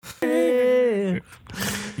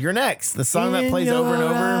You're next. The song that plays over and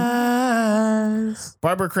over.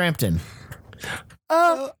 Barbara Crampton.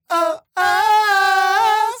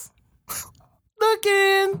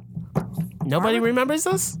 Looking. Nobody remembers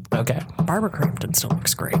this? Okay. Barbara Crampton still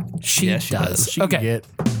looks great. She does. She can get.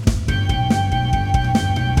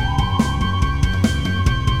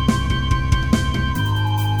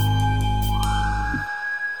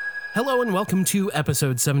 Hello and welcome to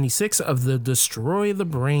episode 76 of the Destroy the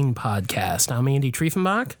Brain podcast. I'm Andy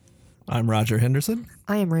Triefenbach. I'm Roger Henderson.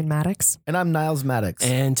 I am Rin Maddox. And I'm Niles Maddox.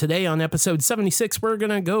 And today on episode 76, we're going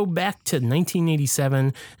to go back to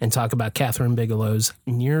 1987 and talk about Catherine Bigelow's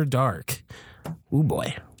Near Dark. Ooh,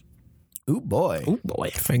 boy. Ooh, boy. Ooh,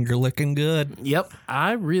 boy. Finger licking good. Yep.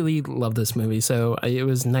 I really love this movie, so it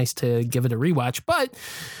was nice to give it a rewatch, but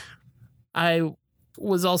I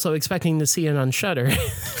was also expecting to see it on Shudder.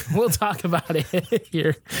 We'll talk about it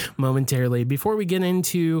here momentarily. Before we get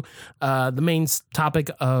into the main topic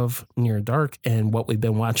of Near Dark and what we've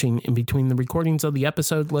been watching in between the recordings of the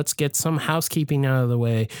episode, let's get some housekeeping out of the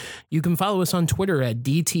way. You can follow us on Twitter at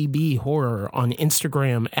DTB Horror, on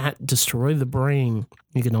Instagram at Destroy the Brain.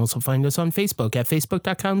 You can also find us on Facebook at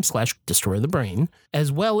facebook.com/destroythebrain,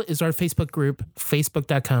 as well as our Facebook group,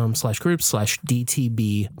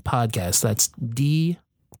 facebook.com/group/DTB podcast. That's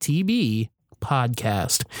DTB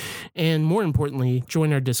podcast. And more importantly,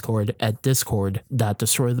 join our Discord at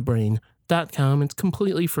discord.destroythebrain.com. It's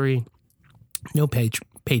completely free. No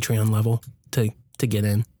Patreon level to get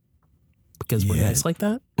in because we're nice like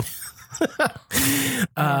that.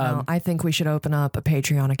 I think we should open up a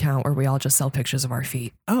Patreon account where we all just sell pictures of our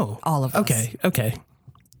feet. Oh, all of us. Okay.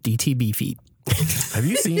 DTB feet. Have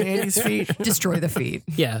you seen Andy's feet? Destroy the feet.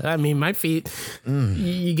 Yeah, I mean, my feet,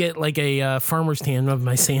 you get like a farmer's tan of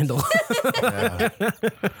my sandal. Look at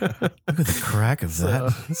the crack of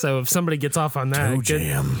that. So if somebody gets off on that, Toe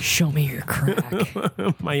jam. Show me your crack.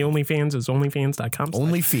 My OnlyFans is onlyfans.com.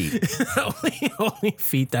 Only feet.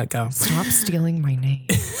 Onlyfeet.com. Stop stealing my name.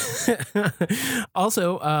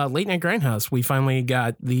 Also, Late Night Grindhouse. We finally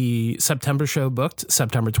got the September show booked,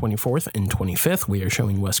 September 24th and 25th. We are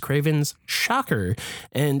showing Wes Craven's Shocker.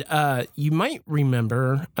 And you might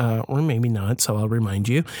remember, or maybe not, so I'll remind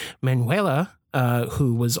you, Manuela,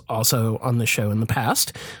 who was also on the show in the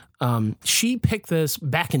past, she picked this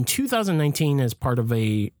back in 2019 as part of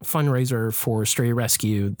a fundraiser for Stray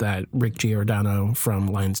Rescue that Rick Giordano from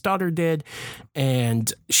Lion's Daughter did.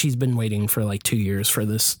 And she's been waiting for like 2 years for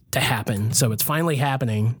this to happen. So it's finally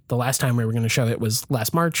happening. The last time we were going to show it was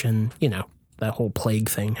last March, and, you know, that whole plague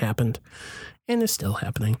thing happened. And it's still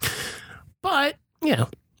happening. But, you know,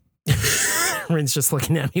 Rin's just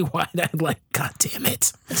looking at me wide-eyed like, God damn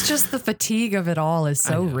it. It's just the fatigue of it all is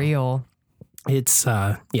so real. It's,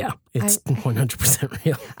 it's 100%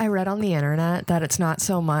 real. I read on the internet that it's not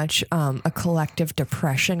so much a collective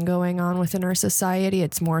depression going on within our society.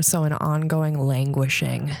 It's more so an ongoing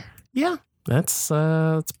languishing. Yeah, that's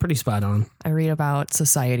pretty spot on. I read about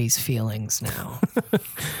society's feelings now.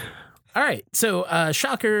 All right, so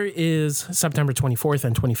Shocker is September 24th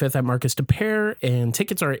and 25th at Marcus de Pere, and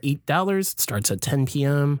tickets are $8. It starts at 10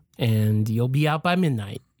 p.m., and you'll be out by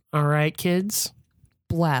midnight. All right, kids?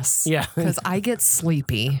 Bless. Yeah. Because I get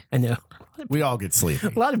sleepy. I know. We all get sleepy.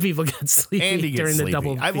 A lot of people get sleepy Andy during gets the sleepy.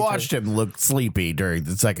 double I've feature. watched him look sleepy during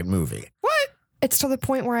the second movie. What? It's to the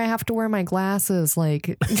point where I have to wear my glasses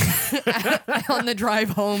like on the drive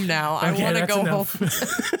home now. I want to go home.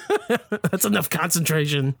 That's enough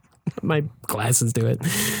concentration. My glasses do it.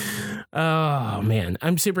 Oh, man.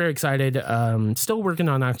 I'm super excited. Still working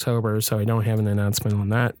on October, so I don't have an announcement on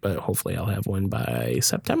that, but hopefully I'll have one by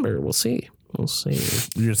September. We'll see. We'll see.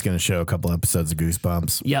 You're just going to show a couple episodes of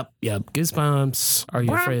Goosebumps. Yep. Goosebumps. Are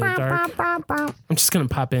You Afraid of the Dark? I'm just going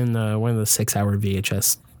to pop in one of the 6-hour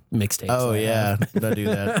VHS mixtapes. Oh, yeah. Don't do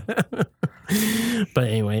that. But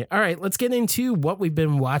anyway, all right, let's get into what we've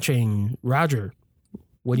been watching. Roger,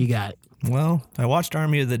 what do you got? Well, I watched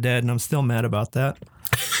Army of the Dead, and I'm still mad about that.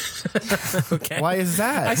 Okay. Why is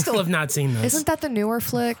that? I still have not seen this. Isn't that the newer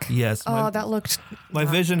flick? Yes. Oh, that looked... My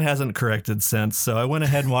vision hasn't corrected since, so I went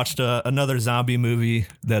ahead and watched another zombie movie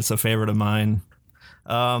that's a favorite of mine.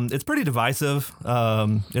 It's pretty divisive.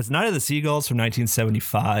 It's Night of the Seagulls from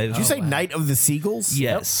 1975. Did you say Night of the Seagulls?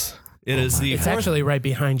 Yes. It is the It's fourth, actually right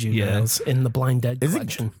behind you, guys, in the Blind Dead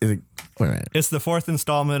collection. Is it? Wait a minute. it's the fourth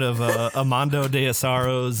installment of Armando de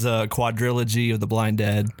Asaro's quadrilogy of the Blind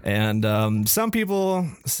Dead. And some people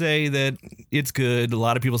say that it's good. A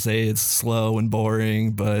lot of people say it's slow and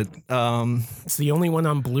boring, but It's the only one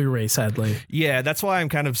on Blu-ray, sadly. yeah, that's why I'm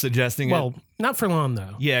kind of suggesting it. Well, not for long,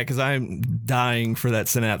 though. Yeah, because I'm dying for that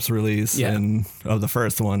Synapse release Yeah. of the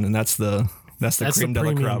first one, and that's the cream de la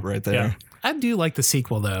premium. crop right there. I do like the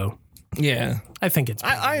sequel though. Yeah. I think it's.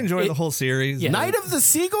 I enjoy the whole series. Yeah. Night of the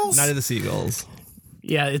Seagulls? Night of the Seagulls.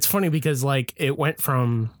 Yeah, it's funny because like it went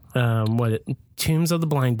from Tombs of the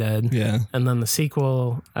Blind Dead. Yeah. And then the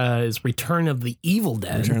sequel is Return of the Evil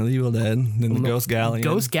Dead. Return of the Evil Dead. Then the Ghost Galleon.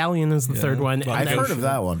 Ghost Galleon is the third one. I've heard of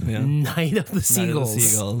that one. Yeah. Night of the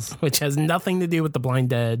Seagulls, which has nothing to do with the Blind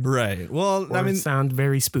Dead. Right. Well, I mean, sound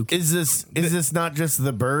very spooky. Is this not just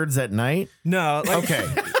the birds at night? no. Like, Okay.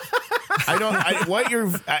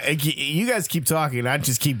 You guys keep talking. And I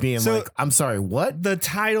just keep being So- like, I'm sorry, what? the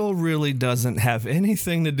title really doesn't have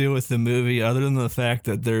anything to do with the movie other than the fact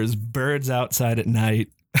that there's birds outside at night.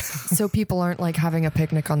 So people aren't like having a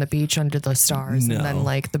picnic on the beach under the stars No. and then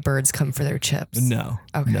like the birds come for their chips. No.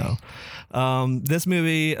 Okay. No. This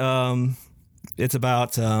movie, it's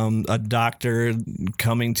about a doctor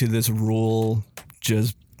coming to this rural,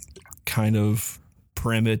 just kind of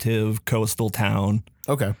primitive coastal town.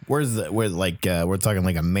 Okay. We're talking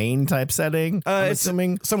like a Maine type setting, I'm It's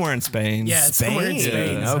assuming. somewhere in Spain. Yeah, it's somewhere in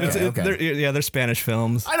Spain. Okay. They're Spanish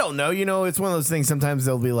films. I don't know. You know, it's one of those things. Sometimes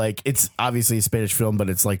they'll be like, it's obviously a Spanish film, but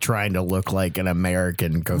it's like trying to look like an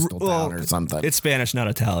American coastal town or something. It's Spanish, not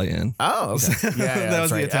Italian. Oh, okay. Yeah, That that's was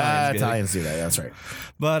the right. Italians gig. Italians do that. That's right.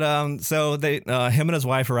 But so they, him and his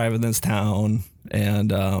wife arrive in this town,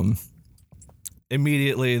 and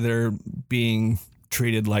immediately they're being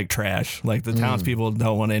treated like trash. Like the townspeople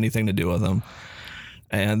don't want anything to do with them,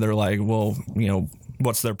 and they're like, "Well,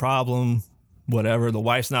 what's their problem? Whatever." The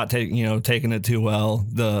wife's not taking it too well.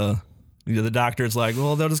 The doctor's like,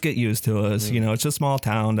 "Well, they'll just get used to us. It's a small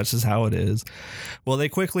town. That's just how it is." Well, they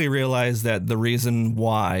quickly realize that the reason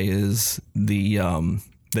why is the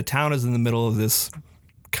town is in the middle of this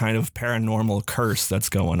kind of paranormal curse that's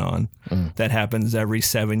going on that happens every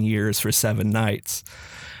 7 years for 7 nights.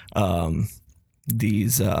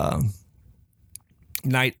 These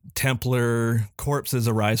Knight Templar corpses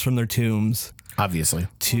arise from their tombs Obviously.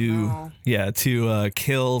 to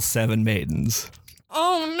kill 7 maidens.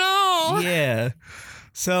 Oh no. Yeah.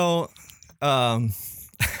 So,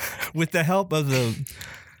 with the help of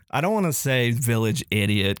I don't want to say village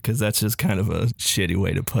idiot because that's just kind of a shitty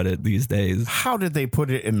way to put it these days. How did they put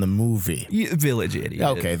it in the movie? Village idiot.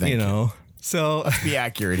 Okay, thank you. So Be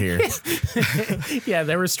accurate here. Yeah,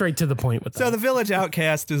 they were straight to the point with that. So the village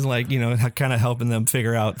outcast is like, kind of helping them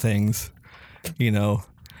figure out things,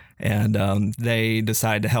 and they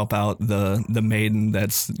decide to help out the maiden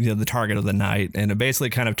that's the target of the night, and it basically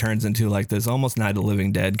kind of turns into like this almost Night of the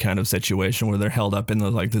Living Dead kind of situation where they're held up in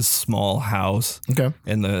this small house. Okay.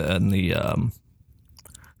 And the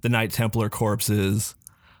Knight Templar corpses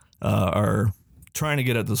are trying to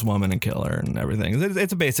get at this woman and kill her and everything.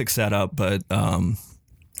 It's a basic setup, but the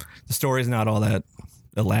story's not all that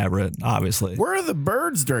elaborate, obviously. Where are the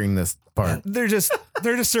birds during this part? They're just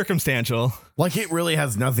circumstantial. Like it really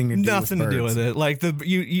has nothing to do Nothing with to do birds. with it. Like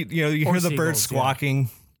you hear the birds seagulls, squawking.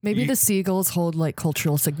 Maybe the seagulls hold like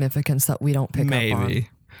cultural significance that we don't pick up on. Maybe.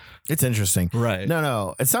 It's interesting. Right.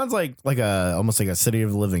 No. It sounds like almost like a City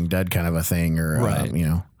of the Living Dead kind of a thing or, Right.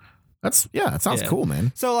 that sounds Yeah. cool,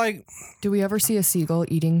 man. So like, Do we ever see a seagull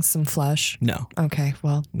eating some flesh? no. Okay,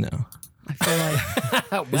 well, No. I feel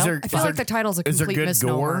like Is there the title's a is there complete good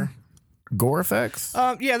misnomer. gore effects?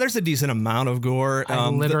 Yeah, there's a decent amount of gore. I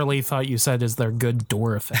literally thought you said, "Is there good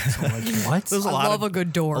door effects?" I'm like, what? There's a I lot love of a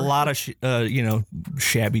good door. a lot of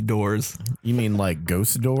shabby doors. You mean like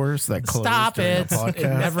ghost doors that close Stop during it! the It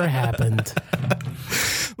podcast? never happened.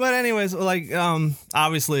 But anyways, like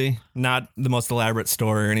obviously not the most elaborate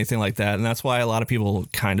story or anything like that, and that's why a lot of people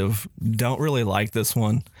kind of don't really like this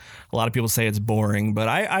one. A lot of people say it's boring, but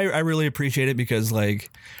I really appreciate it because like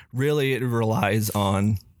really it relies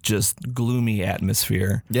on just gloomy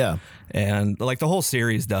atmosphere. Yeah. And like the whole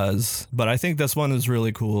series does, but I think this one is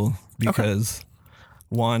really cool because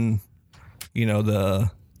one, the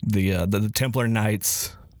Templar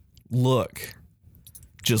Knights looks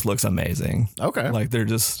amazing. Okay. Like they're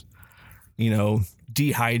just,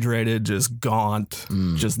 dehydrated, just gaunt,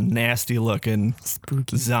 just nasty looking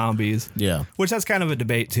zombies. Yeah. Which that's kind of a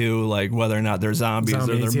debate too, like whether or not they're zombies or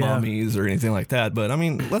Zombies, they're yeah. mummies or anything like that. But I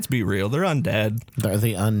mean, let's be real, they're undead. They're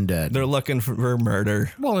the undead. They're looking for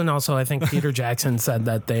murder. Well, and also I think Peter Jackson said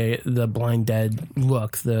that the Blind Dead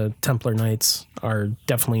look, the Templar Knights, are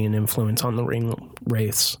definitely an influence on the ring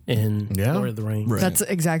wraiths in Yeah. Lord of the Rings. Right. That's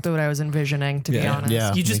exactly what I was envisioning, to be Yeah. honest.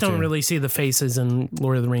 Yeah. You just Me don't too. really see the faces in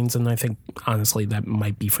Lord of the Rings, and I think honestly that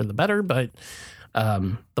might be for the better. But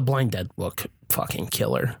the Blind Dead look fucking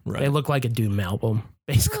killer. Right. They look like a Doom album,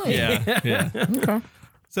 basically. Yeah. Okay.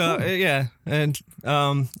 So yeah, and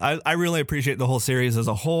I really appreciate the whole series as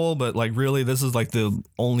a whole, but like really, this is like the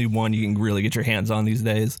only one you can really get your hands on these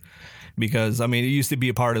days. because I mean it used to be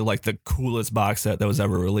a part of like the coolest box set that was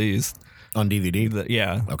ever released. On DVD.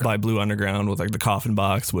 By Blue Underground with like the coffin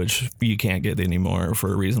box, which you can't get anymore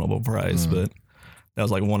for a reasonable price. But that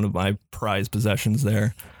was like one of my prized possessions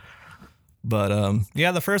there. But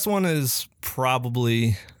the first one is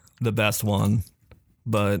probably the best one.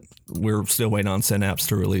 But we're still waiting on Synapse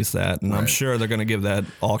to release that, and I'm sure they're going to give that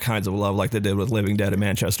all kinds of love, like they did with Living Dead at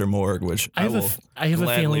Manchester Morgue, which I will have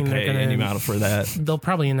a feeling pay they're any amount for that. They'll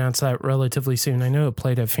probably announce that relatively soon. I know it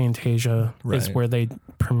played at Fantasia, is where they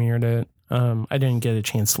premiered it. I didn't get a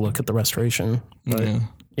chance to look at the restoration, but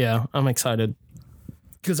yeah I'm excited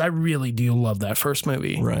because I really do love that first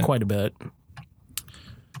movie quite a bit.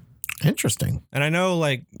 Interesting. And I know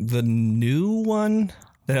like the new one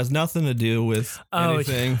that has nothing to do with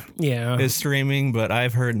anything is streaming, but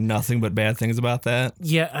I've heard nothing but bad things about that.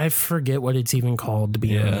 Yeah, I forget what it's even called, to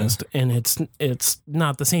be honest. And it's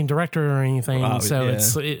not the same director or anything,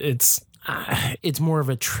 it's more of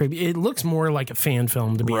a tribute. It looks more like a fan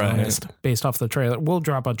film, to be honest, based off the trailer. We'll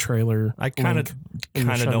drop a trailer. I kind of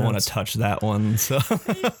don't want to touch that one. So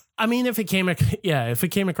I mean, if it came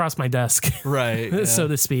across my desk, so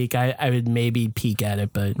to speak, I would maybe peek at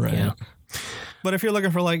it, but yeah. But if you're looking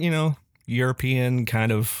for like, European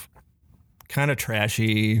kind of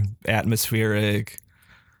trashy, atmospheric,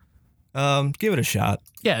 give it a shot.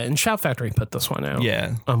 Yeah, and Shout Factory put this one out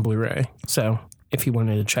on Blu-ray. So if you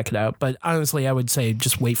wanted to check it out. But honestly, I would say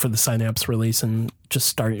just wait for the Synapse release and just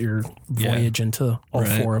start your voyage into all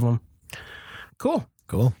four of them. Cool.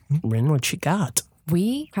 Rin, what you got?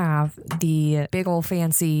 We have the big old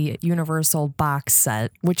fancy Universal box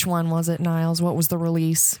set. Which one was it, Niles? What was the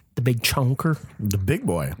release? The big chunker. The big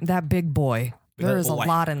boy. That big boy. There is a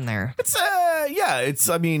lot in there. It's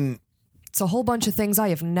it's a whole bunch of things I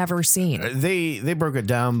have never seen. They broke it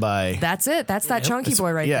down by... That's it. That's that chunky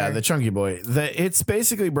boy right there. Yeah, the chunky boy. It's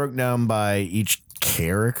basically broke down by each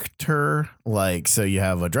character. Like, so you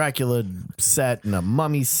have a Dracula set and a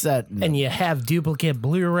mummy set. And you have duplicate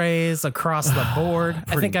Blu-rays across the board.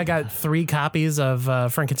 I think I got 3 copies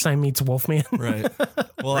of Frankenstein Meets Wolfman. Right.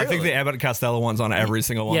 Well, I think the Abbott and Costello one's on every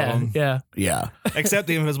single one of them. Yeah. Except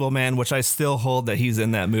The Invisible Man, which I still hold that he's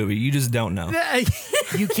in that movie. You just don't know.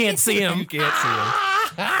 You can't see him. You can't see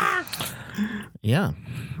him. Yeah.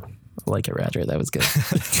 I like it, Roger. That was good.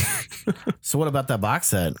 So what about that box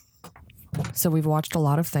set? So we've watched a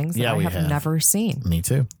lot of things that I have never seen. Me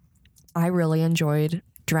too. I really enjoyed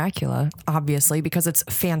Dracula, obviously, because it's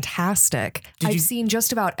fantastic. I've seen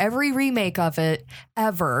just about every remake of it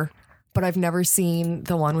ever, but I've never seen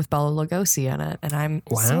the one with Bela Lugosi in it. And I'm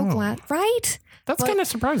so glad. Right? That's kind of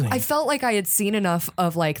surprising. I felt like I had seen enough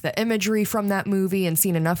of like the imagery from that movie and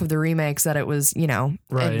seen enough of the remakes that it was,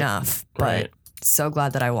 enough. But so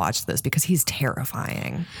glad that I watched this because he's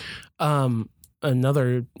terrifying.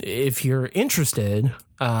 If you're interested,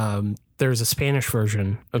 there's a Spanish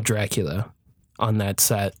version of Dracula on that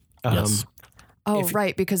set. Yes.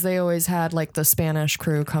 Right, because they always had like the Spanish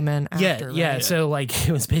crew come in after. Yeah. Right? So like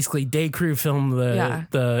it was basically day crew filmed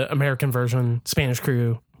the American version. Spanish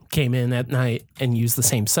crew came in at night and used the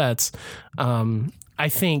same sets. I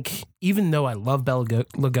think even though I love Bela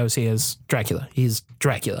Lugosi as Dracula, he's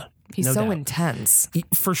Dracula. He's no so doubt. intense.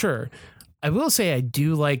 For sure. I will say I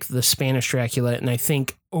do like the Spanish Dracula, and I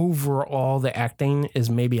think overall the acting is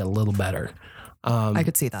maybe a little better. I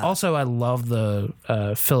could see that. Also, I love the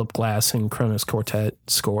Philip Glass and Kronos Quartet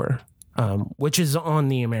score, which is on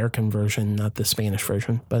the American version, not the Spanish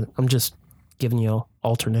version. But I'm just giving you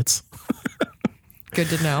alternates. Good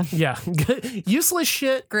to know. Yeah. Useless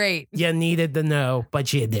shit. Great. You needed to know,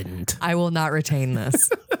 but you didn't. I will not retain this.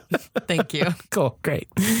 Thank you. Cool. Great.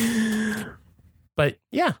 But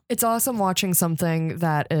yeah. It's awesome watching something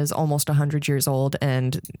that is almost 100 years old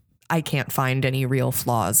and I can't find any real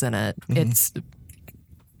flaws in it. Mm-hmm. It's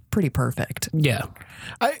pretty perfect. Yeah.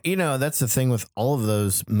 That's the thing with all of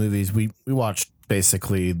those movies. We watched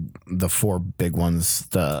basically the 4 big ones.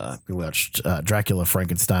 We watched Dracula,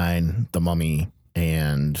 Frankenstein, The Mummy,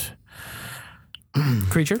 and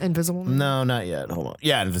Creature? Invisible Man? No, not yet. Hold on.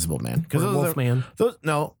 Yeah, Invisible Man. Wolfman.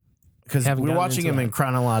 Because we're watching them in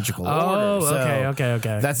chronological order. Oh, so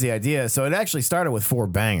okay. That's the idea. So it actually started with 4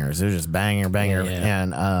 bangers. It was just banger. Yeah.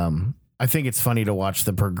 And I think it's funny to watch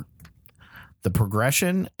the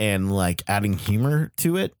progression and like adding humor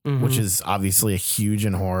to it, which is obviously a huge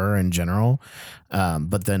in horror in general.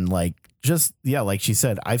 But then like like she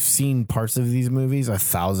said, I've seen parts of these movies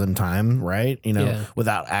 1,000 times, right?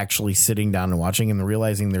 Without actually sitting down and watching and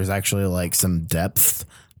realizing there's actually like some depth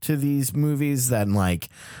to these movies that like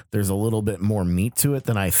there's a little bit more meat to it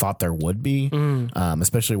than I thought there would be.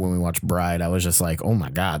 Especially when we watched Bride, I was just like, oh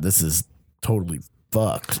my God, this is totally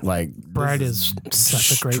fucked. Like, Bride is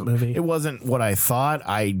such a great movie. It wasn't what I thought.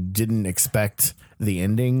 I didn't expect the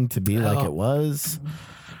ending to be like it was.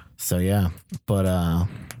 So yeah, but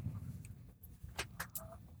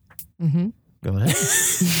go ahead.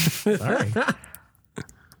 Sorry.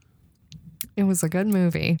 It was a good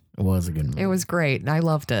movie. It was a good movie. It was great. I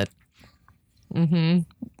loved it.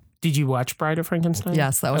 Did you watch Bride of Frankenstein?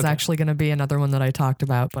 Yes, that was actually going to be another one that I talked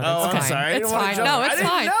about, but Oh, it's I'm fine. sorry. I It's didn't wanna fine. jump- No, I it's didn't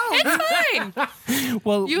fine. know. It's fine.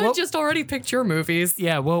 Well, You we'll- had just already picked your movies.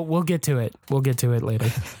 yeah, we'll get to it. We'll get to it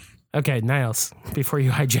later. Okay, Niles, before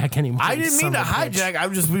you hijack anymore. I didn't mean to hijack.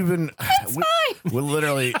 We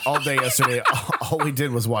literally all day yesterday, all we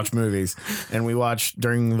did was watch movies. And we watched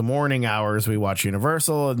during the morning hours, we watched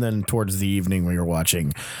Universal. And then towards the evening, we were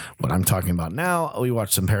watching what I'm talking about now. We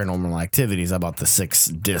watched some Paranormal Activities. I bought the 6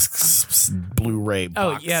 discs Blu-ray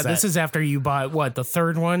Oh, box yeah, set. this is after you bought, what, the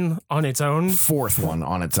third one on its own? 4th one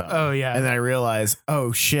on its own. Oh, yeah. And then I realized,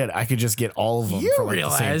 oh shit, I could just get all of them You for like the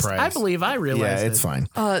same realized. price. I believe I Yeah, realized it's fine.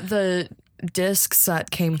 The disc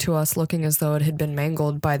set came to us looking as though it had been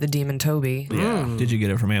mangled by the demon Toby. Yeah. Did you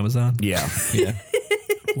get it from Amazon? Yeah. Yeah.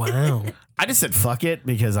 Wow. I just said fuck it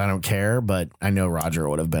because I don't care, but I know Roger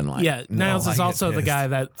would have been like, Yeah, no, Niles I is get also the pissed. guy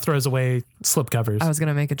that throws away slipcovers. I was going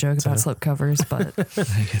to make a joke about slipcovers, but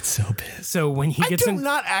I get so pissed. So when he I gets do in,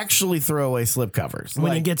 not actually throw away slipcovers.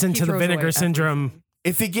 when he Like, gets into the throws away vinegar everything. syndrome,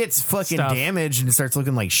 if it gets fucking Stuff. damaged and it starts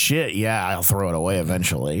looking like shit, yeah, I'll throw it away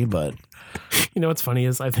eventually. But you know what's funny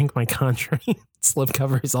is I think my Conjuring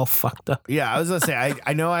slipcover is all fucked up. yeah, I was gonna say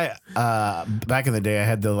I know back in the day I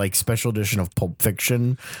had the like special edition of Pulp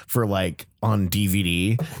Fiction for like on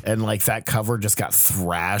DVD, and like that cover just got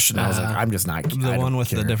thrashed, and I was like, I'm just not The one with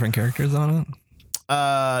the different characters on it?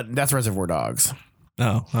 that's Reservoir Dogs.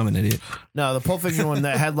 Oh, I'm an idiot. No, the Pulp Fiction one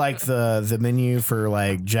that had like the menu for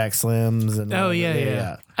like Jack Slims and Oh,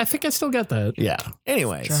 yeah. I think I still got that. Yeah.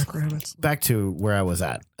 Anyways, Jackrabbits. back to where I was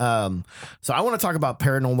at. So I want to talk about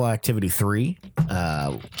Paranormal Activity 3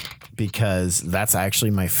 because that's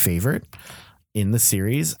actually my favorite in the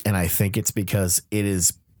series, and I think it's because it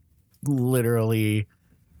is literally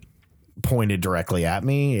pointed directly at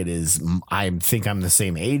me. It is, I think I'm the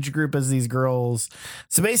same age group as these girls.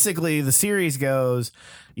 So basically the series goes,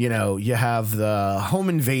 you know, you have the home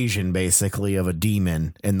invasion basically of a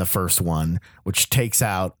demon in the first one, which takes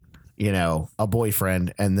out, you know, a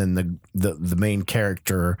boyfriend, and then the main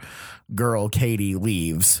character girl, Katie,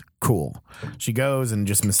 leaves. Cool. She goes and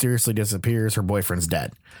just mysteriously disappears. Her boyfriend's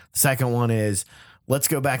dead. Second one is, let's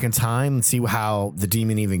go back in time and see how the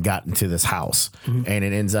demon even got into this house. And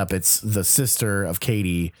it ends up, it's the sister of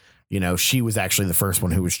Katie. You know, she was actually the first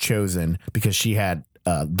one who was chosen because she had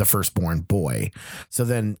the firstborn boy. So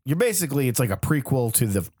then you're basically, it's like a prequel to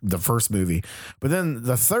the first movie. But then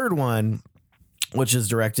the third one, which is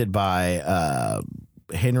directed by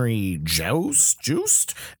Henry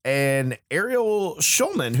Joost and Ariel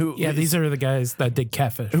Schulman, who These are the guys that did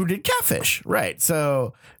Catfish. who did Catfish, right?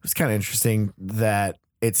 So it was kind of interesting that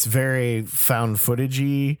it's very found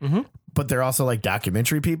footagey, but they're also like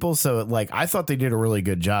documentary people. So like I thought they did a really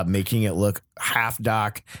good job making it look half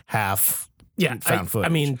doc, half found footage. I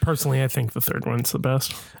mean, personally, I think the third one's the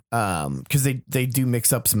best. Because they do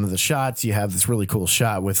mix up some of the shots. You have this really cool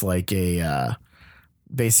shot with like a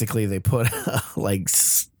basically they put like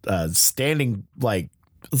standing like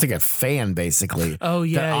it's like a fan basically. Oh,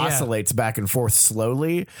 yeah, that yeah. oscillates back and forth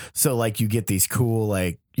slowly. So like you get these cool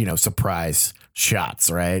like, you know, surprise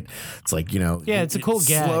shots, right? It's like, you know, Yeah, it's a cool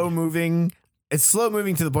gag. slow moving. It's slow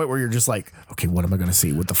moving to the point where you're just like, okay, what am I going to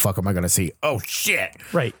see? What the fuck am I going to see? Oh shit.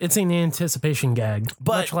 Right. It's an anticipation gag.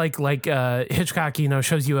 But- much like Hitchcock, you know,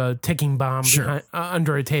 shows you a ticking bomb Sure. behind,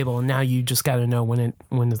 under a table, and now you just got to know when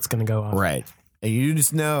it's going to go off. Right. And you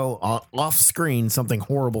just know off screen something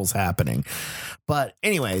horrible's happening. But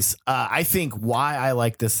anyways, I think why I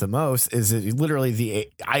like this the most is it literally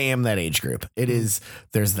I am that age group. It is,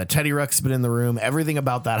 there's the Teddy Ruxpin in the room. Everything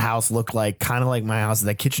about that house looked like kind of like my house.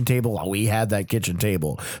 That kitchen table, we had that kitchen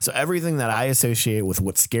table. So everything that I associate with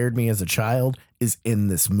what scared me as a child is in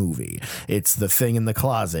this movie. It's the thing in the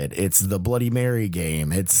closet. It's the Bloody Mary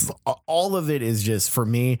game. It's all of it is just for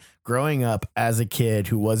me growing up as a kid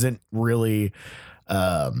who wasn't really,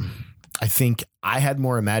 I think I had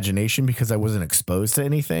more imagination because I wasn't exposed to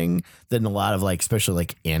anything than a lot of like, especially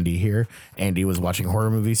like Andy here. Andy was watching horror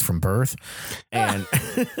movies from birth. And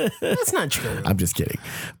That's not true. I'm just kidding.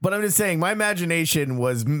 But I'm just saying my imagination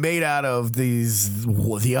was made out of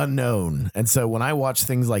the unknown. And so when I watch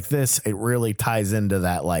things like this, it really ties into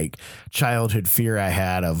that like childhood fear I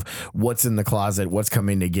had of what's in the closet, what's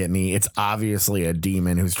coming to get me. It's obviously a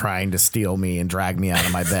demon who's trying to steal me and drag me out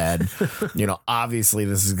of my bed. You know, obviously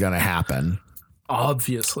this is going to happen.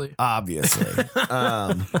 Obviously.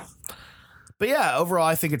 But yeah, overall,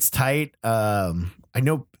 I think it's tight. I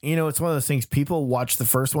know, it's one of those things. People watch the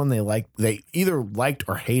first one, they either liked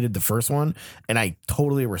or hated the first one, and I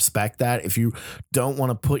totally respect that. If you don't want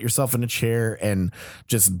to put yourself in a chair and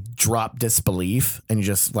just drop disbelief, and you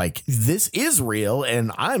just like, this is real,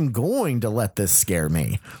 and I'm going to let this scare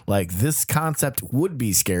me. Like, this concept would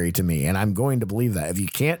be scary to me, and I'm going to believe that. If you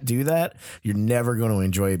can't do that, you're never going to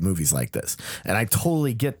enjoy movies like this, and I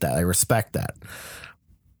totally get that. I respect that.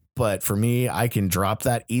 But for me, I can drop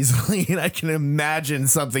that easily, and I can imagine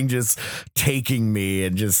something just taking me,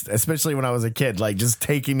 and just, especially when I was a kid, like just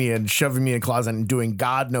taking me and shoving me in a closet and doing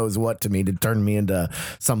God knows what to me to turn me into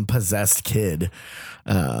some possessed kid.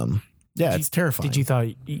 It's terrifying. Did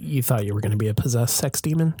you thought you were going to be a possessed sex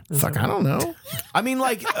demon? Fuck, I don't know. I mean,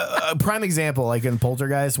 like a prime example, like in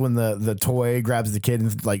Poltergeist, when the toy grabs the kid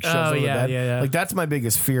and like shoves him in the bed. Yeah. Like, that's my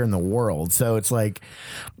biggest fear in the world. So it's like,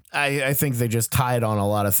 I think they just tied on a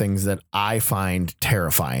lot of things that I find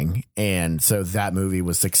terrifying. And so that movie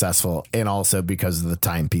was successful. And also because of the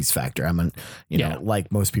timepiece factor. I mean, know,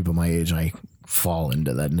 like most people my age, I fall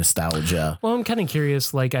into that nostalgia. Well, I'm kind of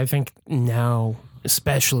curious. Like, I think now,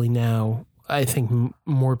 especially now, I think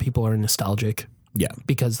more people are nostalgic. Yeah.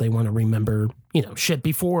 Because they want to remember, shit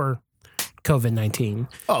before COVID-19.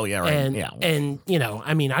 Oh, yeah, right. And,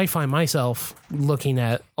 I mean, I find myself looking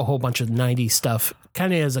at a whole bunch of 90s stuff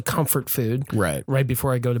kind of as a comfort food. Right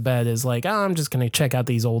before I go to bed is like, I'm just going to check out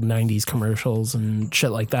these old 90s commercials and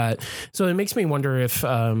shit like that. So it makes me wonder if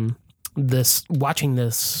watching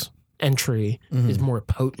this entry is more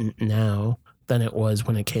potent now than it was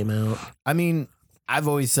when it came out. I mean, I've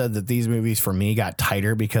always said that these movies for me got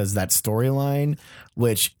tighter because that storyline,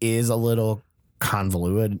 which is a little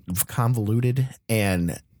convoluted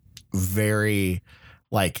and very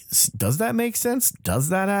like, does that make sense? Does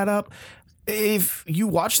that add up? If you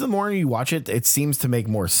watch the more you watch it, it seems to make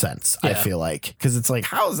more sense. Yeah. I feel like, because it's like,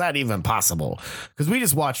 how is that even possible? Because we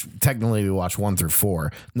watch 1 through 4.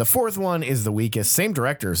 And the fourth one is the weakest. Same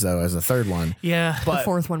directors though as the third one. Yeah, but the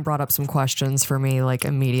fourth one brought up some questions for me, like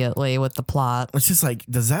immediately with the plot. It's just like,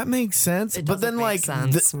 does that make sense? It doesn't make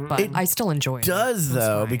sense, but I still enjoy it. Does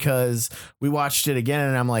though, because we watched it again,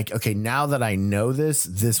 and I'm like, okay, now that I know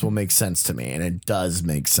this will make sense to me, and it does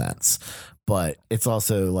make sense. But it's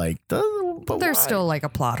also like, there's still like a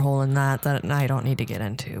plot hole in that I don't need to get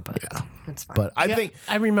into, but it's fine. But I think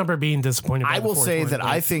I remember being disappointed. I will say that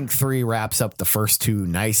I think 3 wraps up the first 2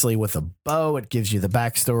 nicely with a bow. It gives you the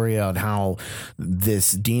backstory on how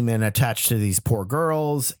this demon attached to these poor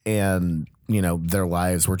girls, and their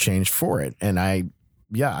lives were changed for it. And I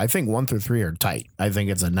think 1 through 3 are tight. I think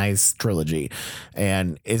it's a nice trilogy.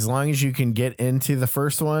 And as long as you can get into the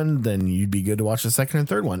first one, then you'd be good to watch the second and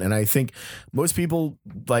third one. And I think most people,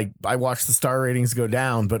 like, I watch the star ratings go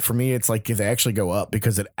down, but for me, it's like they actually go up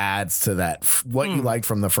because it adds to that. What you liked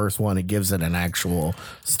from the first one, it gives it an actual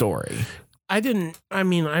story. I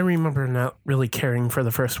remember not really caring for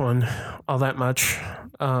the first one all that much.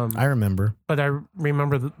 I remember. But I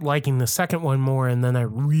remember liking the second one more, and then I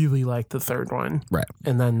really liked the third one. Right.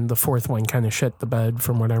 And then the fourth one kind of shit the bed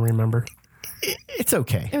from what I remember. It's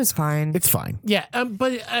okay. It was fine. It's fine. Yeah.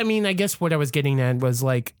 But I mean, I guess what I was getting at was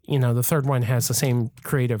like, the third one has the same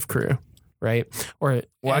creative crew. Right.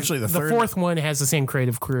 Actually, the fourth one has the same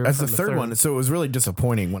creative crew as the third one. So it was really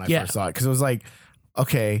disappointing when I first saw it, because it was like,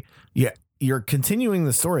 okay, you're continuing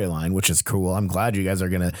the storyline, which is cool. I'm glad you guys are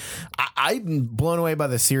going to. I'm blown away by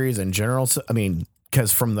the series in general. So, I mean,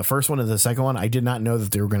 because from the first one to the second one, I did not know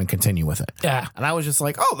that they were going to continue with it. Yeah. And I was just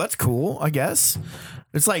like, oh, that's cool, I guess.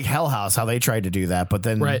 It's like Hell House, how they tried to do that. But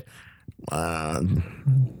then. Right.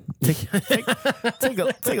 Take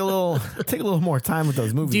a little more time with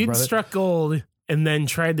those movies. Dude brother. struck gold and then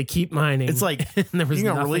tried to keep mining. It's like you're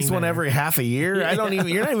gonna release one every half a year.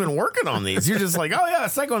 You're not even working on these. You're just like, oh yeah, the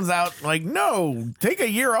second one's out. Like, no, take a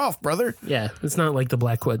year off, brother. Yeah, it's not like the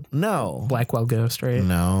Blackwell Ghost, right?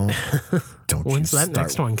 No. Don't. When's that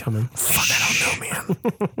next one coming? Fuck, I don't know,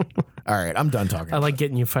 man. All right, I'm done talking. I like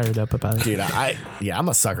getting you fired up about it, dude. I'm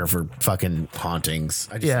a sucker for fucking hauntings.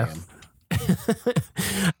 I just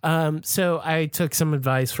am. So I took some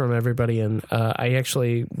advice from everybody, and I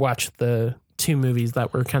actually watched the 2 movies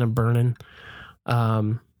that were kind of burning a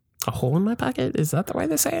hole in my pocket. Is that the way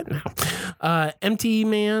they say it? No. Empty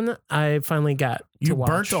Man, I finally got to watch.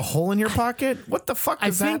 You burnt a hole in your pocket? What the fuck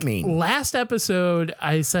does that mean? Last episode,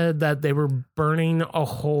 I said that they were burning a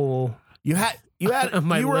hole. They were on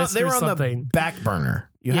the back burner.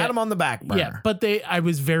 You had them on the back burner. Yeah, but I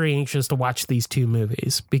was very anxious to watch these 2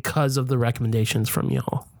 movies because of the recommendations from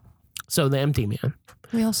y'all. So The Empty Man.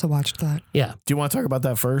 We also watched that. Yeah. Do you want to talk about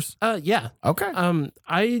that first? Yeah. Okay.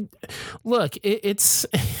 I look. It's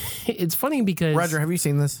it's funny because Roger, have you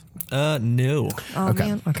seen this? No. Oh, Okay.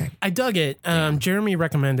 man. Okay. I dug it. Jeremy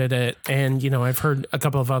recommended it, and I've heard a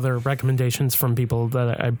couple of other recommendations from people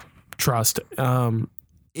that I trust.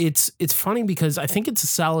 It's funny because I think it's a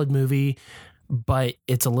solid movie, but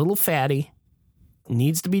it's a little fatty.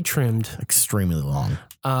 Needs to be trimmed. Extremely long.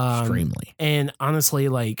 Extremely. And honestly,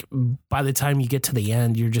 like by the time you get to the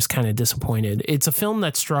end, you're just kind of disappointed. It's a film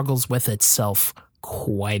that struggles with itself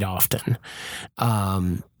quite often.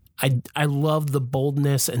 I love the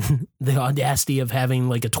boldness and the audacity of having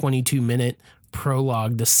like a 22-minute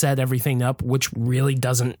prologue to set everything up, which really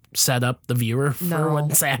doesn't set up the viewer for No.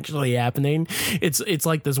 what's actually happening. It's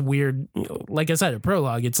like this weird, like I said, a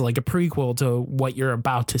prologue. It's like a prequel to what you're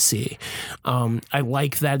about to see. I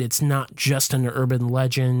like that it's not just an urban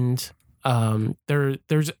legend.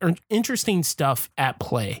 There's interesting stuff at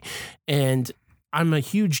play, and I'm a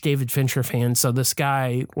huge David Fincher fan. So this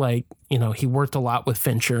guy, like, he worked a lot with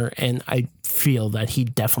Fincher, and I feel that he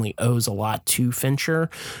definitely owes a lot to Fincher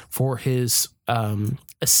for his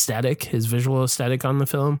aesthetic, his visual aesthetic on the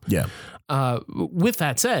film. Yeah. With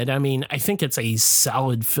that said, I mean, I think it's a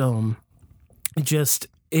solid film.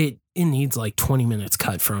 It needs like 20 minutes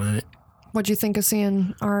cut from it. What'd you think of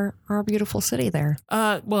seeing our beautiful city there?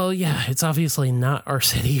 Well, yeah, it's obviously not our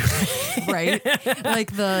city. Right?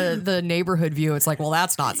 Like the neighborhood view. It's like, well,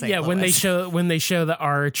 that's not St. Yeah, Louis. when they show the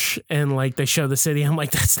arch and like they show the city, I'm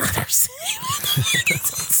like, that's not our city.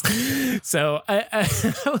 So I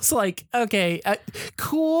was like, okay,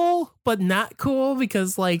 cool, but not cool,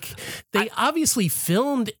 because like they obviously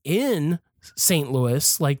filmed in St.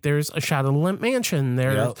 Louis. Like there's a shot of the Lemp Mansion.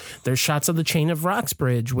 There's shots of the Chain of Rocks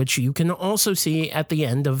Bridge, which you can also see at the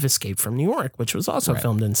end of Escape from New York, which was also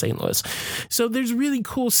filmed in St. Louis. So there's really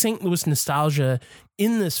cool St. Louis nostalgia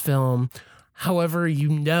in this film. However,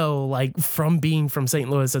 like from being from St.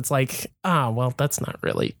 Louis, it's like, well, that's not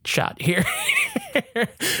really shot here.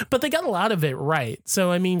 But they got a lot of it right.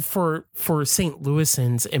 So I mean, for St.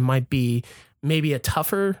 Louisans, it might be maybe a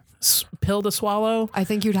tougher pill to swallow. I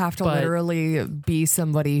think you'd have to literally be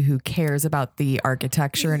somebody who cares about the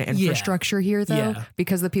architecture and infrastructure here, though,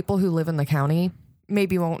 because the people who live in the county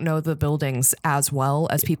maybe won't know the buildings as well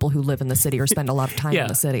as people who live in the city or spend a lot of time in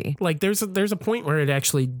the city. Like there's a point where it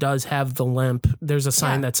actually does have the Lemp. There's a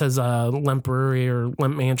sign that says Lemp Brewery or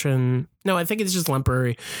Lemp Mansion. No, I think it's just Lemp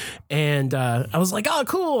Brewery. And I was like, oh,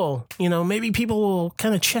 cool. Maybe people will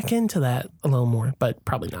kind of check into that a little more, but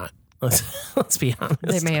probably not. Let's be honest.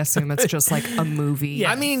 They may assume it's just like a movie.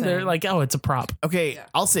 Yeah, I mean, they're like, oh, it's a prop. Okay,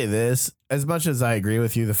 I'll say this. As much as I agree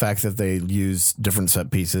with you, the fact that they use different set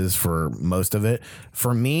pieces for most of it,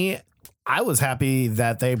 for me, I was happy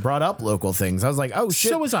that they brought up local things. I was like, oh,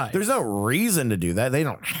 shit. So was I. There's no reason to do that. They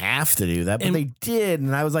don't have to do that, but they did.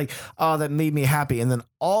 And I was like, oh, that made me happy. And then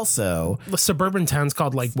also, the suburban town's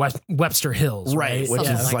called like Webster Hills, right? Which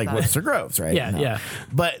Something is like like that. Webster Groves, right? Yeah, yeah.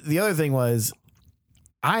 But the other thing was,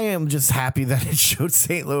 I am just happy that it showed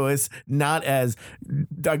St. Louis not as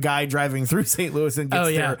a guy driving through St. Louis and gets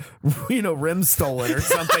their, rims stolen or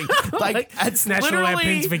something. like it's National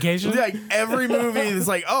Lampoon's Vacation. Like every movie is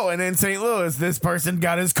like, oh, and in St. Louis, this person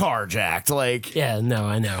got his car jacked. Like, yeah, no,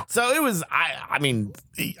 I know. So it was. I mean,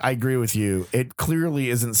 I agree with you. It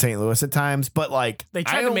clearly isn't St. Louis at times, but like they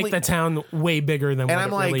try to make the town way bigger than what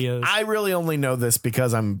it really is. I really only know this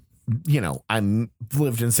because I'm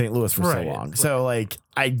lived in St. Louis for so long. So like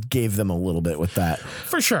I gave them a little bit with that.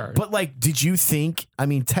 For sure. But like, did you think, I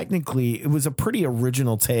mean, technically it was a pretty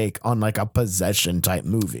original take on like a possession type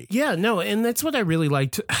movie. Yeah, no. And that's what I really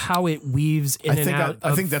liked, how it weaves in and out.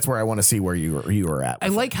 I think that's where I want to see where you were at. I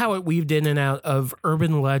like how it weaved in and out of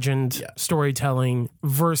urban legend storytelling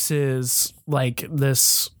versus like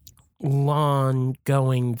this long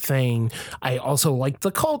going thing. I also like the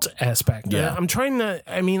cult aspect. Yeah. I'm kind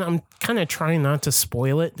of trying not to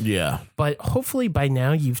spoil it. Yeah. But hopefully by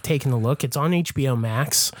now you've taken a look. It's on HBO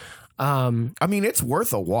Max. I mean, it's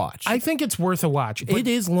worth a watch. I think it's worth a watch. It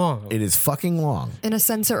is long. It is fucking long. In a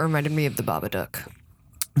sense, it reminded me of the Babadook.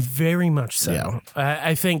 Very much so. Yeah.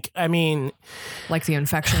 I think, like the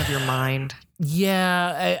infection of your mind.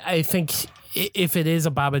 Yeah, I think if it is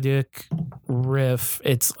a Babadook riff,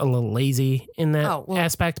 it's a little lazy in that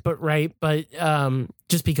aspect, but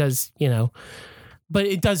just because, but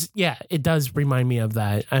it does remind me of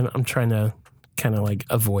that. I'm trying to kind of like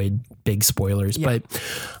avoid big spoilers, but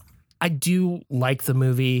I do like the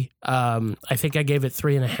movie. I think I gave it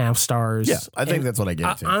 3.5 stars. Yeah, I think that's what I gave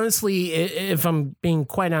it to. Honestly, if I'm being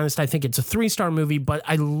quite honest, I think it's a 3-star movie, but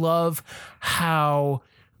I love how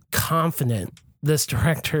confident this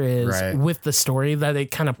director is Right. with the story that it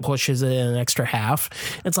kind of pushes it an extra half.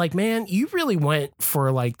 It's like, man, you really went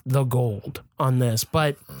for like the gold on this,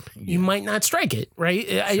 but you might not strike it, right?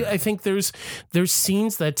 I think there's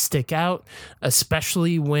scenes that stick out,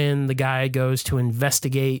 especially when the guy goes to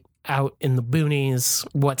investigate out in the boonies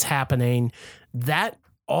what's happening.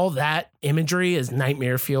 All that imagery is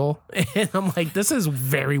nightmare fuel. And I'm like, this is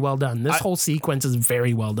very well done. This whole sequence is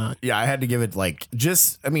very well done. Yeah, I had to give it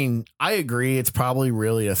I agree. It's probably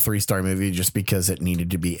really a 3-star movie just because it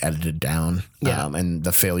needed to be edited down. Yeah. And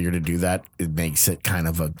the failure to do that, it makes it kind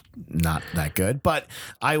of not that good. But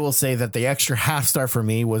I will say that the extra half-star for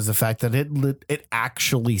me was the fact that it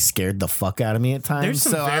actually scared the fuck out of me at times. There's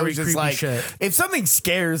some so I very was just creepy like, shit. if something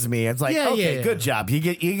scares me, it's like, okay, good job. You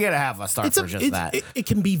get a half a star for just that. It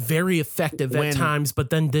can be very effective When- at times,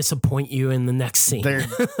 but then disappoint you in the next scene.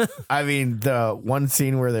 I mean, the one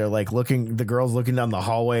scene where they're like the girl's looking down the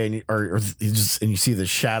hallway, and you see the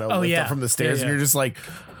shadow lift up from the stairs, Yeah, and you're just like,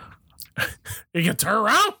 You can turn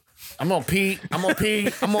around. I'm gonna pee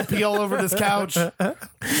all over this couch.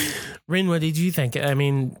 Rin, what did you think? I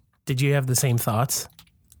mean, did you have the same thoughts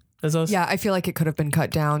as us? Yeah, I feel like it could have been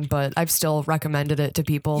cut down, but I've still recommended it to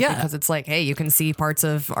people because it's like, hey, you can see parts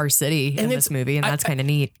of our city in this movie, and that's kind of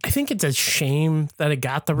neat. I think it's a shame that it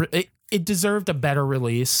got it deserved a better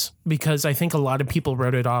release, because I think a lot of people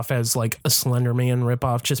wrote it off as like a Slender Man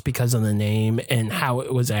ripoff just because of the name and how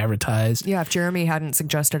it was advertised. Yeah, if Jeremy hadn't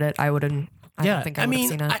suggested it, I wouldn't. I don't think I would have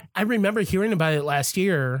seen it. I remember hearing about it last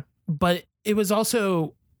year, but it was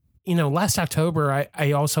also, last October,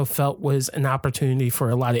 I also felt was an opportunity for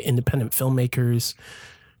a lot of independent filmmakers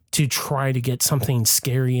to try to get something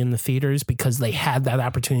scary in the theaters, because they had that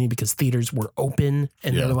opportunity because theaters were open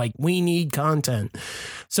and they're like, we need content.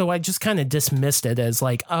 So I just kind of dismissed it as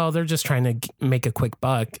like, oh, they're just trying to make a quick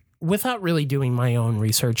buck, without really doing my own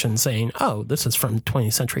research and saying, oh, this is from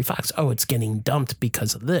 20th Century Fox. Oh, it's getting dumped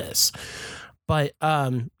because of this. But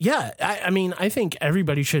I think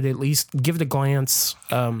everybody should at least give it a glance.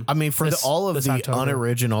 I mean, for all of the October.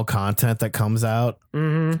 unoriginal content that comes out,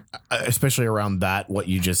 especially around what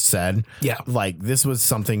you just said. Yeah. Like, this was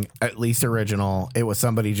something at least original. It was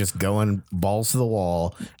somebody just going balls to the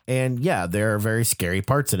wall. And yeah, there are very scary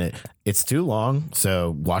parts in it. It's too long,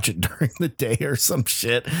 so watch it during the day or some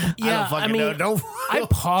shit. Yeah, I don't fucking know. I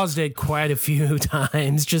paused it quite a few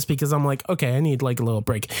times just because I'm like, okay, I need like a little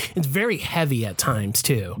break. It's very heavy at times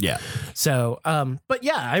too. Yeah. So, but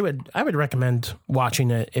yeah, I would recommend watching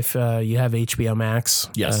it if you have HBO Max.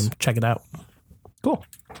 Yes. Check it out. Cool.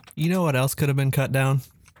 You know what else could have been cut down?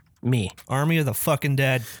 Me. Army of the fucking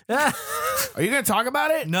Dead. Are you going to talk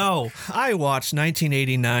about it? No, I watched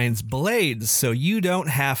 1989's Blades, so you don't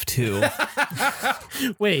have to.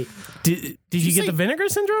 Wait, did you get the Vinegar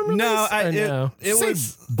Syndrome release? No, Or no? it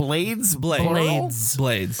was Blades? Blades.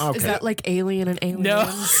 Blades. Okay. Is that like Alien and Aliens?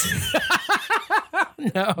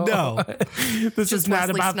 No, This is not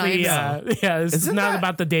Wesley about Snipes. this is Isn't not that-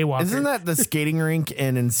 about the Daywalker. Isn't that the skating rink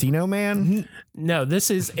in Encino Man? No, this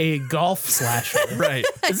is a golf slasher. right.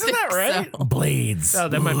 Isn't that right? Blades. Oh,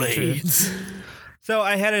 that might be true. So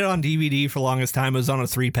I had it on DVD for the longest time. It was on a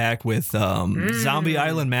 3-pack with Zombie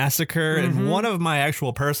Island Massacre and one of my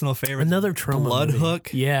actual personal favorites, Another trauma Blood movie. Hook.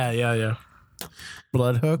 Yeah.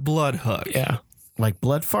 Blood Hook? Blood Hook. Yeah. Like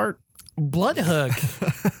Blood Fart? Blood Hook,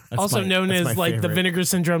 also known that's as my like the favorite. Vinegar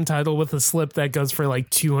Syndrome title with a slip that goes for like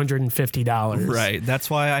 $250. Right. That's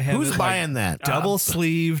why I have Who's it buying that? double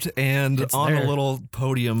sleeved and on there. a little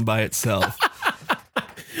podium by itself.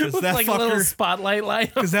 Because With that like a little fucker, spotlight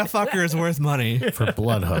light. because that fucker is worth money For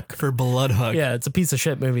Blood Hook. for Blood Hook. Yeah, it's a piece of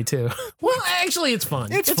shit movie too. Well, actually, it's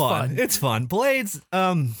fun. It's fun. It's fun. Blades,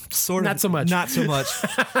 sort of Not so much. Not so much.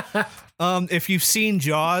 If you've seen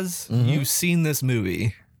Jaws, you've seen this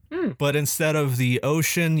movie. But instead of the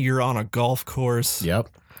ocean, you're on a golf course. Yep.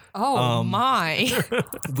 Oh my!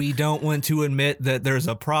 We don't want to admit that there's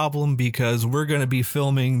a problem because we're going to be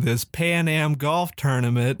filming this Pan Am golf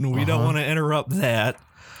tournament, and we don't want to interrupt that.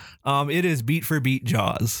 It is beat for beat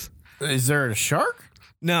Jaws. Is there a shark?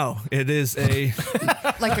 No, it is a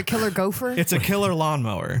Like a killer gopher? it's a killer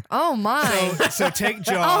lawnmower. Oh my! So take Oh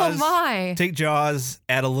Jaws. my! Take Jaws,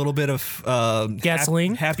 add a little bit of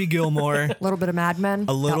Gasoline? Happy Gilmore, A little bit of Mad Men.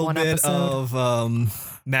 a little bit of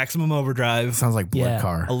Maximum Overdrive, Sounds like Blood Yeah.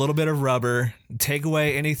 Car. a little bit of Rubber. Take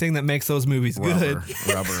away anything that makes those movies good.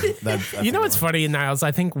 Rubber. That's You know a what's good one. funny, Niles?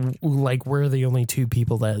 I think like we're the only two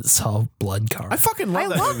people that saw Blood Car. I fucking love I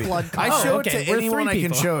that love movie. Blood Car. I Oh, show okay. it to We're anyone three I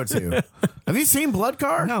can people. show it to. Have you seen Blood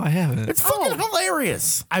Car? No, I haven't. It's fucking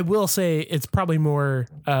hilarious. I will say it's probably more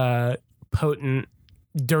potent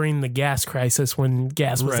during the gas crisis when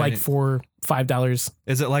gas was like Right. $4-5.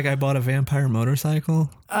 Is it like I bought a vampire motorcycle?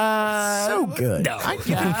 So good. No,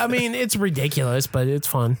 I mean it's ridiculous, but it's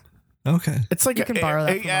fun. Okay. It's like You can borrow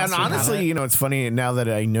that from us, and we have honestly, it. you know, it's funny now that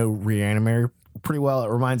I know Reanimator pretty well. It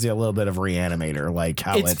reminds me a little bit of Reanimator, like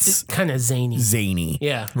how It's kind of zany. zany.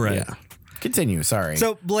 Yeah. Right. Yeah. Continue. Sorry.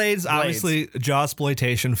 So Blades, obviously,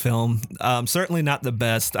 Jawsploitation film. Certainly not the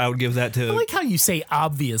best. I would give that to. I like how you say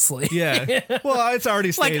obviously. Yeah. Well, it's already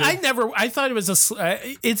Like stated. I thought it was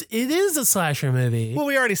it is a slasher movie. well,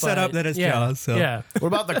 we already set up that it's yeah, Jaws. So. Yeah. what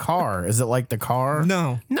about the car? Is it like the car?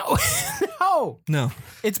 No. No. No. No.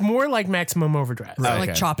 It's more like Maximum Overdrive. Right. Like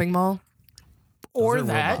Okay. Chopping Mall. Or Those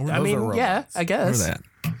are that. robots. I Those mean, are yeah, robots. I Or guess. that.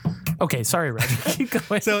 Okay, sorry, Roger. Keep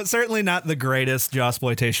going. So it's certainly not the greatest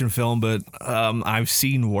Jawsploitation film, but I've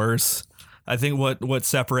seen worse. I think what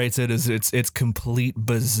separates it is its complete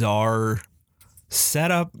bizarre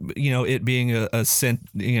setup. You know, it being a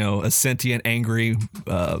sentient, angry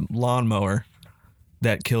lawnmower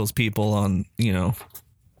that kills people on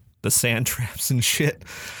the sand traps and shit.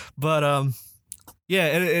 But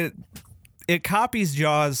yeah, it copies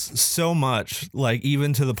Jaws so much, like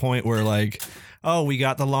even to the point where like, oh, we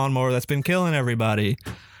got the lawnmower that's been killing everybody.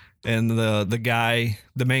 And the guy,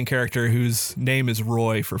 the main character whose name is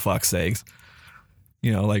Roy, for fuck's sakes.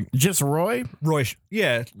 You know, like Just Roy? Roy.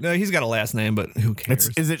 Yeah, no, he's got a last name, but who cares?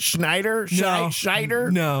 Is it Schneider? Schneider?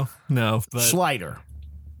 No, but Schleider.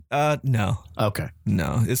 no. Okay.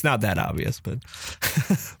 No, it's not that obvious, but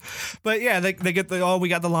but yeah, they get we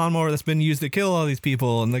got the lawnmower that's been used to kill all these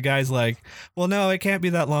people, and the guy's like, well, no, it can't be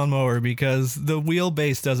that lawnmower because the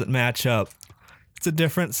wheelbase doesn't match up. It's a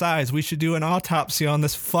different size. We should do an autopsy on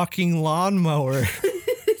this fucking lawnmower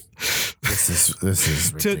This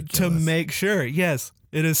is to ridiculous. make sure. Yes,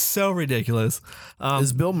 it is so ridiculous.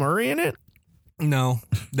 Is Bill Murray in it? No,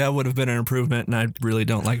 that would have been an improvement, and I really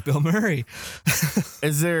don't like Bill Murray.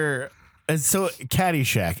 Is there? So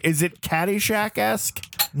Caddyshack. Is it Caddyshack-esque?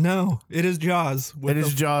 No, it is Jaws. It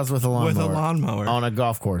is Jaws with a lawnmower. with a lawnmower on a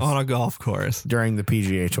golf course on a golf course. during the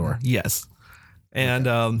PGA Tour. Yes.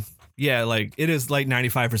 And yeah, like it is like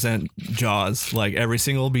 95% Jaws, like every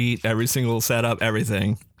single beat, every single setup,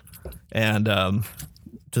 everything. And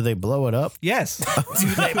Do they blow it up? yes,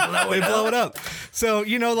 they blow it up. So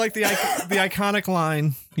like the iconic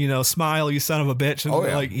line, "Smile, you son of a bitch," and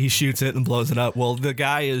like he shoots it and blows it up. Well, the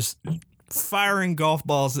guy is firing golf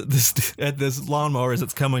balls at this lawnmower as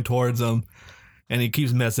it's coming towards him, and he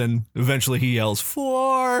keeps missing. Eventually, he yells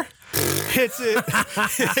 4, hits it,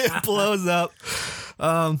 it blows up.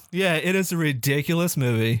 Yeah, it is a ridiculous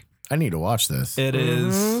movie. I need to watch this. It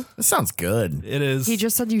is. This sounds good. It is. He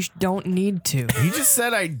just said you don't need to. He just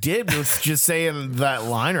said I did was just saying that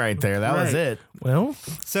line right there. That was Right. it. Well,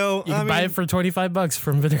 so you can buy it for $25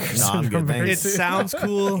 from Vinegar No, I'm Syndrome. good, it thanks. sounds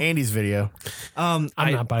cool. Andy's video. I'm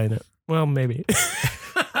not buying it. Well, maybe.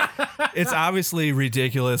 It's obviously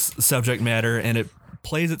ridiculous subject matter, and it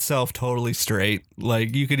plays itself totally straight.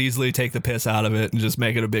 Like you could easily take the piss out of it and just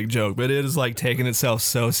make it a big joke, but it is like taking itself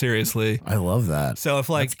so seriously. I love that. So if That's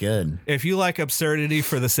like good. if you like absurdity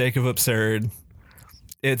for the sake of absurd,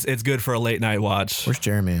 it's good for a late night watch. Where's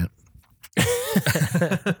Jeremy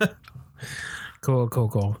at?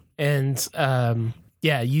 Cool. And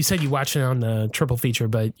yeah, you said you watched it on the triple feature,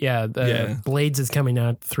 but yeah, Blades is coming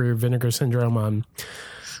out through Vinegar Syndrome on,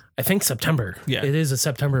 I think, September. Yeah. It is a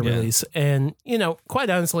September Yeah. release. And, quite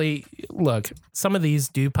honestly, look, some of these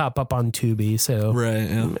do pop up on Tubi, so Right.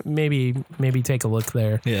 Yeah. maybe take a look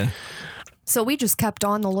there. Yeah. So we just kept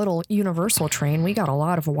on the little Universal train. We got a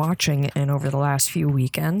lot of watching in over the last few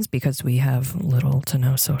weekends because we have little to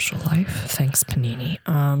no social life. Thanks, Panini.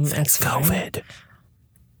 It's fine. COVID.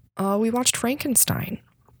 We watched Frankenstein.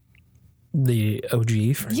 The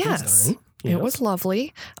OG Frankenstein. Yes. It was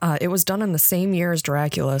lovely. It was done in the same year as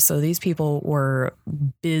Dracula, so these people were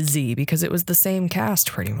busy because it was the same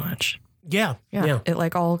cast pretty much. Yeah. It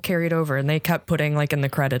like all carried over, and they kept putting like in the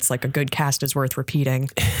credits like a good cast is worth repeating.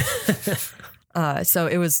 So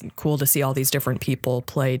it was cool to see all these different people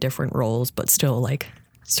play different roles, but still like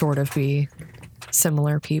sort of be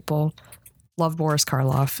similar people. Love Boris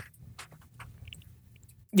Karloff.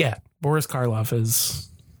 Yeah. Boris Karloff is.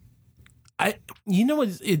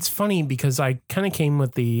 It's funny because I kind of came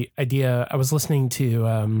with the idea. I was listening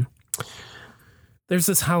to there's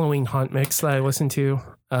this Halloween haunt mix that I listen to,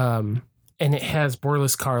 and it has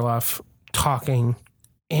Boris Karloff talking,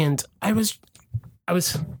 and I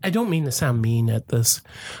don't mean to sound mean at this,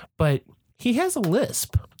 but he has a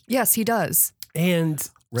lisp, Yes, he does. and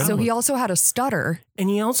So he also had a stutter,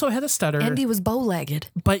 he also had a stutter, and he was bow-legged.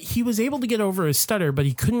 but he was able to get over his stutter, but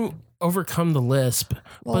he couldn't overcome the lisp.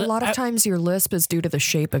 Well, but a lot of times your lisp is due to the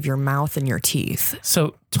shape of your mouth and your teeth.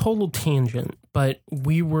 So total tangent, but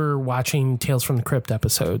we were watching Tales from the Crypt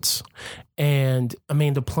episodes and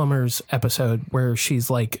Amanda Plummer's episode where she's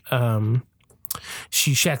like,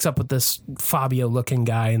 she shacks up with this Fabio looking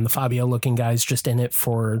guy, and the Fabio looking guy is just in it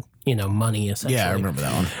for, money, essentially. Yeah, I remember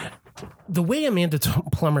that one. The way Amanda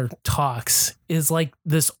Plummer talks is like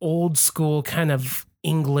this old school kind of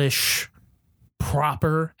English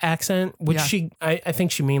proper accent, which I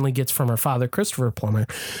think she mainly gets from her father, Christopher Plummer.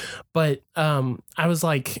 But I was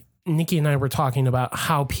like, Nikki and I were talking about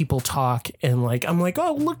how people talk, and like, I'm like,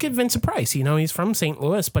 oh, look at Vincent Price. He's from St.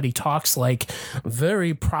 Louis, but he talks like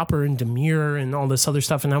very proper and demure and all this other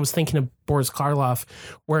stuff. And I was thinking of Boris Karloff,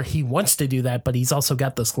 where he wants to do that, but he's also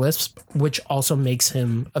got this lisp, which also makes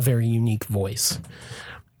him a very unique voice.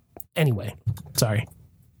 Anyway, sorry.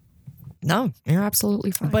 No, you're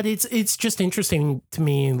absolutely fine. But it's just interesting to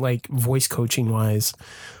me, like voice coaching wise,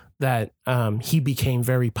 that he became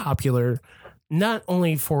very popular, not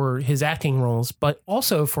only for his acting roles, but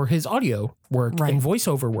also for his audio work and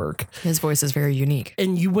voiceover work. His voice is very unique.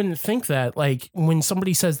 And you wouldn't think that, like, when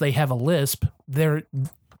somebody says they have a lisp, they're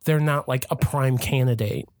not like a prime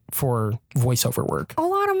candidate for voiceover work. A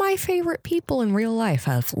lot of my favorite people in real life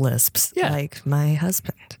have lisps, like my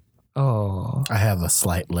husband. Oh, I have a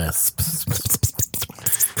slight lisp.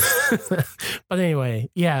 But anyway,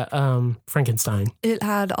 Frankenstein. It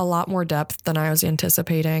had a lot more depth than I was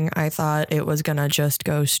anticipating. I thought it was going to just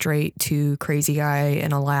go straight to crazy guy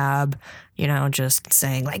in a lab, just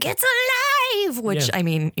saying like, it's alive, which I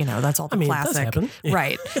mean, that's all the classic. It does happen. Yeah.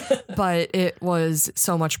 Right. But it was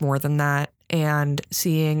so much more than that. And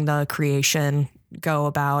seeing the creation go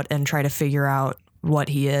about and try to figure out what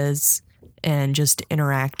he is and just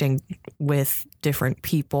interacting with different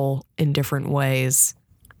people in different ways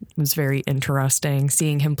was very interesting.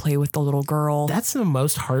 Seeing him play with the little girl. That's the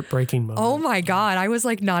most heartbreaking moment. Oh my God. I was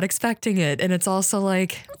like not expecting it. And it's also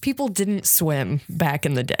like people didn't swim back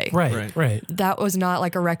in the day. Right. That was not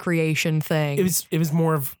like a recreation thing. It was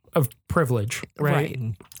more of privilege, right?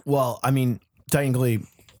 Well, I mean, technically,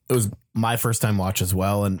 it was my first time watch as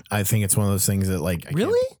well, and I think it's one of those things that like I'm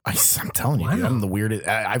telling you, dude, I'm the weirdest.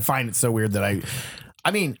 I find it so weird that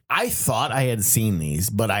I mean, I thought I had seen these,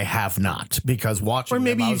 but I have not, because watching or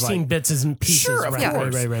maybe them, you've seen bits and pieces. Sure, of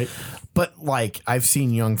course. Right. But like I've seen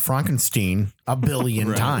Young Frankenstein a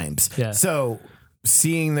billion times. Yeah. So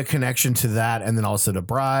seeing the connection to that, and then also to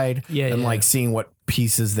Bride, and like seeing what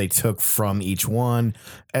pieces they took from each one,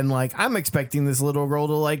 and like I'm expecting this little girl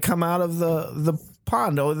to like come out of the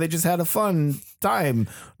pond. Oh, they just had a fun time.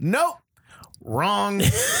 Nope. Wrong.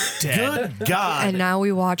 Good God. And now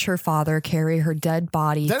we watch her father carry her dead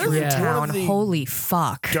body That is through one of town. the Holy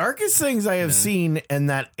fuck. darkest things I have seen in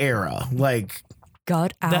that era. Like,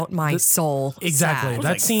 Gut out my soul. Exactly. Sad.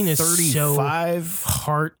 That scene is so 35.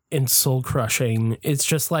 heart and soul crushing. It's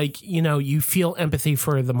just like, you feel empathy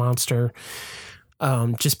for the monster.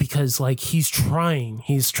 Just because like he's trying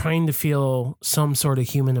to feel some sort of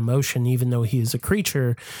human emotion, even though he is a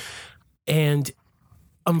creature. And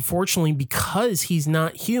unfortunately, because he's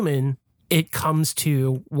not human, it comes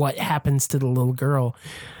to what happens to the little girl.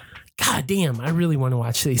 God damn, I really want to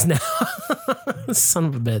watch these now. Son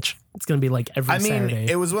of a bitch. It's going to be like every Saturday.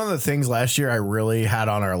 It was one of the things last year I really had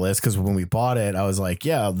on our list, because when we bought it, I was like,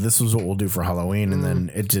 yeah, this was what we'll do for Halloween. And then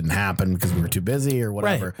it didn't happen because we were too busy or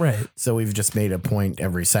whatever. Right. So we've just made a point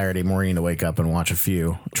every Saturday morning to wake up and watch a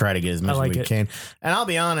few, try to get as much as we can. And I'll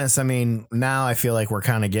be honest, I mean, now I feel like we're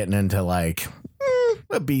kind of getting into like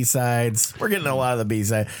the B-sides. We're getting a lot of the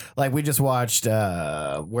B-side. Like we just watched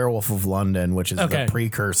Werewolf of London, which is the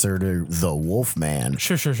precursor to The Wolfman.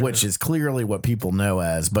 Sure. Which is clearly what people know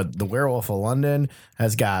as. But The Werewolf of London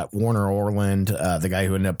has got Warner Orland, the guy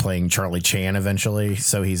who ended up playing Charlie Chan eventually.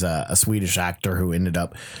 So he's a Swedish actor who ended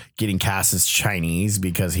up getting cast as Chinese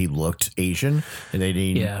because he looked Asian. And they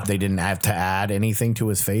didn't have to add anything to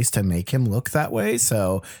his face to make him look that way.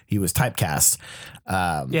 So he was typecast.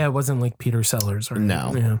 It wasn't like Peter Sellers or no.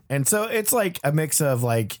 Yeah. And so it's like a mix of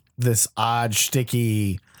like this odd,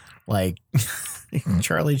 sticky, like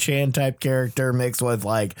Charlie Chan type character mixed with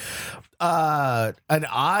like an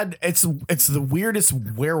odd. It's the weirdest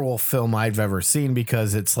werewolf film I've ever seen,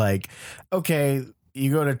 because it's like, okay, you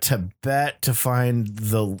go to Tibet to find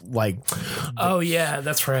that's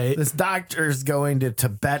right. This doctor's going to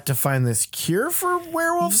Tibet to find this cure for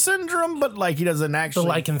werewolf syndrome, but like he doesn't actually the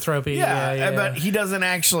lycanthropy. But he doesn't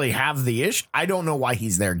actually have the issue. I don't know why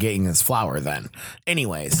he's there getting this flower then.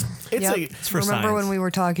 Anyways, it's for Remember science. when we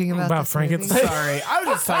were talking about Frankenstein? sorry. I was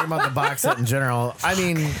just talking about the box set in general. I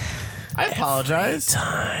mean, I apologize.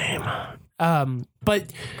 Time.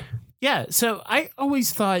 But Yeah, so I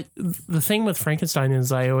always thought the thing with Frankenstein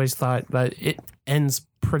is I always thought that it ends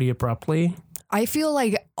pretty abruptly. I feel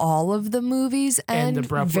like all of the movies end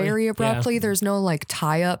abruptly. very abruptly. There's no like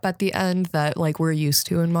tie up at the end that like we're used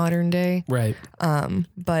to in modern day. Right.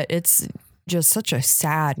 But it's just such a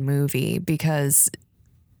sad movie because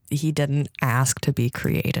he didn't ask to be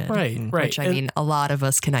created. Right. Which I mean, a lot of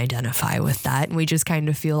us can identify with that. And we just kind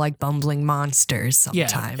of feel like bumbling monsters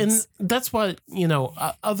sometimes. Yeah, and that's what,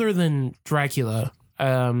 other than Dracula,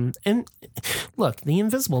 and look, the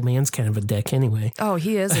Invisible Man's kind of a dick anyway. Oh,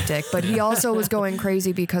 he is a dick, but he also was going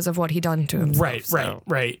crazy because of what he done to himself.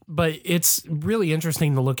 Right. But it's really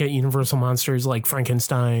interesting to look at Universal monsters like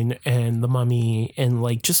Frankenstein and the Mummy and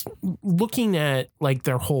like just looking at like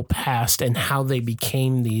their whole past and how they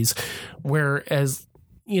became these, whereas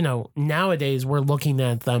nowadays we're looking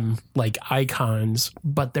at them like icons,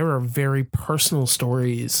 but there are very personal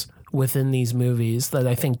stories within these movies that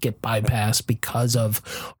I think get bypassed because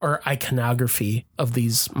of our iconography of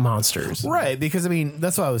these monsters. Right, because I mean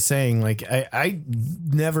that's what I was saying. Like I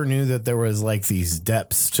never knew that there was like these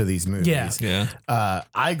depths to these movies. Yeah.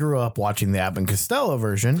 I grew up watching the Abbott and Costello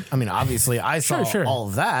version. I mean, obviously I saw Sure. all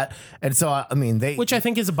of that, and so I mean which I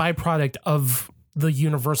think is a byproduct of the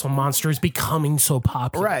Universal monsters becoming so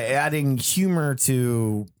popular. Right, adding humor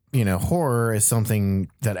to horror is something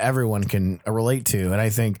that everyone can relate to. And I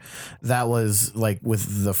think that was like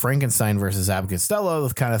with the Frankenstein versus Abbott and Costello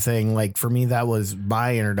kind of thing. Like for me, that was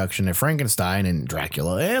my introduction to Frankenstein and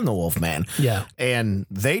Dracula and the Wolfman. Yeah. And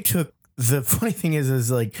they took, the funny thing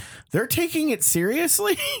is like they're taking it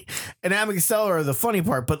seriously and Abbott and Costello are the funny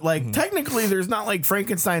part, but like technically there's not like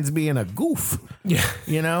Frankenstein's being a goof. Yeah.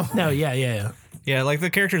 No, yeah. Yeah, like the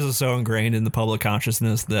characters are so ingrained in the public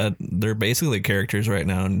consciousness that they're basically characters right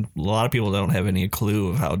now, and a lot of people don't have any clue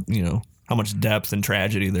of how much depth and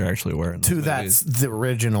tragedy there actually were. To that's the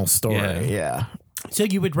original story. Yeah. So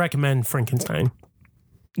you would recommend Frankenstein?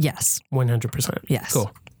 Yes. 100%. Yes.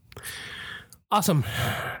 Cool. Awesome.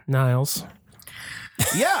 Niles.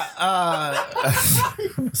 Yeah.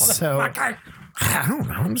 So I don't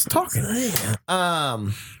know. I'm just talking.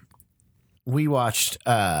 We watched,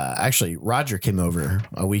 actually, Roger came over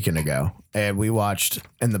a weekend ago, and we watched,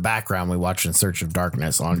 in the background, we watched In Search of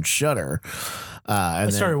Darkness on Shudder. I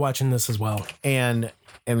started watching this as well. And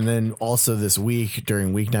then also this week,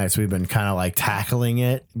 during weeknights, we've been kind of like tackling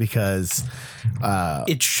it because...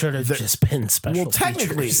 it should have just been special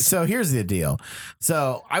technically, features. So here's the deal.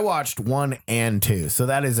 So I watched 1 and 2. So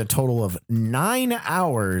that is a total of 9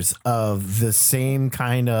 hours of the same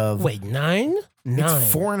kind of... Wait, 9?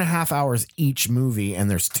 It's 4.5 hours each movie, and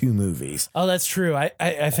there's 2 movies. Oh, that's true.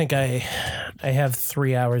 I think I have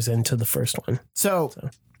 3 hours into the first one. So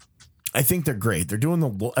I think they're great. They're doing the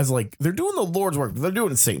Lord's work. They're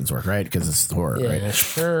doing Satan's work, right? Because it's horror, yeah, right?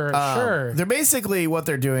 Sure. They're basically what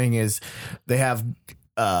they're doing is they have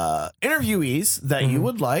interviewees that you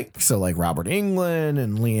would like. So like Robert Englund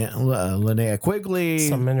and Linnea Quigley.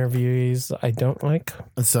 Some interviewees I don't like.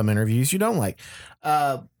 And some interviews you don't like.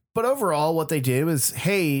 But overall, what they do is,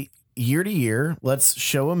 hey, year to year, let's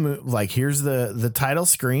show a movie. Like, here's the title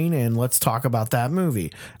screen, and let's talk about that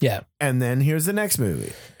movie. Yeah. And then here's the next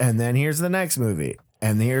movie. And then here's the next movie.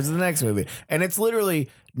 And here's the next movie. And it's literally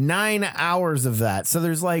 9 hours of that. So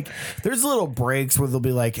there's little breaks where they'll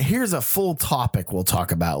be like, here's a full topic we'll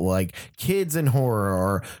talk about, like kids and horror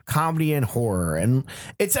or comedy and horror. And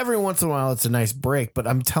it's every once in a while, it's a nice break. But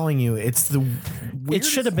I'm telling you, it's the weirdest. It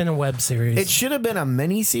should have been a web series. It should have been a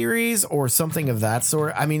mini series or something of that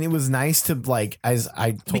sort. I mean, it was nice to like, as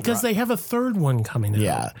I told because they have a third one coming out.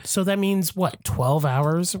 Yeah. So that means what, 12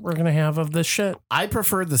 hours we're going to have of this shit? I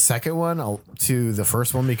preferred the second one to the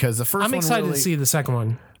first one because the first I'm one excited really, to see the second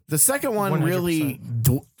one. The second one really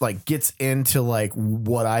gets into like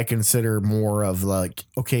what I consider more of like,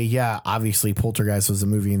 okay, yeah, obviously Poltergeist was a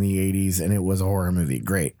movie in the 80s and it was a horror movie.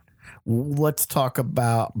 Great. Let's talk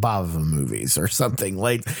about Bava movies or something.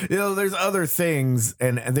 Like, there's other things,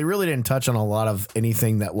 and they really didn't touch on a lot of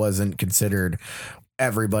anything that wasn't considered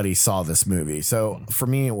everybody saw this movie. So for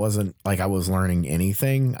me, it wasn't like I was learning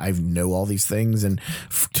anything. I know all these things, and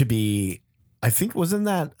I think wasn't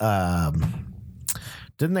that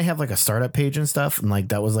didn't they have like a startup page and stuff? And like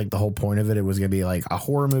that was like the whole point of it. It was gonna be like a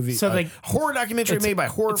horror movie, so like horror documentary made by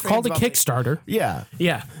horror. It's called a Kickstarter. Yeah,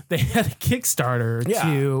 they had a Kickstarter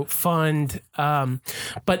to fund,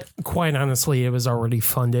 but quite honestly, it was already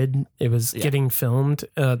funded. It was getting filmed.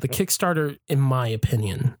 The Kickstarter, in my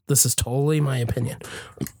opinion, this is totally my opinion,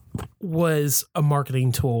 was a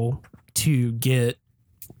marketing tool to get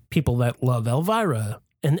people that love Elvira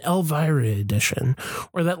an Elvira edition,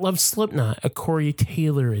 or that loves Slipknot, a Corey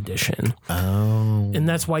Taylor edition. Oh. And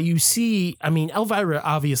that's why you see, I mean, Elvira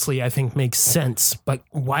obviously I think makes sense, but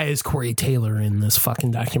why is Corey Taylor in this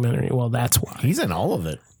fucking documentary? Well, that's why. He's in all of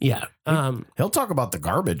it. Yeah. He'll talk about the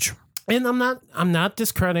garbage. And I'm not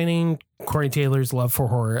discrediting Corey Taylor's love for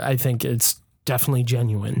horror. I think it's definitely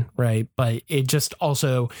genuine, right? But it just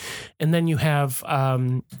also, and then you have,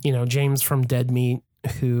 James from Dead Meat,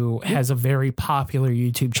 who has a very popular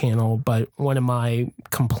YouTube channel, but one of my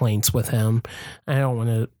complaints with him, I don't want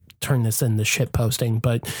to turn this into shit posting,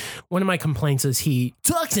 but one of my complaints is he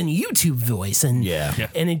talks in YouTube voice and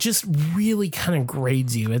it just really kind of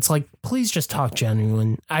grades you. It's like, please just talk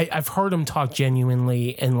genuine. I've heard him talk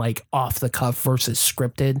genuinely and like off the cuff versus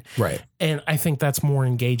scripted. Right. And I think that's more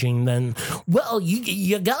engaging than, well,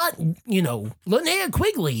 you got, Linnea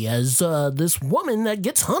Quigley as this woman that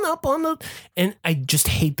gets hung up on the, and I just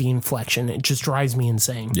hate the inflection. It just drives me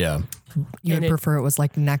insane. Yeah. You would prefer it was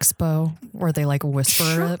like Nexpo, where they like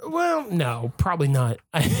whisper it? Well, no, probably not.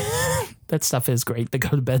 That stuff is great to go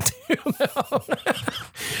to bed to.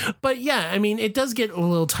 But yeah, I mean, it does get a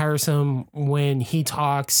little tiresome when he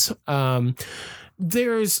talks.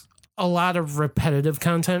 There's a lot of repetitive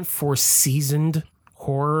content for seasoned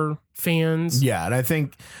horror fans. Yeah, and I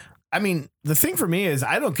think, the thing for me is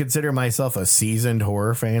I don't consider myself a seasoned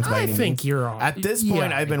horror fan. I think you're on. At this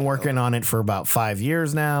point, I've been working on it for about 5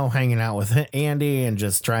 years now, hanging out with Andy and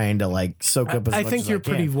just trying to like soak up as much as I can. I think you're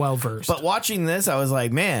pretty well versed. But watching this, I was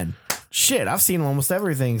like, man, shit, I've seen almost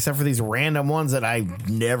everything except for these random ones that I've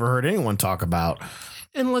never heard anyone talk about.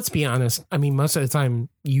 And let's be honest, I mean, most of the time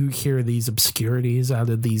you hear these obscurities out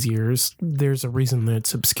of these years, there's a reason that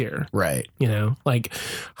it's obscure. Right. Like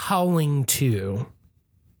Howling 2.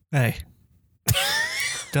 Hey.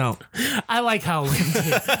 Don't. I like Howling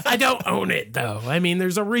 2. I don't own it, though. I mean,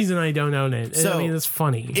 there's a reason I don't own it. So, it's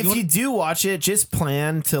funny. If you do watch it, just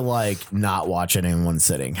plan to like not watch it in one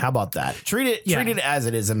sitting. How about that? Treat it as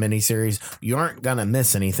it is a miniseries. You aren't gonna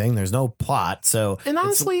miss anything. There's no plot. So, and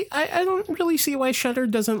honestly, I don't really see why Shudder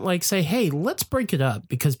doesn't like say, "Hey, let's break it up,"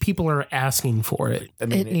 because people are asking for it. I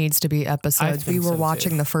mean, it needs to be episodes. We were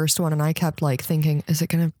watching the first one, and I kept like thinking, "Is it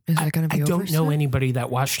gonna be over?" I don't know anybody that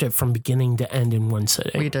watched it from beginning to end in one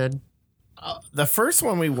sitting. We did. The first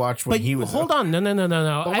one we watched when he was. Hold on. No.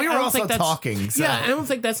 But we were also talking. So. Yeah, I don't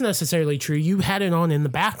think that's necessarily true. You had it on in the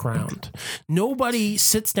background. Nobody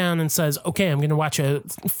sits down and says, okay, I'm going to watch a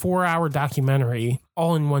 4-hour documentary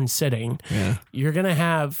all in one sitting. Yeah. You're going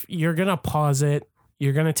to pause it.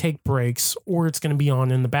 You're going to take breaks, or it's going to be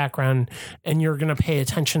on in the background, and you're going to pay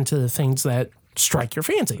attention to the things that strike your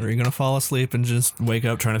fancy. Or you're going to fall asleep and just wake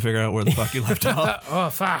up trying to figure out where the fuck you left off.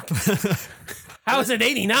 Oh, fuck. How is it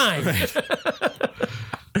 89? Right.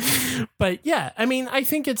 But yeah, I mean, I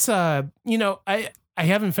think it's, I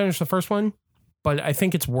haven't finished the first one, but I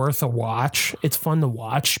think it's worth a watch. It's fun to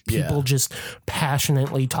watch. People just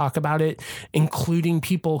passionately talk about it, including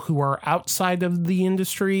people who are outside of the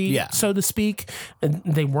industry, so to speak. And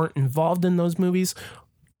they weren't involved in those movies,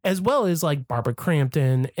 as well as like Barbara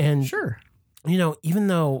Crampton. And, even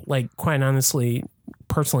though, like, quite honestly,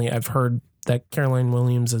 personally, I've heard that Caroline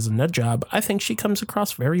Williams is a nut job, I think she comes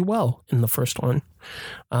across very well in the first one.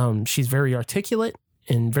 She's very articulate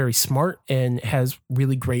and very smart and has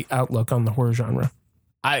really great outlook on the horror genre.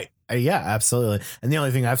 Yeah, absolutely. And the only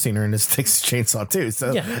thing I've seen her in is Texas Chainsaw 2.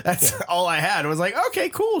 So that's all I had. It was like, okay,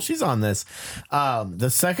 cool. She's on this. The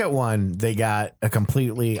second one, they got a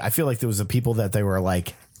completely, I feel like there was a people that they were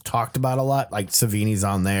like talked about a lot. Like Savini's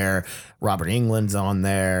on there. Robert Englund's on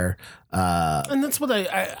there. And that's what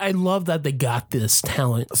I love, that they got this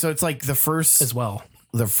talent. So it's like the first as well.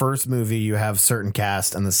 The first movie you have certain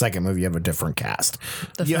cast, and the second movie you have a different cast.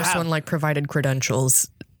 The first one like provided credentials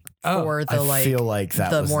for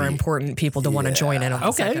the more important people to want to join in on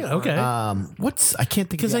the second one. I can't think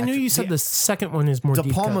because I knew you said the second one is more De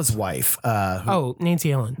Palma's wife.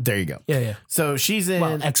 Nancy Ellen. There you go. Yeah. So she's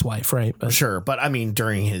in ex-wife, right? But. Sure, but I mean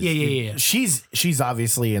during his she's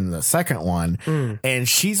obviously in the second one, and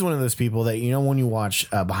she's one of those people that when you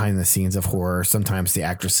watch behind the scenes of horror, sometimes the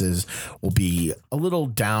actresses will be a little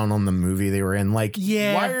down on the movie they were in. Like,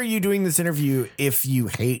 why are you doing this interview if you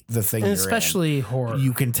hate the thing? And especially horror.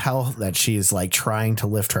 You can tell that she's like trying to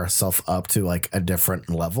lift herself up to like a different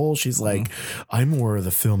level. She's like, I'm more of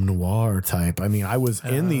the film noir type. I mean, I was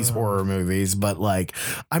in these horror movies, but like,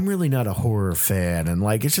 I'm really not a horror fan. And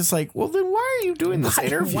like, it's just like, well, then why are you doing this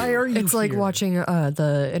interview? Why are you It's like watching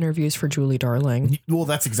the interviews for Julie Darling. Well,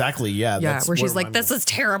 that's exactly, that's where she's like, this is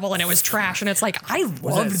terrible and it was trash. And it's like, I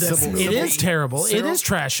love this movie. It is terrible. It is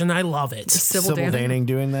trash and I love it. Sybil Danning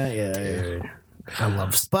doing that? Yeah. I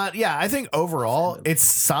love. But yeah, I think overall it's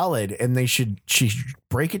solid, and she should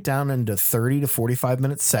break it down into 30 to 45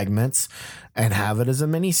 minute segments and have it as a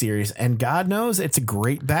miniseries. And God knows it's a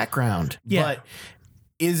great background. Yeah. But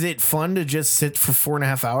is it fun to just sit for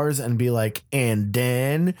 4.5 hours and be like, and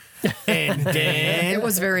then, It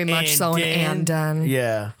was very much so an and done.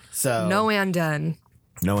 Yeah. So No and done.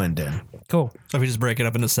 no and then. Cool. So if we just break it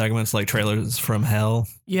up into segments like Trailers from Hell.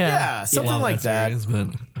 Yeah, something like that. Series, but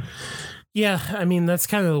Yeah, I mean that's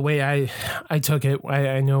kind of the way I took it.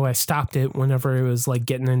 I know I stopped it whenever it was like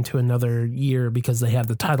getting into another year because they had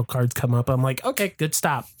the title cards come up. I'm like, okay, good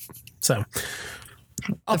stop. So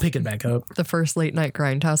I'll pick it back up. The first late night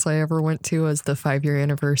grindhouse I ever went to was the 5-year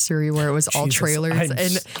anniversary where it was all Jesus, trailers,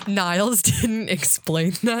 and Niles didn't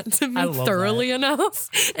explain that to me love thoroughly enough.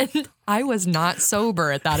 And I was not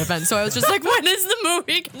sober at that event. So I was just like, when is the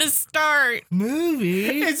movie going to start?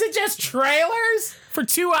 movie. Is it just trailers for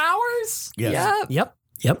 2 hours? Yes. Yeah.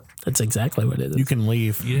 Yep. That's exactly what it is. You can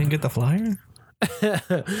leave. You didn't get the flyer?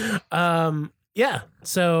 Yeah.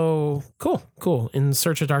 So cool. In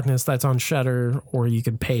Search of Darkness, that's on Shudder, or you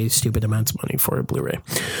could pay stupid amounts of money for a Blu-ray.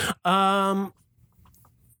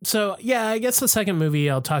 So yeah, I guess the second movie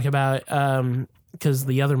I'll talk about, because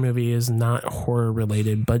the other movie is not horror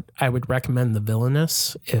related, but I would recommend The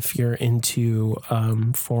Villainous if you're into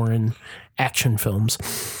foreign action films.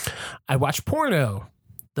 I watched Porno,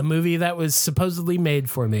 the movie that was supposedly made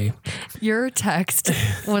for me. Your text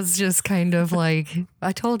was just kind of like,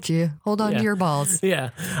 I told you, hold on to your balls.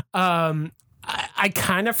 Yeah. I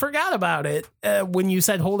kind of forgot about it. When you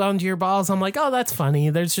said hold on to your balls, I'm like, oh, that's funny.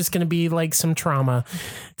 There's just going to be like some trauma.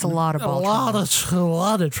 It's a lot of ball trauma. A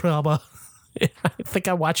lot of trauma. I think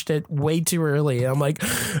I watched it way too early. I'm like,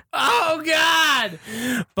 oh God.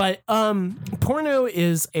 But Porno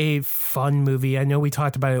is a fun movie. I know we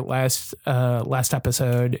talked about it last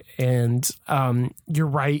episode, and you're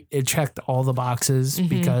right. It checked all the boxes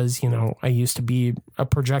because, you know, I used to be a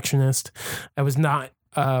projectionist. I was not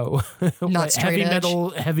Not straight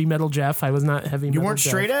heavy metal Jeff. I was not heavy metal. You weren't Jeff.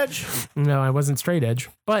 straight edge? No, I wasn't straight edge.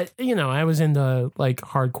 But, you know, I was into like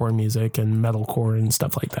hardcore music and metalcore and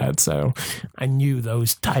stuff like that. So I knew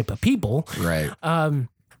those type of people. Right.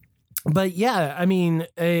 But yeah, I mean,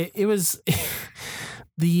 it was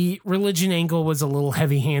the religion angle was a little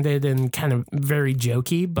heavy-handed and kind of very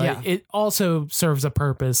jokey, but it also serves a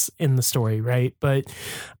purpose in the story, right? But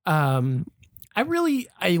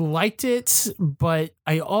I liked it, but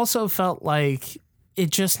I also felt like it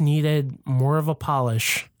just needed more of a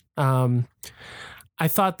polish. I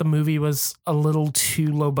thought the movie was a little too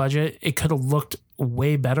low budget. It could have looked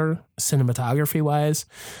way better cinematography wise.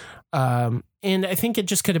 And I think it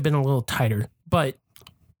just could have been a little tighter. But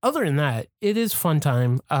other than that, it is fun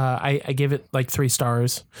time. I give it like 3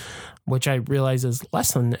 stars, which I realize is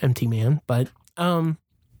less than Empty Man. But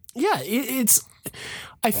it's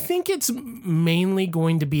I think it's mainly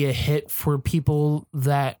going to be a hit for people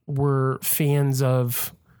that were fans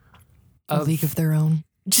of A League of Their Own.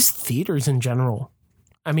 Just theaters in general.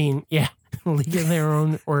 I mean, yeah, League of Their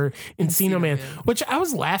Own or Encino Man, which I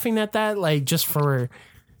was laughing at that, like just for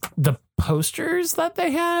the posters that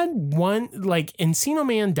they had. One, like Encino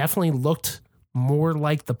Man definitely looked more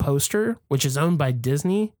like the poster, which is owned by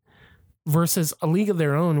Disney, versus A League of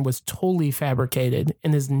Their Own was totally fabricated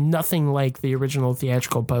and is nothing like the original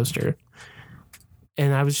theatrical poster.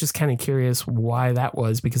 And I was just kind of curious why that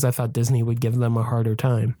was, because I thought Disney would give them a harder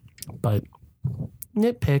time. But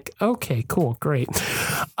nitpick. Okay, cool. Great.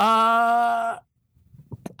 I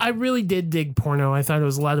really did dig Porno. I thought it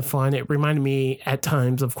was a lot of fun. It reminded me at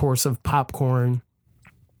times, of course, of Popcorn.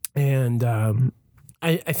 And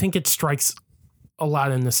I think it strikes a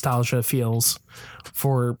lot of nostalgia feels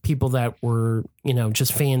for people that were, you know,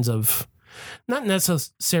 just fans of not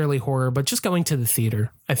necessarily horror, but just going to the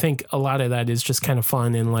theater. I think a lot of that is just kind of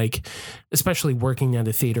fun. And like, especially working at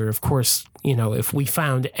a theater, of course, you know, if we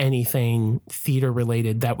found anything theater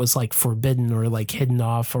related that was like forbidden or like hidden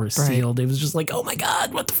off or sealed, it was just like, oh my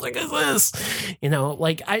God, what the fuck is this? You know,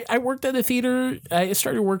 like I worked at a theater. I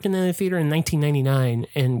started working in a theater in 1999.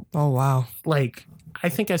 And oh, wow. Like, I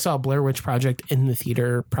think I saw Blair Witch Project in the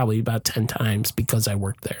theater probably about 10 times because I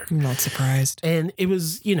worked there. I'm not surprised. And it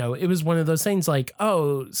was, you know, it was one of those things like,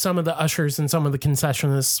 oh, some of the ushers and some of the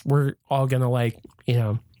concessionists were all going to like, you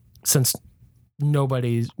know, since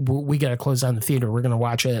we got to close down the theater, we're going to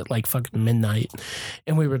watch it at like fucking midnight.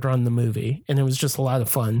 And we would run the movie. And it was just a lot of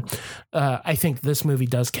fun. I think this movie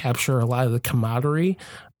does capture a lot of the camaraderie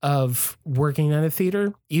of working at a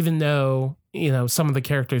theater, even though some of the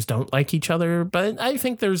characters don't like each other, but I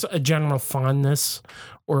think there's a general fondness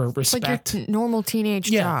or respect. Like your normal teenage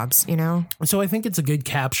Yeah. jobs, So I think it's a good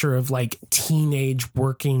capture of like teenage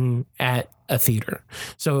working at a theater.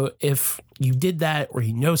 So if you did that or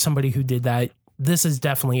you know somebody who did that, this is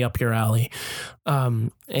definitely up your alley.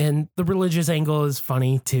 And the religious angle is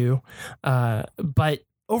funny too. But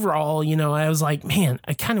overall, I was like, man,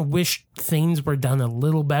 I kind of wish things were done a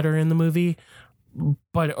little better in the movie.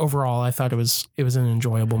 But overall, I thought it was an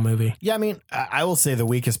enjoyable movie. Yeah, I mean, I will say the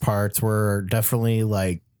weakest parts were definitely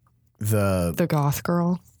like the goth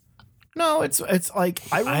girl. No, it's like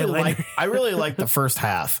I really like the first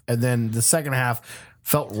half, and then the second half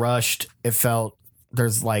felt rushed. It felt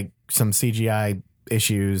there's like some CGI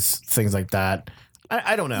issues, things like that.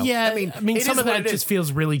 I don't know. Yeah, I mean, it some is of what that it just is.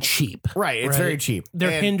 feels really cheap. Right, it's very cheap. They're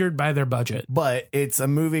And- hindered by their budget. but it's a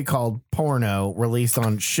movie called Porno, released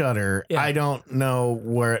on Shudder. Yeah. I don't know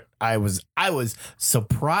where I was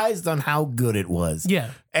surprised on how good it was.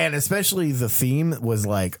 Yeah. And especially the theme was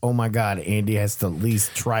like, oh my God, Andy has to at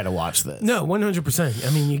least try to watch this. No, 100%.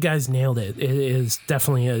 I mean, you guys nailed it. It is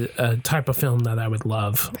definitely a type of film that I would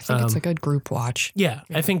love. I think it's a good group watch. Yeah,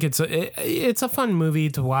 I think it's a fun movie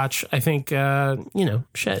to watch. I think,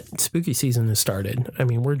 spooky season has started. I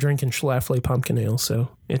mean, we're drinking Schlafly pumpkin ale, so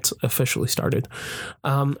it's officially started.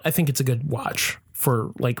 I think it's a good watch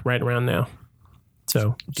for like right around now.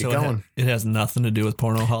 So, Get going. It has nothing to do with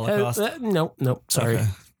porno holocaust. nope, sorry.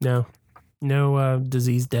 Okay. No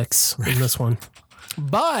disease dicks in this one.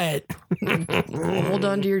 But Hold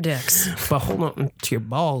on to your dicks. hold on to your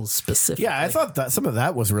balls specifically. Yeah, I thought that some of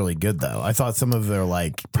that was really good though. I thought some of their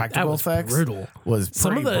like That practical was effects brutal. was pretty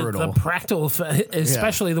Some of the brutal. practical effects,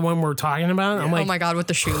 especially the one we're talking about, I'm like, Oh my God, with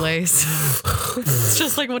the shoelace. It's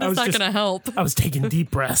just like, what is was that just- going to help? I was taking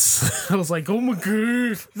deep breaths. I was like, oh my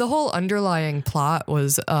God. The whole underlying plot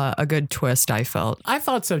was a good twist, I felt. I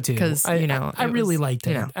thought so too. 'Cause, I it really was, liked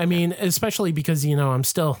it. I mean, especially because, I'm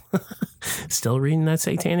still reading that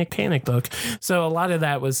Satanic Panic book. So a lot of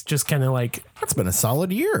that was just kind of like, It's been a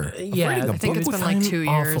solid year. yeah. Reading a I think book it's with- been like 2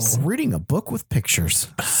 years. reading a book with pictures.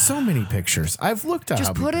 So many pictures. I've looked at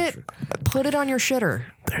Just how many put pictures. it on your shitter.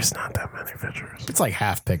 There's not that many pictures. It's like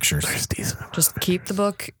half pictures. Decent. Just keep the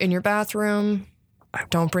book in your bathroom.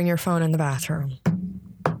 Don't bring your phone in the bathroom.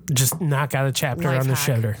 Just knock out a chapter Life on the hack.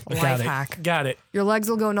 shoulder. Life Got it. hack. Got it. Your legs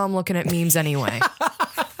will go numb looking at memes anyway.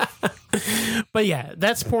 But yeah,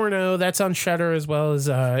 that's Porno. That's on Shudder as well as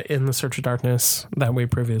In the Search of Darkness that we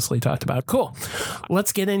previously talked about. Cool.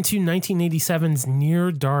 Let's get into 1987's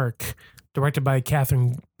Near Dark, directed by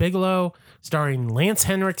Catherine Bigelow, starring Lance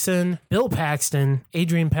Henriksen, Bill Paxton,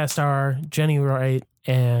 Adrian Pastar, Jenny Wright,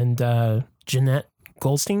 and Jeanette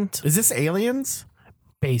Goldstein. Is this Aliens?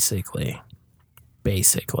 Basically.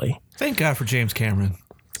 Thank God for James Cameron.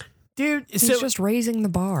 Dude, He's so just raising the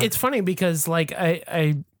bar. it's funny because like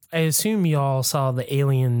I assume y'all saw the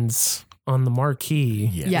Aliens on the marquee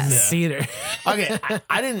in the Yes. theater. Okay,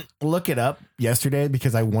 I didn't look it up yesterday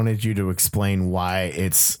because I wanted you to explain why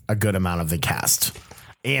it's a good amount of the cast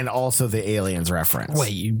and also the Aliens reference.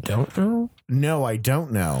 Wait, you don't know? No, I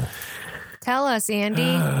don't know. Tell us, Andy.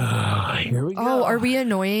 Here we go. Oh, are we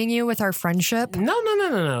annoying you with our friendship?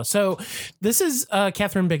 No. So this is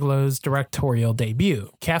Catherine Bigelow's directorial debut.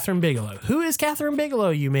 Catherine Bigelow. Who is Catherine Bigelow,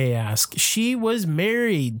 you may ask? She was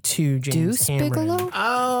married to James Deuce Cameron. Bigelow?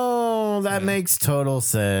 Oh, that makes total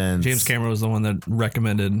sense. James Cameron was the one that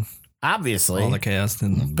recommended Obviously. all the cast,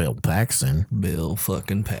 and Bill Paxton. Bill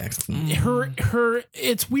fucking Paxton. Her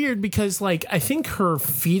it's weird because like I think her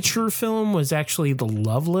feature film was actually The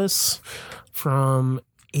Loveless from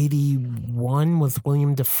 81 with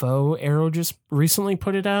William Dafoe. Arrow just recently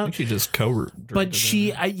put it I out. think she just co-directed But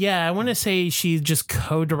she, I want to say she just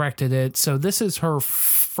co-directed it. So this is her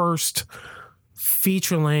first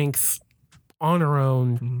feature length on her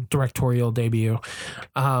own directorial debut.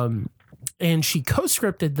 And she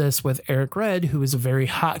co-scripted this with Eric Red, who was a very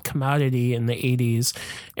hot commodity in the 80s.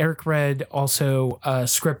 Eric Red also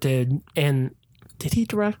scripted, and did he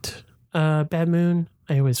direct Bad Moon?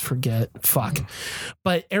 I always forget. Fuck.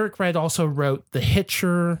 But Eric Red also wrote The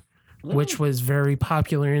Hitcher, which was very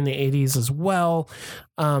popular in the 80s as well.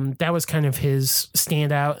 That was kind of his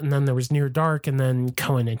standout. And then there was Near Dark, and then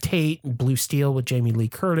Cohen and Tate, and Blue Steel with Jamie Lee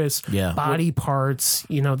Curtis, Yeah. Body Parts.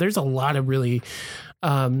 There's a lot of really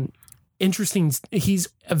interesting. He's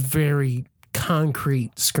a very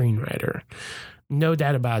concrete screenwriter. No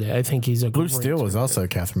doubt about it. I think he's a Blue great Steel was also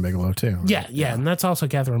Catherine Bigelow too. yeah, and that's also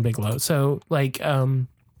Catherine Bigelow. So like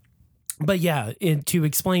But yeah, to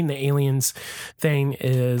explain the aliens thing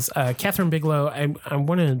is Catherine Bigelow. I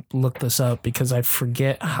want to look this up because I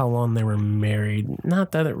forget how long they were married.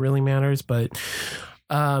 Not that it really matters, but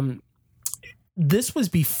this was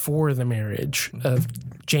before the marriage of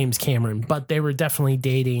James Cameron, but they were definitely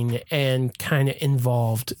dating and kind of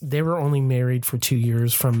involved. They were only married for 2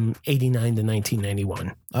 years from 89 to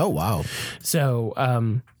 1991. Oh, wow.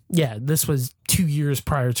 So, yeah, this was 2 years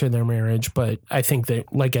prior to their marriage, but I think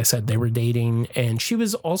that, like I said, they were dating, and she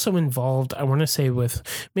was also involved, I want to say, with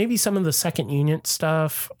maybe some of the second unit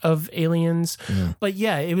stuff of Aliens. Yeah. But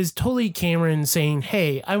yeah, it was totally Cameron saying,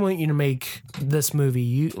 hey, I want you to make this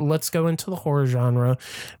movie. Let's go into the horror genre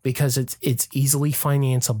because it's easily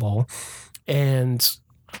financeable, and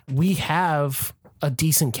we have a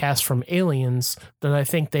decent cast from Aliens that I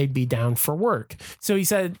think they'd be down for work. So he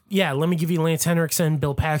said, yeah, let me give you Lance Henriksen,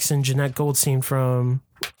 Bill Paxton, Jeanette Goldstein from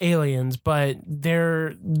Aliens, but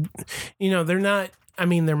they're not, I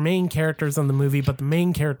mean, they're main characters in the movie, but the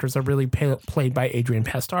main characters are really played by Adrian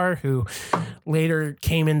Pastar, who later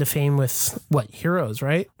came into fame with Heroes,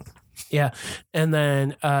 right? Yeah. And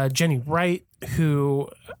then Jenny Wright, who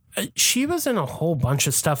she was in a whole bunch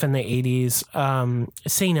of stuff in the 80s.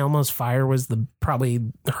 St. Elmo's Fire was probably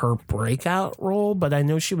her breakout role, but I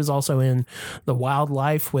know she was also in The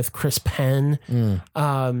Wildlife with Chris Penn.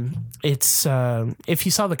 It's if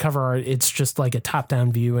you saw the cover art, it's just like a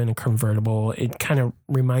top-down view in a convertible. It kind of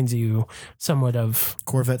reminds you somewhat of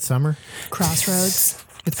Corvette Summer. Crossroads.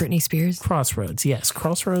 With Britney Spears? Crossroads, yes.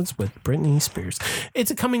 Crossroads with Britney Spears.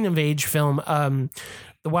 It's a coming-of-age film.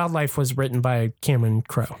 The Wildlife was written by Cameron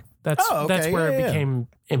Crowe. That's where it became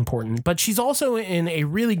important. But she's also in a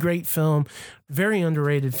really great film, very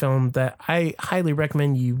underrated film that I highly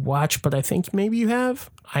recommend you watch, but I think maybe you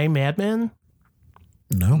have. I, Madman?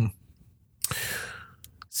 No.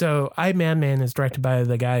 So I, Madman is directed by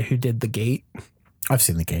the guy who did The Gate. I've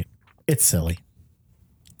seen The Gate. It's silly.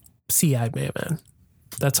 See, I, Madman.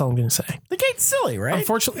 That's all I'm going to say. The Gate's silly, right?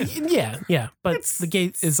 Unfortunately, yeah. But The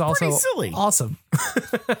Gate is also silly. Awesome.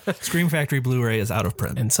 Scream Factory Blu-ray is out of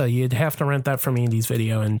print. And so you'd have to rent that from Andy's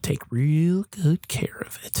Video and take real good care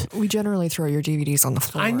of it. We generally throw your DVDs on the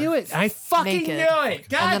floor. I knew it. I fucking knew it.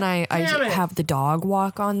 God and then I have the dog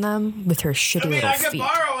walk on them with her shitty little feet.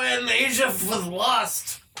 borrow it in Asia with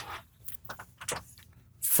Lust.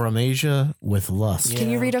 From Asia with Lust. Can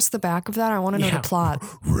you read us the back of that? I want to know the plot.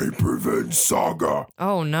 Rape Revenge Saga.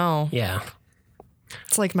 Oh, no. Yeah.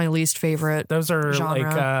 It's like my least favorite. Those are genre.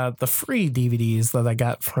 like the free DVDs that I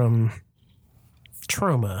got from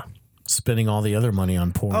Troma. Spending all the other money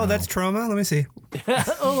on porn. Oh, that's Trauma? Let me see.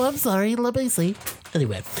 Oh, I'm sorry. Let me see.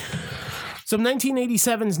 Anyway. So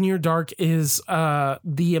 1987's Near Dark is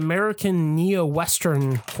the American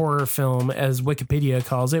neo-Western horror film, as Wikipedia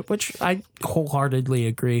calls it, which I wholeheartedly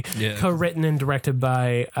agree. Yeah. Co-written and directed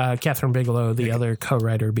by Catherine Bigelow, the other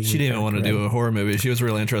co-writer being... She didn't even want to do a horror movie. She was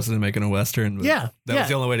really interested in making a Western. But that was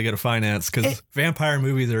the only way to get a finance because vampire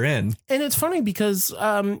movies are in. And it's funny because,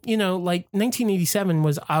 like 1987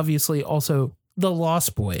 was obviously also The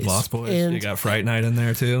Lost Boys. Lost Boys. And You got Fright Night in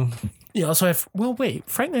there too. you also have,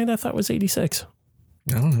 Fright Night I thought was 86.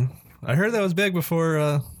 I don't know. I heard that was big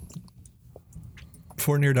before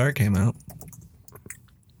Near Dark came out.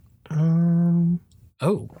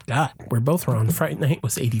 Oh, God. We're both wrong. Fright Night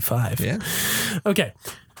was 85. Yeah. Okay.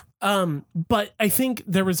 But I think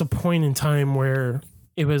there was a point in time where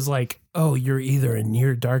it was like, oh, you're either a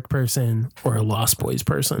Near Dark person or a Lost Boys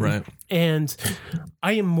person. Right. And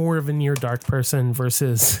I am more of a Near Dark person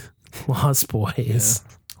versus Lost Boys.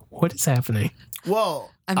 Yeah. What is happening?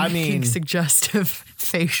 Well, I'm making suggestive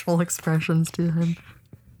facial expressions to him.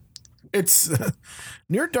 It's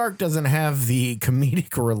Near Dark doesn't have the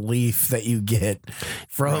comedic relief that you get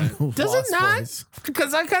from Does Lost it not? Boys.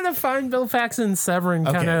 Because I kind of find Bill Paxton Severn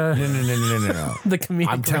kind of No. the comedic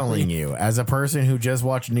I'm telling you, as a person who just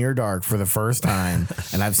watched Near Dark for the first time,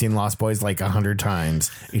 and I've seen Lost Boys like 100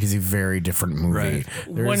 times, it is a very different movie.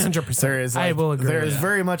 Right. 100%. There is, I will agree. There is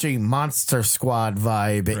very much a Monster Squad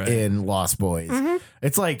vibe in Lost Boys. Mm-hmm.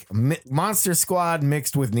 It's like Monster Squad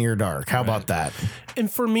mixed with Near Dark. How about that?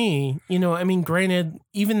 And for me, granted,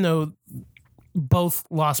 even though both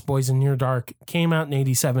Lost Boys and Near Dark came out in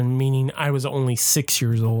 87, meaning I was only 6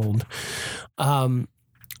 years old,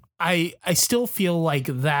 I still feel like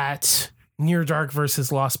that Near Dark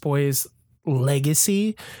versus Lost Boys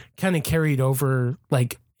legacy kind of carried over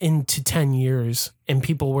like into 10 years, and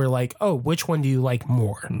people were like, oh, which one do you like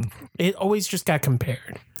more? It always just got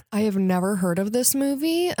compared. I have never heard of this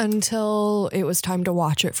movie until it was time to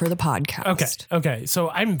watch it for the podcast. Okay. So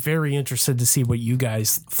I'm very interested to see what you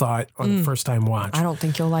guys thought on the first time watch. I don't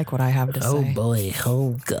think you'll like what I have to say. Boy.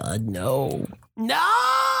 Oh God, no.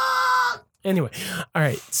 Anyway, all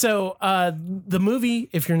right. So the movie,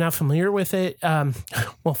 if you're not familiar with it,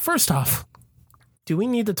 well, first off, do we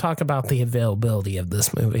need to talk about the availability of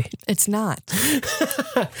this movie? It's not.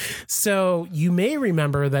 So you may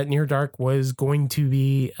remember that Near Dark was going to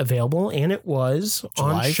be available, and it was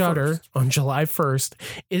on Shudder on July 1st.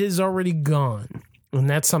 It is already gone. And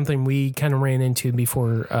that's something we kind of ran into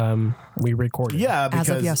before we recorded. Yeah, because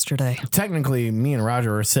as of yesterday. Technically, me and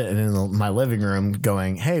Roger were sitting in my living room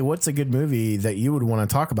going, hey, what's a good movie that you would want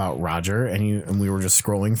to talk about, Roger? And we were just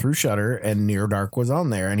scrolling through Shudder, and Near Dark was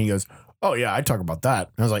on there. And he goes, oh, yeah, I'd talk about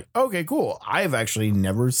that. And I was like, okay, cool. I've actually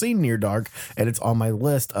never seen Near Dark, and it's on my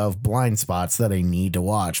list of blind spots that I need to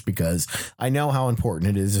watch because I know how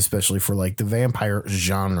important it is, especially for like the vampire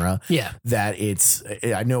genre. Yeah. That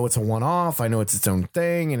I know it's a one-off. I know it's its own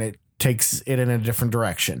thing, and it takes it in a different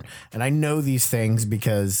direction. And I know these things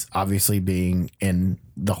because obviously being in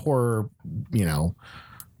the horror,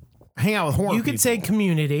 hang out with horror. You could say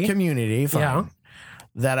Community. Community, fine. Yeah.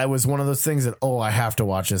 That I was one of those things that, I have to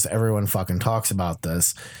watch this. Everyone fucking talks about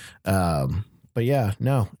this. But yeah,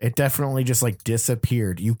 no, it definitely just like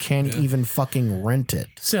disappeared. You can't even fucking rent it.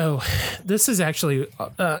 So this is actually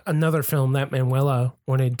another film that Manuela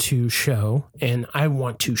wanted to show, and I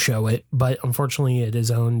want to show it, but unfortunately it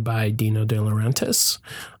is owned by Dino De Laurentiis.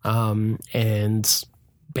 And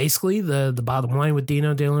basically the bottom line with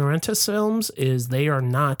Dino De Laurentiis films is they are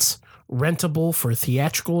not rentable for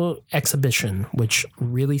theatrical exhibition, which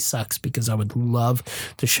really sucks because I would love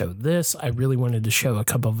to show this. I really wanted to show a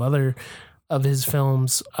couple of other of his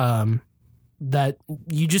films that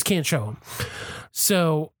you just can't show them.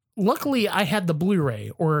 So luckily I had the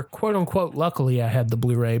Blu-ray, or quote unquote luckily I had the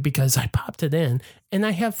Blu-ray, because I popped it in and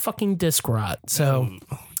I have fucking disc rot. So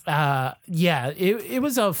it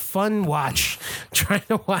was a fun watch trying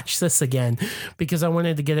to watch this again because I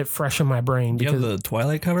wanted to get it fresh in my brain. You Because have the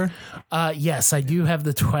Twilight cover? yes, I do have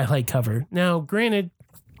the Twilight cover. Now, granted,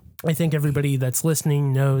 I think everybody that's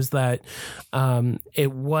listening knows that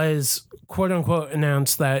it was quote unquote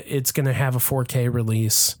announced that it's going to have a 4K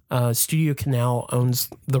release. Studio Canal owns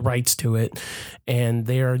the rights to it, and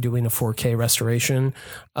they are doing a 4K restoration.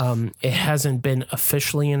 It hasn't been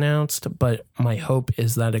officially announced, but my hope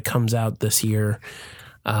is that it comes out this year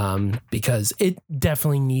because it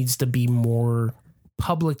definitely needs to be more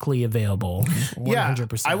publicly available.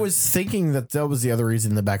 100%. I was thinking that was the other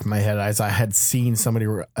reason in the back of my head, as I had seen somebody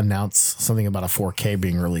announce something about a 4K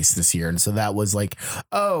being released this year, and so that was like,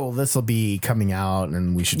 oh, this will be coming out,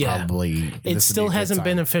 and we should probably. It still hasn't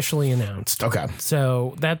been officially announced. Okay,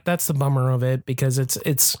 so that's the bummer of it, because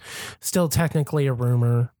it's still technically a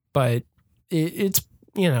rumor, but it's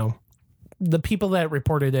the people that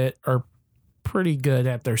reported it are pretty good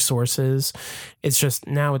at their sources. It's just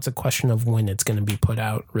now it's a question of when it's going to be put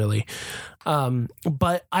out, really.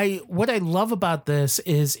 But what I love about this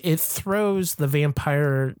is it throws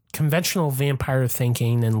the conventional vampire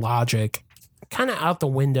thinking and logic kind of out the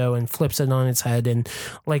window and flips it on its head. And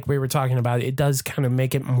like we were talking about, it does kind of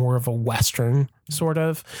make it more of a Western sort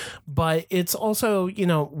of, but it's also,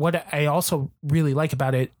 what I also really like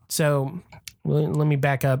about it. So let me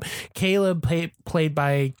back up. Caleb, played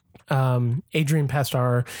by Adrian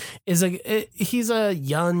Pastar, he's a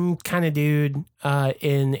young kind of dude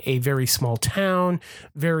in a very small town,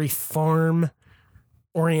 very farm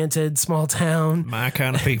oriented small town. My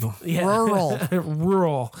kind of people. Yeah.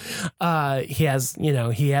 Rural. He has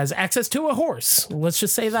access to a horse. Let's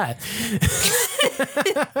just say that.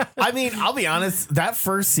 I mean, I'll be honest, that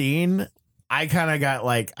first scene, I kind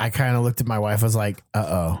of looked at my wife. I was like,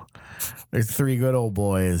 uh-oh. There's three good old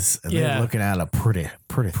boys, and they're looking at a pretty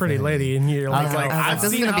lady, and you're like,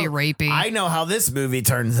 this is gonna be rapey. I know how this movie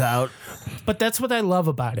turns out. But that's what I love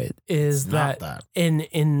about it is that.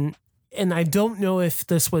 And I don't know if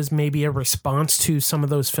this was maybe a response to some of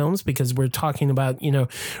those films, because we're talking about,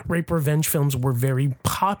 rape revenge films were very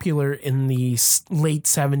popular in the late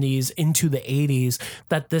 70s into the 80s,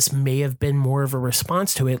 that this may have been more of a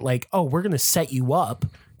response to it. Like, oh, we're going to set you up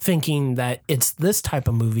thinking that it's this type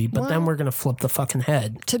of movie, but then we're going to flip the fucking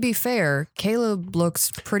head. To be fair, Caleb looks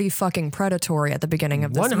pretty fucking predatory at the beginning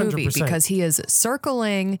of this 100%. movie, because he is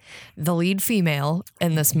circling the lead female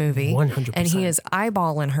in this movie. 100%. And he is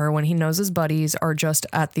eyeballing her when he knows his buddies are just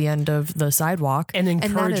at the end of the sidewalk. And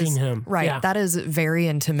encouraging him. Right. Yeah. That is very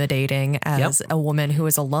intimidating as a woman who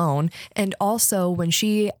is alone. And also when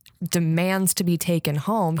she demands to be taken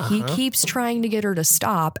home. He keeps trying to get her to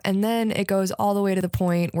stop. And then it goes all the way to the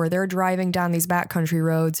point where they're driving down these backcountry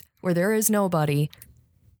roads where there is nobody.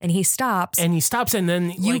 And he stops. And then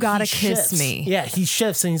You like, gotta he kiss shifts. me. Yeah, he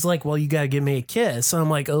shifts and he's like, well, you gotta give me a kiss. And I'm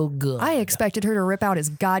like, oh, good. I expected her to rip out his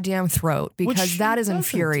goddamn throat because that is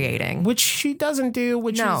infuriating. Which she doesn't do.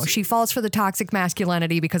 No, she falls for the toxic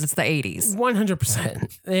masculinity because it's the 80s.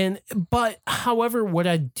 100%. But however, what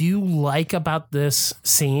I do like about this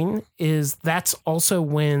scene is that's also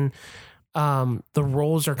when the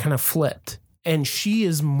roles are kind of flipped and she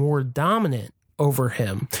is more dominant over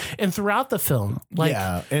him. And throughout the film, like,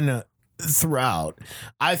 yeah, and throughout,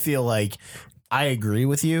 I feel like I agree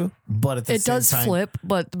with you, but at the It same does time, flip,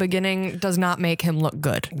 but the beginning does not make him look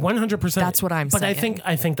good. 100%. That's what I'm but saying.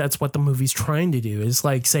 I think that's what the movie's trying to do is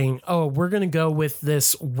like saying, oh, we're going to go with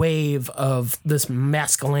this wave of this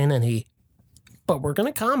masculinity, but we're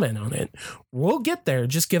going to comment on it. We'll get there.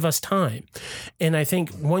 Just give us time. And I think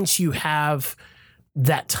once you have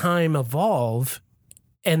that time evolve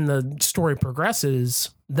and the story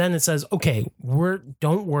progresses, then it says, okay,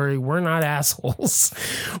 don't worry, we're not assholes.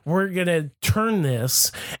 We're going to turn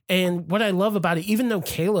this. And what I love about it, even though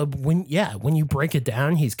Caleb, when you break it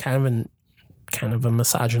down, he's kind of a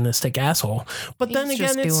misogynistic asshole. But then He's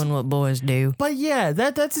again, just doing what boys do. but yeah,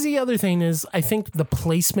 that's the other thing is I think the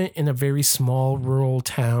placement in a very small rural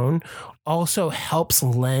town also helps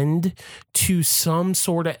lend to some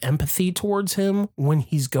sort of empathy towards him when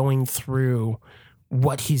he's going through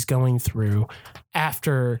what he's going through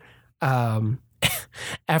after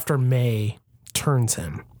after May turns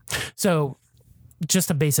him. So just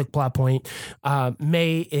a basic plot point.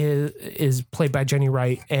 May is played by Jenny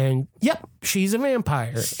Wright, and yep, she's a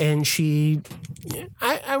vampire. And she,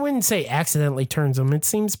 I wouldn't say accidentally turns him. It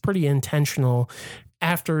seems pretty intentional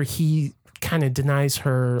after he kind of denies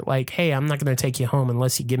her, like, hey, I'm not going to take you home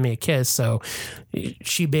unless you give me a kiss. So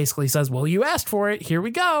she basically says, well, you asked for it. Here we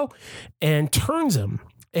go. And turns him.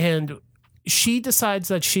 And she decides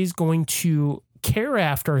that she's going to care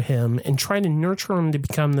after him and try to nurture him to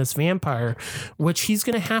become this vampire, which he's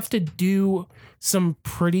going to have to do some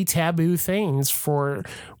pretty taboo things for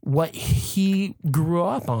what he grew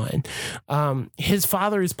up on. His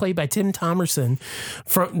father is played by Tim Thomerson,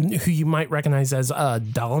 who you might recognize as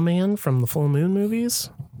Doll Man from the Full Moon movies.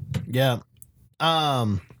 yeah.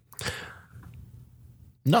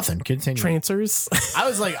 Nothing. Continue. Trancers. I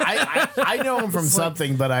was like, I know him from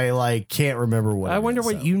something, but I like can't remember what. I wonder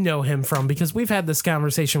what you know him from, because we've had this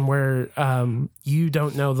conversation where you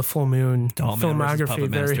don't know the Full Moon Doll Man versus filmography Puppet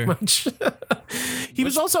very Master. much. He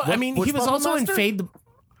was also, I mean, which he was Puppet also in Master? Fade.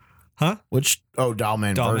 Huh? Which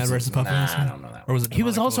Dollman versus Puppet Master? I don't know that. Or was it? He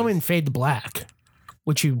was Demonic also Toys? in Fade to Black,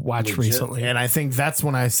 which you watched recently. And I think that's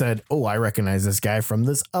when I said, "Oh, I recognize this guy from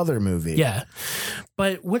this other movie." Yeah.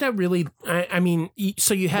 But what I really, I mean,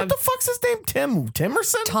 so you have What the fuck's his name?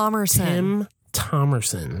 Timerson? Thomerson. Tim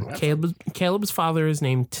Thomerson. Caleb's father is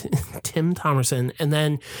named Tim Thomerson. And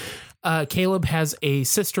then Caleb has a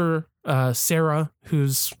sister, Sarah,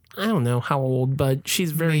 who's, I don't know how old, but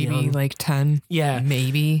she's very Maybe young. like 10. Yeah,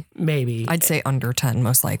 Maybe. maybe. I'd say under 10,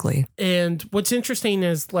 most likely. And what's interesting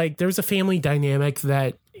is like there's a family dynamic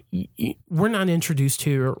that we're not introduced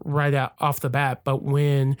to right out off the bat, but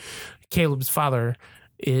when Caleb's father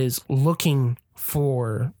is looking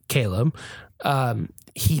for Caleb,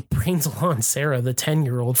 he brings along Sarah, the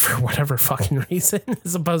 10-year-old, for whatever fucking reason,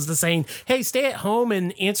 as opposed to saying, hey, stay at home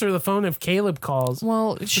and answer the phone if Caleb calls.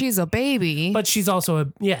 Well, she's a baby. But she's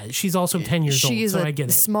also she's also 10 years old, She's so I a get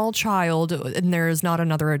it. small child, and there is not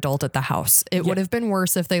another adult at the house. It would have been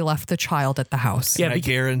worse if they left the child at the house. Yeah, I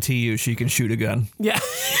guarantee you she can shoot a gun. Yeah.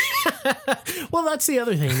 Well, that's the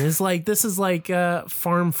other thing is like, this is like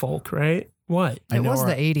farm folk, right? What? I It know was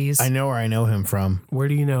where- the 80s. I know where I know him from. Where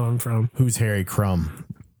do you know him from? Who's Harry Crumb?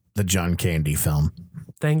 The John Candy film.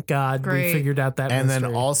 Thank God we Great. figured out that And then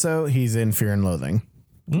mystery. also he's in Fear and Loathing.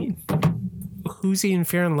 Who's he in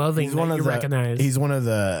Fear and Loathing He's that one of you the recognize? he's one of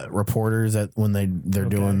the reporters at when they're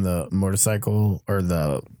doing the motorcycle or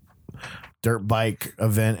the dirt bike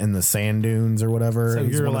event in the sand dunes or whatever. So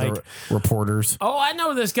He's you're one of like- the reporters. Oh, I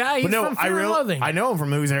know this guy. He's But no, from Fear and Loathing. I know him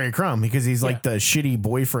from Who's Harry Crumb because he's like the shitty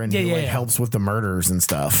boyfriend who Yeah, like yeah. helps with the murders and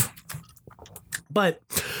stuff. But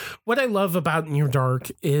what I love about Near Dark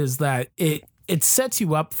is that it sets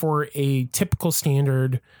you up for a typical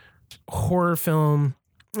standard horror film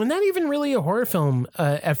not even really a horror film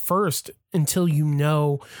at first until you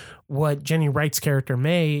know what Jenny Wright's character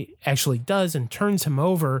May actually does and turns him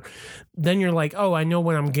over. Then you're like, oh, I know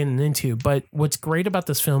what I'm getting into. But what's great about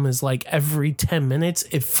this film is like every 10 minutes,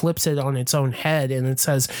 it flips it on its own head and it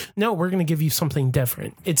says, no, we're going to give you something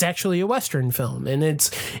different. It's actually a Western film, and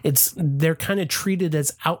they're kind of treated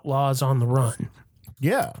as outlaws on the run.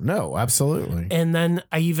 Yeah, no, absolutely. And then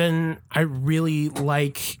I really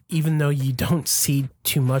like, even though you don't see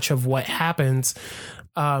too much of what happens,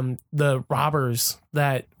 the robbers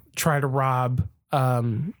that try to rob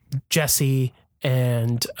Jesse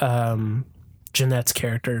and Jeanette's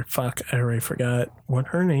character. Fuck, I already forgot what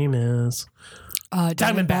her name is.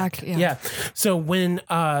 Diamondback. Yeah. So when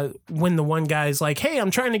the one guy's like, hey, I'm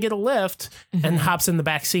trying to get a lift, and hops in the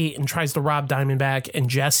back seat and tries to rob Diamondback and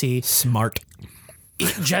Jesse. Smart.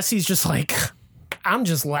 Jesse's just like, I'm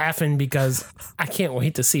just laughing because I can't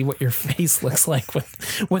wait to see what your face looks like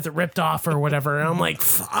with it ripped off or whatever. And I'm like,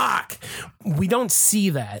 fuck. We don't see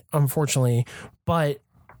that, unfortunately, but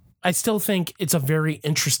I still think it's a very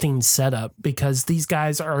interesting setup because these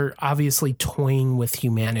guys are obviously toying with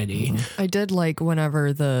humanity. I did like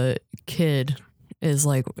whenever the kid is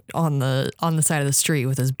like on the side of the street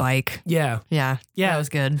with his bike. Yeah. That was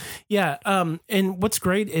good. Yeah. And what's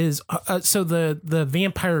great is so the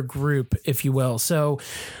vampire group, if you will. So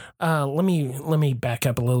let me back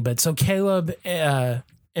up a little bit. So Caleb and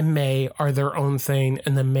May are their own thing,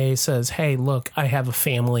 and then May says, hey, look, I have a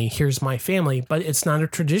family. Here's my family. But it's not a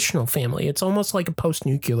traditional family. It's almost like a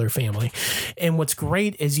post-nuclear family. And what's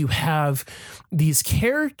great is you have these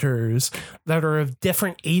characters that are of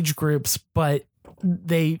different age groups, but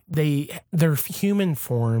their human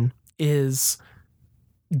form is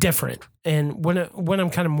different. And what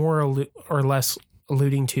I'm kind of more or less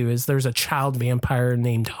alluding to is there's a child vampire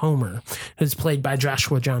named Homer, who's played by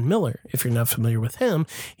Joshua John Miller. If you're not familiar with him,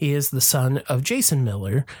 he is the son of Jason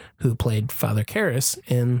Miller, who played Father Karras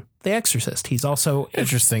in The Exorcist. He's also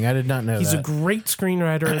Interesting. I did not know he's that. a great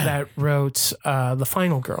screenwriter that wrote The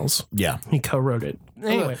Final Girls. Yeah. He co-wrote it.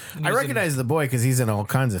 Anyway, I recognize the boy because he's in all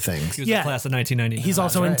kinds of things. He was Yeah. the class of 1999. he's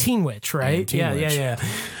also in right. Teen Witch, right? Teen Witch. Yeah.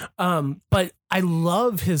 But I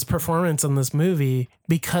love his performance in this movie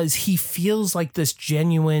because he feels like this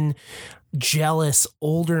genuine, jealous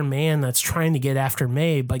older man that's trying to get after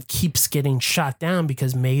May, but keeps getting shot down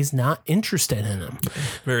because May's not interested in him.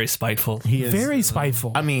 Very spiteful. He is Very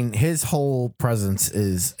spiteful. I mean, his whole presence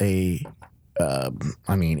is it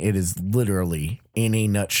is literally, in a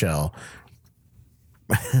nutshell,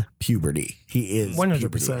 puberty. He is 100%.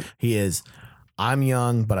 puberty. He is, I'm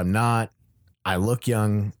young, but I'm not. I look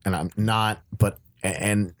young and I'm not,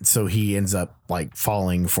 and so he ends up like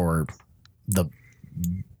falling for the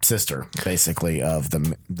sister, basically, of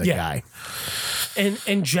the guy.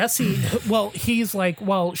 And Jesse, well, he's like,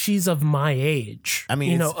 well, she's of my age. I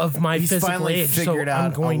mean, of my he's physical finally age. figured so out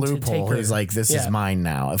I'm going a to take loophole. her. He's like, this Yeah. is mine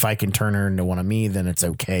now. If I can turn her into one of me, then it's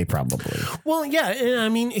okay, probably. Well, yeah, and I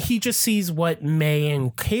mean, he just sees what May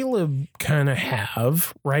and Caleb kind of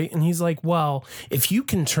have, right? And he's like, well, if you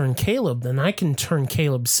can turn Caleb, then I can turn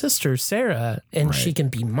Caleb's sister, Sarah, and she can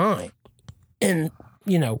be mine. And,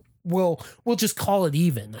 we'll just call it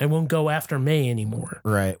even. I won't go after May anymore.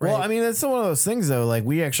 Right. Well, I mean, that's one of those things, though. Like,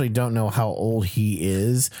 we actually don't know how old he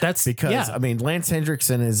is. That's because, yeah. I mean, Lance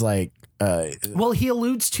Hendrickson is like, Well, he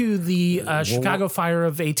alludes to the Chicago Fire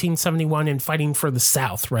of 1871 and fighting for the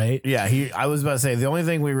South, right? yeah, I was about to say the only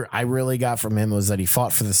thing I really got from him was that he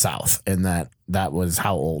fought for the South, and that was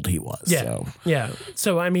how old he was. Yeah. So. Yeah.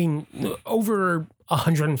 So, I mean, over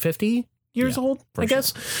 150 years old, I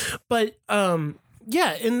guess. But,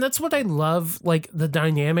 yeah, and that's what I love, like the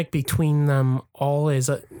dynamic between them all as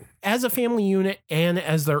a family unit and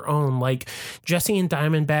as their own. Like Jesse and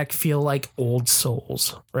Diamondback feel like old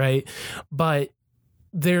souls, right? But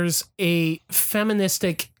there's a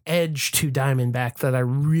feministic edge to Diamondback that I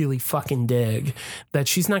really fucking dig, that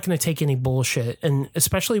she's not going to take any bullshit. And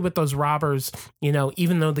especially with those robbers,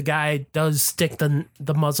 even though the guy does stick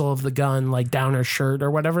the muzzle of the gun like down her shirt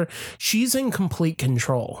or whatever, she's in complete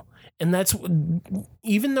control. And that's,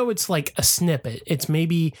 even though it's like a snippet, it's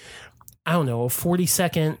maybe, I don't know, a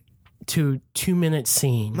 40-second to 2-minute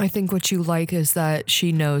scene. I think what you like is that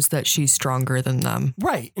she knows that she's stronger than them.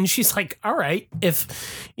 Right. And she's like, all right, if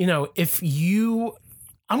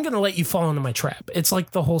I'm going to let you fall into my trap. It's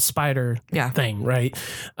like the whole spider thing, right?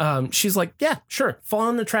 She's like, yeah, sure, fall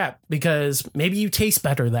in the trap because maybe you taste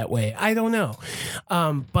better that way. I don't know.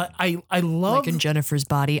 But I love... Like in Jennifer's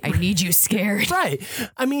Body, I need you scared. Right.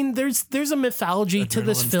 I mean, there's a mythology to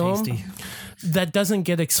this film that doesn't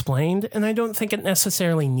get explained, and I don't think it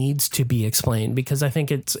necessarily needs to be explained because I think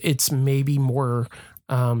it's maybe more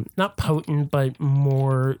not potent, but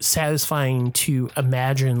more satisfying to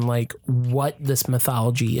imagine like what this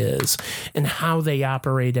mythology is and how they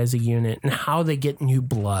operate as a unit and how they get new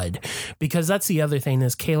blood. Because that's the other thing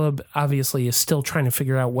is Caleb obviously is still trying to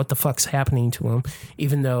figure out what the fuck's happening to him,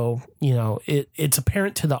 even though, you know, it's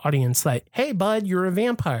apparent to the audience that, hey, bud, you're a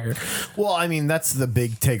vampire. Well, I mean, that's the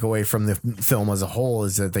big takeaway from the film as a whole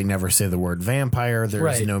is that they never say the word vampire. There's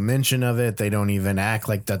Right. no mention of it. They don't even act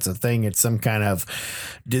like that's a thing. It's some kind of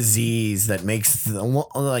disease that makes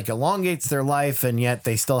like elongates their life, and yet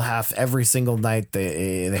they still have every single night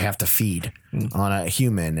they have to feed on a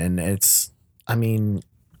human, and it's, I mean,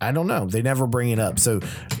 I don't know. They never bring it up. So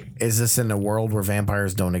is this in a world where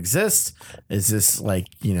vampires don't exist? Is this like,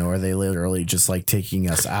 you know, are they literally just like taking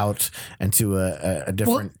us out into a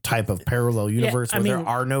different type of parallel universe where there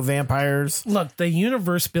are no vampires? Look, the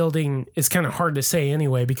universe building is kind of hard to say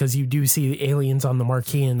anyway, because you do see the aliens on the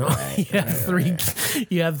marquee, and you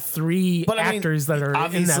have three But I mean, actors that are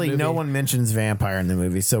obviously in that movie. no one mentions vampire in the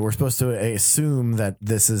movie, so we're supposed to assume that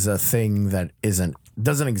this is a thing that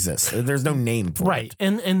doesn't exist. There's no name for Right.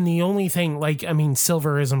 it. And the only thing, like, I mean,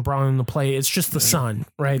 silver isn't brought into play. It's just the sun,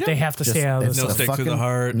 right? They have to stay out of the it's No sun. a stick through the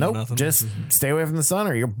heart, Nope. nothing. Just stay away from the sun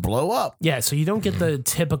or you'll blow up. Yeah, so you don't get the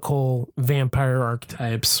typical vampire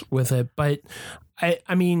archetypes with it. But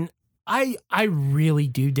I mean, I really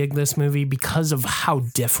do dig this movie because of how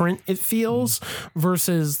different it feels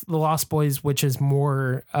versus The Lost Boys, which is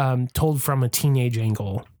more told from a teenage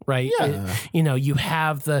angle. Right. Yeah. You know, you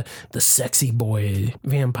have the sexy boy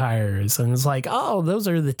vampires, and it's like, oh, those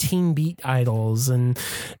are the teen beat idols. And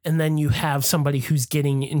then you have somebody who's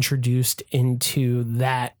getting introduced into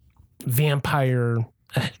that vampire,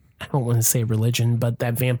 I don't want to say religion, but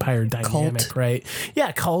that vampire dynamic, Cult. right?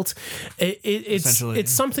 Yeah, cult. It's Essentially.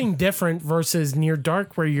 something different versus Near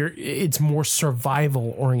Dark, where it's more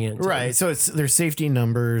survival oriented. Right. So there's safety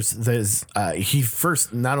numbers. There's he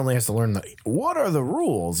first not only has to learn what are the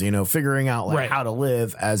rules, you know, figuring out like Right. how to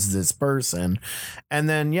live as this person. And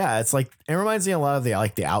then it's like it reminds me a lot of the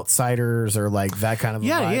Outsiders or like that kind of a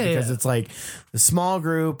vibe, because it's like a small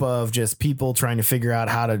group of just people trying to figure out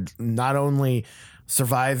how to not only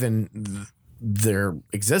survive in their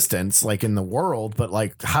existence, like in the world, but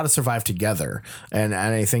like how to survive together. And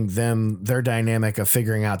I think their dynamic of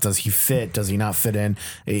figuring out, does he fit? Does he not fit in?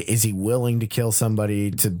 Is he willing to kill somebody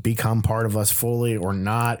to become part of us fully or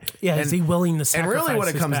not? Yeah, and, is he willing to and sacrifice really what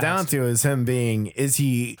it his comes down past? to is him being, is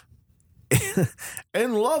he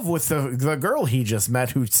in love with the girl he just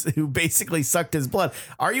met who basically sucked his blood?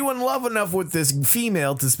 Are you in love enough with this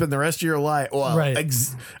female to spend the rest of your life,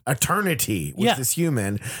 eternity with this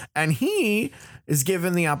human? And he is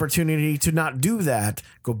given the opportunity to not do that,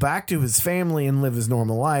 go back to his family and live his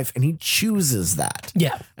normal life, and he chooses that.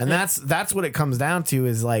 Yeah. And that's what it comes down to,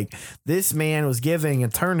 is like this man was giving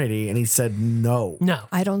eternity and he said no. No.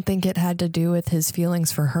 I don't think it had to do with his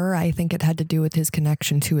feelings for her. I think it had to do with his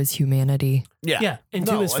connection to his humanity. Yeah, and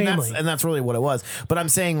to his family. And that's really what it was. But I'm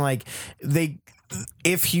saying, like,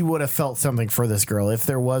 if he would have felt something for this girl, if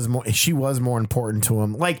there was more, if she was more important to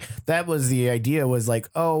him, like that was the idea, was like,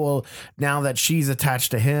 oh, well, now that she's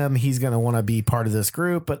attached to him, he's going to want to be part of this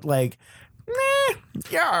group. But like,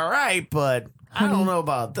 you're all right, but I don't know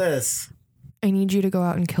about this. I need you to go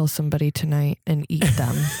out and kill somebody tonight and eat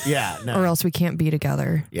them, Yeah, no. or else we can't be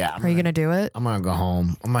together. Yeah. Are you going to do it? I'm going to go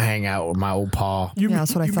home. I'm going to hang out with my old pa. Yeah,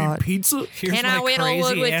 that's what I thought. Pizza? Here's Can I my win a wood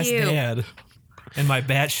crazy with ass you? dad and my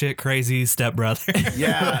batshit crazy stepbrother.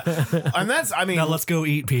 Yeah. And that's, I mean, Now let's go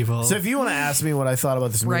eat people. so if you want to ask me what I thought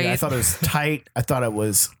about this movie, I Right. thought it was tight. I thought it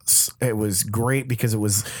was great because it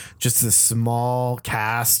was just this small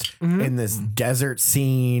cast in this desert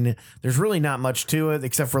scene. There's really not much to it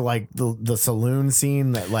except for like the saloon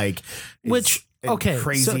scene that like is Which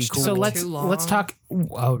crazy so, cool. so Too long. let's talk.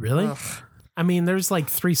 Oh, really? I mean, there's like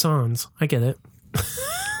 3 songs. I get it.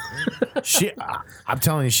 I'm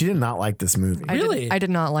telling you, she did not like this movie. Really? I did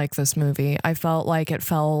not like this movie. I felt like it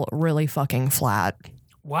fell really fucking flat.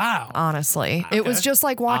 Wow. Honestly, it was just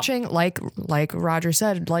like watching, like Roger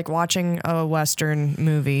said, like watching a Western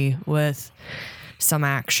movie with some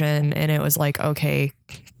action, and it was like, okay,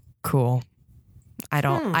 cool. I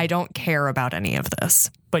don't care about any of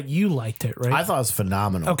this. But you liked it, right? I thought it was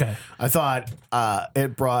phenomenal. Okay. I thought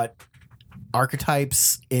it brought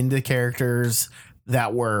archetypes into characters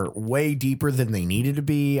that were way deeper than they needed to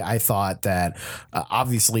be. I thought that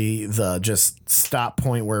obviously the just stop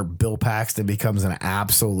point where Bill Paxton becomes an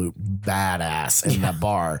absolute badass in that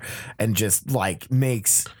bar and just like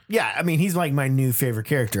makes Yeah, I mean, he's like my new favorite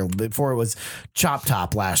character. Before it was Chop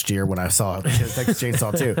Top last year when I saw Texas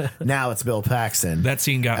Chainsaw 2. Now it's Bill Paxton. That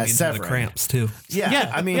scene got me into Severin. the cramps too.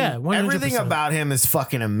 Yeah, I mean, 100%. everything about him is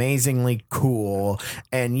fucking amazingly cool.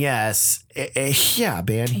 And yes, yeah,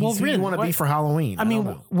 man, he's Well, who you Rin, want to be what- for Halloween. I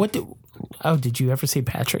mean, did you ever see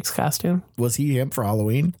Patrick's costume? was he him for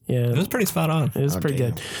Halloween? Yeah. It was pretty spot on. It was pretty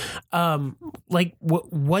damn. good. Like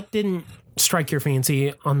what didn't strike your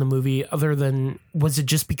fancy on the movie other than, was it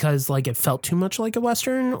just because like it felt too much like a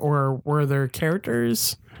Western, or were there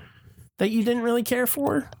characters that you didn't really care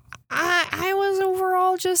for? I was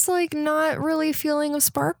overall just like not really feeling a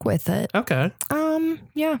spark with it. Okay.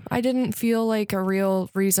 Yeah, I didn't feel like a real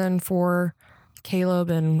reason for Caleb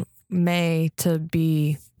and May to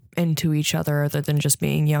be into each other other than just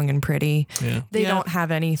being young and pretty. Yeah. They Yeah. don't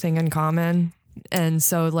have anything in common. And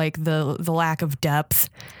so like the lack of depth,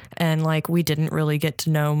 and like we didn't really get to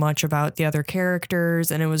know much about the other characters,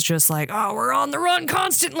 and it was just like, oh, we're on the run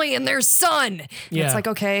constantly and there's sun. Yeah. It's like,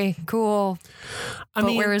 okay, cool. I But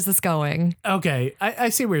mean, where is this going? okay. I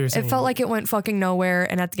see where you're saying. It felt like it went fucking nowhere,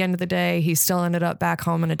 and at the end of the day, he still ended up back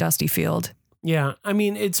home in a dusty field. Yeah, I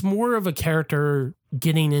mean, it's more of a character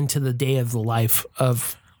getting into the day of the life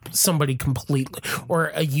of somebody completely, or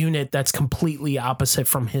a unit that's completely opposite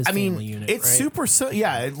from his I mean, family unit. it's right? super.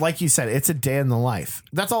 Yeah, like you said, it's a day in the life.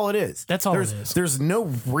 That's all it is. That's all it there's, is. There's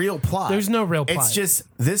no real plot. There's no real plot. It's just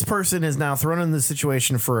this person is now thrown in this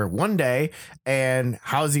situation for one day, and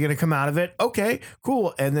how is he going to come out of it? Okay,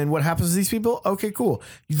 cool. And then what happens to these people? Okay, cool.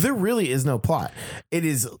 There really is no plot. It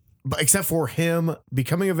is, except for him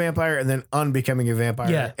becoming a vampire and then unbecoming a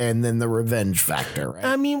vampire, Yeah. and then the revenge factor. Right?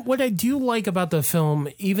 I mean, what I do like about the film,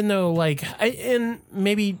 even though like, and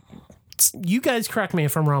maybe you guys correct me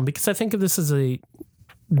if I'm wrong, because I think this is a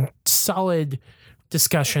solid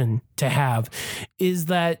discussion to have, is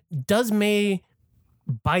that does May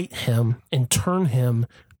bite him and turn him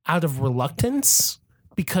out of reluctance?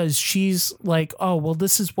 Because she's like, oh, well,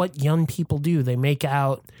 this is what young people do. They make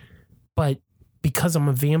out, but because I'm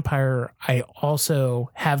a vampire, I also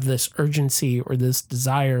have this urgency or this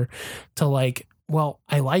desire to like, well,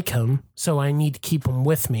 I like him, so I need to keep him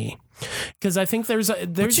with me. Because I think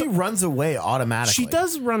but she runs away automatically. she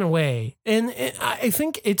does run away. And I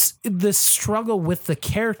think it's the struggle with the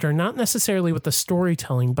character, not necessarily with the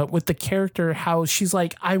storytelling, but with the character, how she's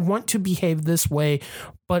like, I want to behave this way,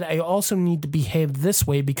 but I also need to behave this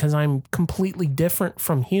way because I'm completely different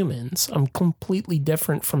from humans. I'm completely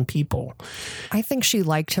different from people. I think she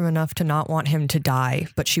liked him enough to not want him to die,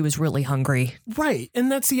 but she was really hungry. Right.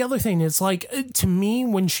 And that's the other thing. It's like, to me,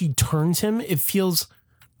 when she turns him, it feels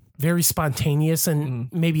very spontaneous and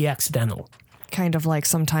maybe accidental. Kind of like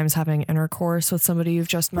sometimes having intercourse with somebody you've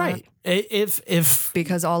just met. Right. If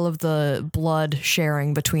Because all of the blood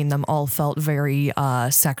sharing between them all felt very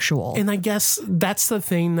sexual. and I guess that's the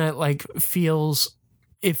thing that like feels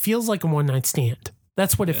like a one night stand.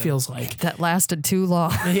 That's what it feels like. that lasted too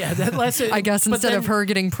long. Yeah, that lasted. I guess but instead then- of her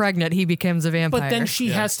getting pregnant, he becomes a vampire. But then she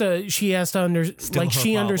has to she her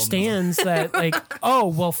problem, understands that like, oh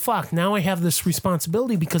well fuck, now I have this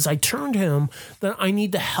responsibility because I turned him, that I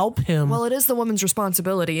need to help him. well, it is the woman's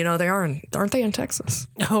responsibility. You know, aren't they in Texas?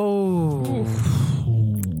 Oh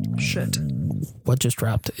Shit. what just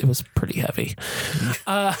dropped? It was pretty heavy.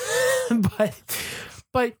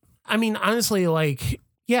 But I mean, honestly, like,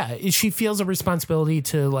 yeah, she feels a responsibility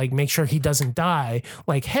to like make sure he doesn't die.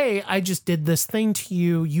 Like, hey, I just did this thing to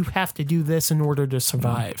you. You have to do this in order to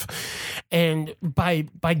survive. And by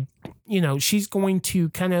she's going to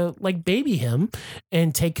kind of like baby him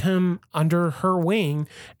and take him under her wing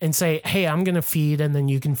and say, hey, I'm going to feed and then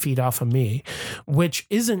you can feed off of me, which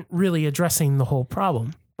isn't really addressing the whole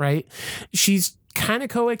problem, right? She's kind of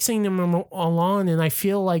coaxing him along, and I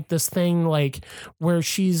feel like this thing like where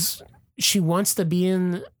she wants to be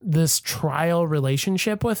in this trial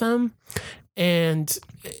relationship with him, and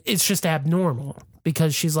it's just abnormal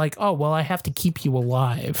because she's like, oh, well, I have to keep you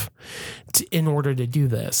alive in order to do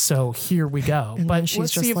this. So here we go. And then But she's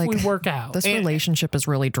let's just see if like, we work out. This relationship is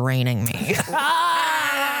really draining me.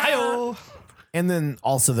 And then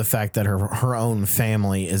also the fact that her own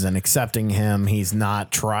family isn't accepting him. He's not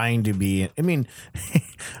trying to be. I mean,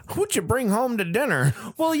 what'd you bring home to dinner?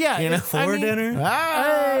 Well, yeah. You know, For dinner?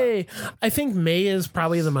 Hey, I think May is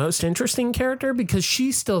probably the most interesting character because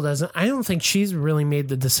she still doesn't. I don't think she's really made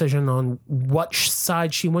the decision on what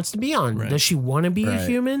side she wants to be on. Right. Does she want to be a Right.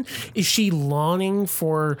 human? Is she longing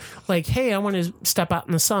for like, hey, I want to step out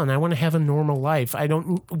in the sun. I want to have a normal life. I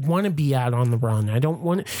don't want to be out on the run. I don't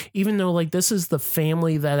want, even though like this is the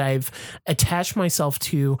family that I've attached myself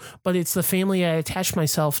to, but it's the family I attached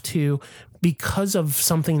myself to because of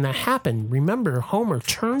something that happened. Remember, Homer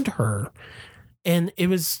turned her. And it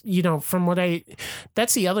was,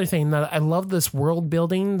 that's the other thing that I love, this world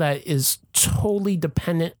building that is totally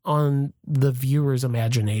dependent on the viewer's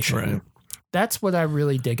imagination. Right. That's what I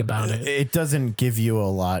really dig about it. It doesn't give you a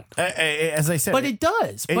lot, as I said. But it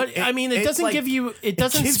does. It doesn't give you. It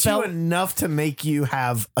doesn't gives spell you enough to make you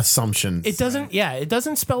have assumptions. It doesn't. Yeah, it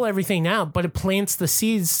doesn't spell everything out, but it plants the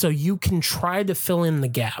seeds so you can try to fill in the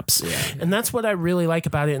gaps. Yeah. And that's what I really like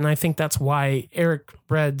about it. And I think that's why Eric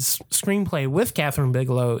Red's screenplay with Catherine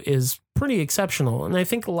Bigelow is pretty exceptional. And I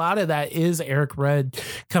think a lot of that is Eric Red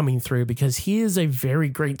coming through, because he is a very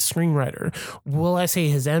great screenwriter. Will I say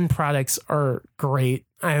his end products are great?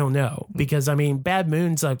 I don't know, because Bad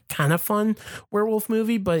Moon's a kind of fun werewolf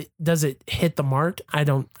movie, but does it hit the mark? I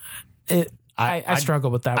don't. I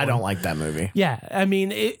struggle with that. I don't like that movie. Yeah,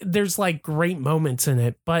 there's like great moments in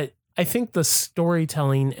it, but I think the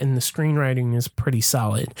storytelling and the screenwriting is pretty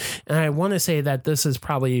solid. And I want to say that this is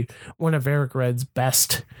probably one of Eric Red's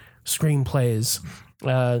best screenplays.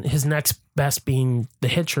 His next best being The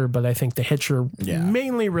Hitcher, but I think The Hitcher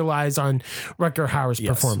mainly relies on Rutger Hauer's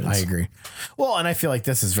performance. I agree. Well, and I feel like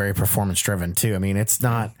this is very performance driven too. It's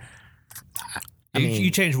not.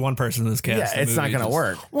 You change one person in this cast. Yeah, it's not going to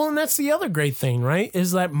work. Well, and that's the other great thing, right?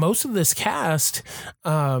 Is that most of this cast,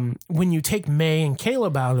 when you take May and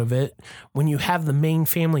Caleb out of it, when you have the main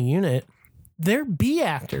family unit, they're B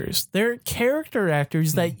actors. They're character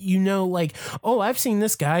actors that like, oh, I've seen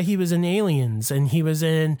this guy. He was in Aliens and he was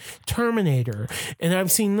in Terminator. And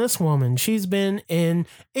I've seen this woman. She's been in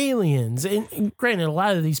Aliens. And granted, a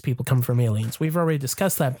lot of these people come from Aliens. We've already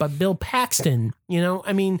discussed that. But Bill Paxton,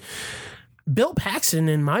 Bill Paxton,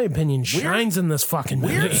 in my opinion, shines in this fucking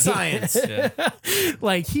movie. Weird Science.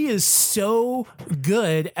 Like, he is so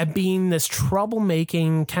good at being this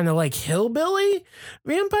troublemaking kind of like hillbilly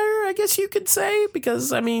vampire, I guess you could say,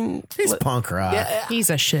 because he's punk rock. Yeah, He's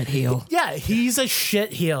a shitheel. yeah, he's a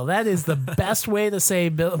shitheel. That is the best way to say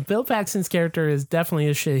Bill Paxton's character is definitely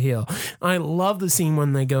a shitheel. I love the scene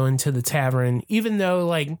when they go into the tavern, even though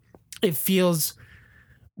like it feels.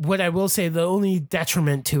 What I will say, the only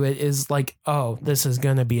detriment to it is like, oh, this is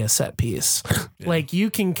going to be a set piece. Yeah. Like, you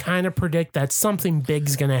can kind of predict that something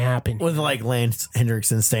big's going to happen. With like Lance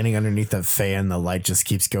Hendrickson standing underneath a fan, the light just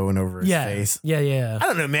keeps going over his face. Yeah. I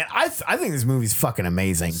don't know, man. I think this movie's fucking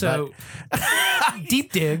amazing. So,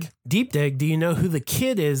 deep dig. Do you know who the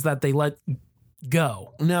kid is that they let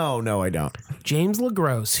go? No, I don't. James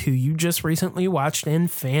LaGrosse, who you just recently watched in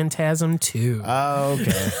Phantasm 2. Oh,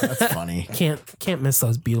 okay. That's funny. Can't miss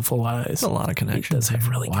those beautiful eyes. That's a lot of connections. He does have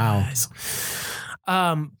really good eyes.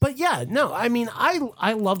 But yeah, no,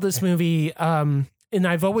 I love this movie. And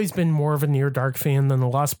I've always been more of a Near Dark fan than a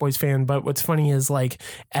Lost Boys fan. But what's funny is, like,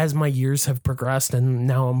 as my years have progressed and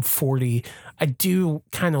now I'm 40, I do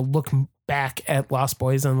kind of look back at Lost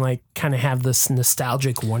Boys and like kind of have this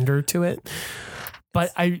nostalgic wonder to it.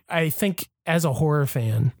 But I think as a horror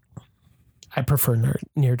fan, I prefer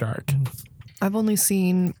Near Dark. I've only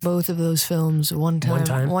seen both of those films one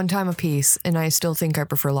time a piece, and I still think I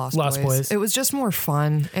prefer Lost Boys. It was just more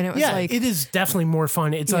fun, and it was like it is definitely more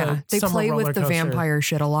fun. It's they play with the vampire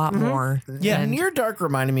shit a lot more. Yeah, Near Dark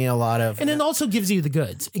reminded me a lot of, and it also gives you the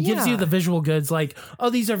goods. It gives you the visual goods, like,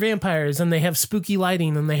 oh, these are vampires, and they have spooky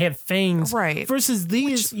lighting, and they have fangs. Right. Versus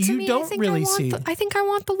these, you don't really see. I think I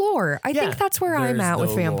want the lore. I think that's where I'm at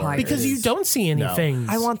with vampires, because you don't see anything.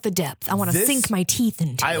 I want the depth. I want to sink my teeth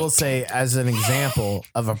into it. I will say, as an example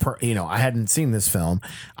of I hadn't seen this film.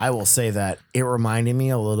 I will say that it reminded me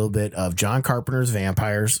a little bit of John Carpenter's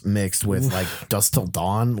Vampires mixed with like Dusk Till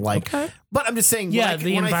Dawn. Like, but I'm just saying, the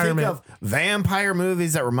when environment. I think of vampire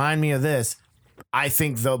movies that remind me of this, I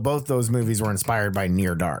think both those movies were inspired by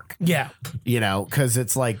Near Dark. Yeah. Because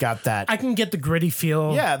it's like got that. I can get the gritty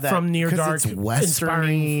feel from Near Dark, it's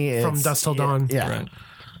westerny, from Dusk Till Dawn. Yeah. Right.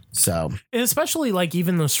 So, and especially like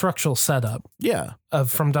even the structural setup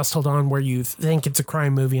of From Dusk Till Dawn, where you think it's a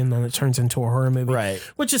crime movie and then it turns into a horror movie, right?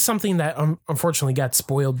 Which is something that unfortunately got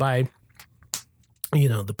spoiled by,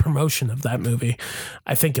 the promotion of that movie.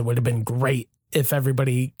 I think it would have been great if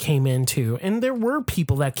everybody came into, and there were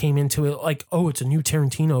people that came into it like, oh, it's a new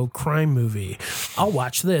Tarantino crime movie. I'll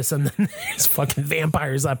watch this. And then there's fucking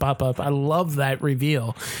vampires that pop up. I love that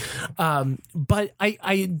reveal. But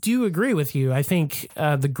I do agree with you. I think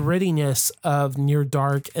the grittiness of Near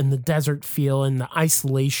Dark and the desert feel and the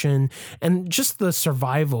isolation and just the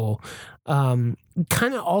survival kind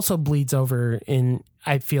of also bleeds over in,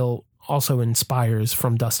 I feel, also inspires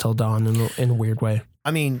From Dusk Till Dawn in a weird way. I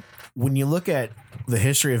mean, when you look at the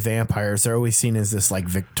history of vampires, they're always seen as this like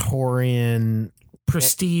Victorian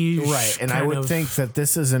prestige. Right. And I kind would of- think that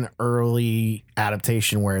this is an early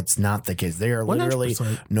adaptation where it's not the case. They are literally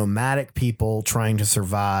 100%. nomadic people trying to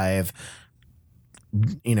survive,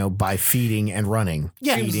 by feeding and running.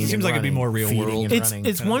 Yeah, Feeding seems and like it'd be running, more real feeding world. and It's running.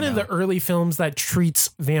 it's one of the early films that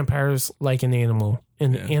treats vampires like an animal,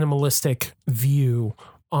 an animalistic view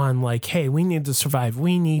on like, hey, we need to survive.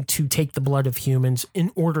 We need to take the blood of humans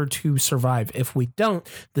in order to survive. If we don't,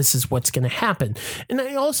 this is what's going to happen. And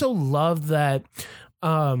I also love that,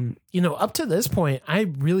 up to this point, I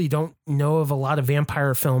really don't know of a lot of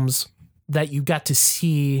vampire films that you got to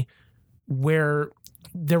see where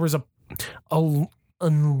there was a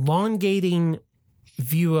elongating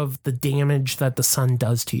view of the damage that the sun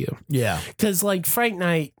does to you. Yeah. Because like Fright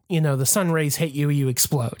Night, the sun rays hit you, you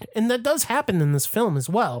explode. And that does happen in this film as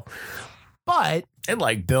well. But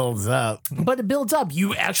It builds up. it builds up.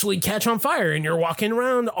 You actually catch on fire and you're walking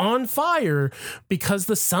around on fire because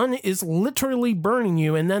the sun is literally burning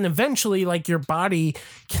you. And then eventually like your body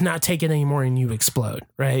cannot take it anymore and you explode,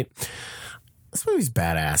 right? This movie's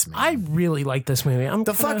badass, man. I really like this movie. I'm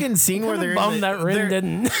The fucking scene where they're in bummed the- that Rin they're-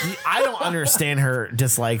 didn't. I don't understand her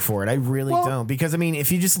dislike for it. I really don't. Because,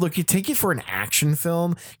 if you just you take it for an action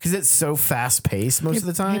film, because it's so fast paced most of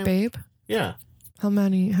the time. Hey, babe. Yeah, How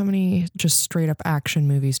many just straight up action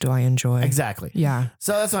movies do I enjoy? exactly. Yeah.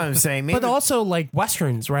 So that's what I'm saying. Maybe But also like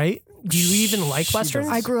Westerns, right? Do you even like Westerns?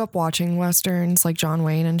 I grew up watching Westerns like John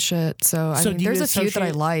Wayne and shit. So, So do you there's a few that I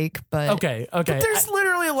associate- like, but Okay. there's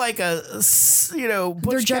literally like Butch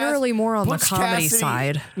they're generally more on the Butch comedy Cassidy-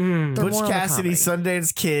 side. They're Butch more on the Cassidy, comedy.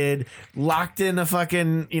 Sundance Kid, locked in a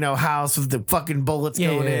fucking house with the fucking bullets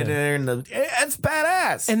going in there, and it's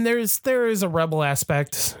badass. And there is a rebel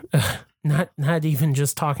aspect. Not even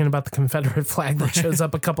just talking about the Confederate flag that shows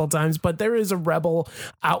up a couple of times, but there is a rebel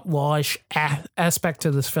outlawish aspect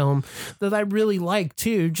to this film that I really like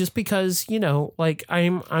too, just because,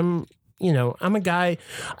 I'm a guy,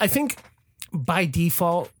 I think by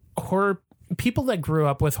default, horror people that grew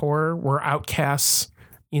up with horror were outcasts,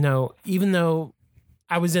 even though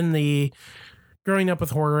I was growing up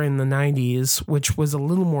with horror in the 90s, which was a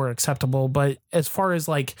little more acceptable, but as far as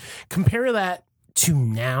compare that to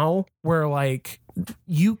now, where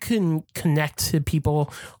you can connect to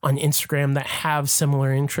people on Instagram that have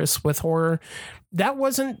similar interests with horror. That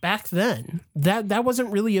wasn't back then. That wasn't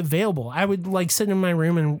really available. I would sit in my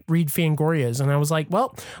room and read Fangorias, and I was like,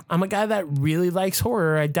 well, I'm a guy that really likes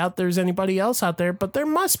horror. I doubt there's anybody else out there, but there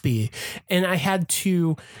must be. And I had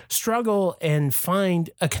to struggle and find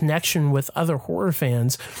a connection with other horror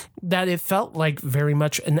fans that it felt like very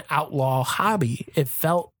much an outlaw hobby. It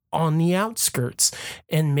felt on the outskirts.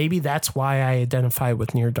 And maybe that's why I identify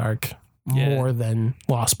with Near Dark more than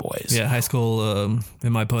Lost Boys. Yeah, high school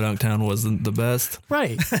in my podunk town wasn't the best.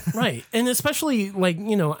 Right. And especially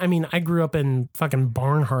I grew up in fucking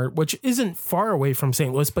Barnhart, which isn't far away from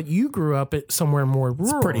St. Louis, but you grew up at somewhere more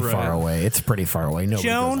rural. pretty far away. It's pretty far away. Nobody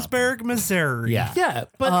goes out Jonesburg, Missouri. there. Yeah. Yeah,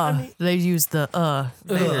 but They use the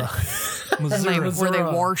Missouri. where they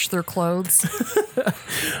wash their clothes.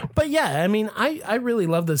 But yeah, I really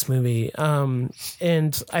love this movie.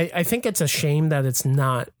 And I think it's a shame that it's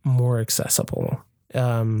not more accessible.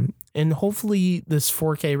 And hopefully this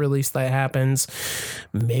 4K release that happens,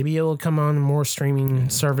 maybe it'll come on more streaming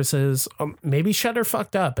services. Maybe Shudder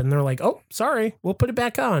fucked up and they're like, oh, sorry, we'll put it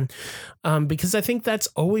back on. Because I think that's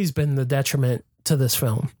always been the detriment to this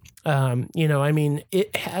film.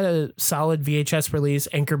 It had a solid VHS release.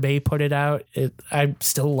 Anchor Bay put it out. I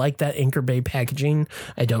still like that Anchor Bay packaging.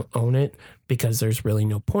 I don't own it because there's really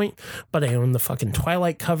no point, but I own the fucking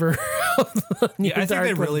Twilight cover. Yeah, I think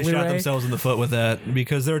they really shot themselves in the foot with that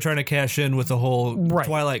because they were trying to cash in with the whole Right.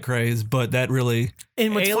 Twilight craze, but that really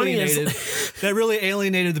And what's funny is-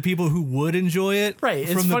 alienated the people who would enjoy it Right,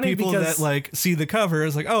 it's from the funny people because- that see the cover.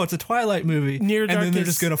 It's like, oh, it's a Twilight movie, Near and Dark then they're is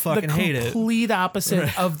just gonna fucking the hate it. complete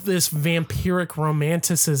opposite of this vampiric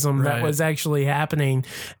romanticism that Right. was actually happening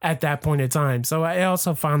at that point in time. So I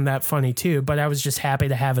also found that funny too, but I was just happy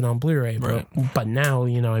to have it on Blu-ray. But now,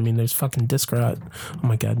 there's fucking disc rot on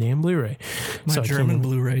my goddamn Blu-ray. My So I German can't-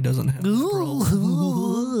 Blu-ray doesn't have.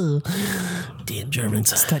 Damn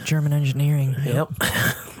Germans. It's that German engineering. Yep.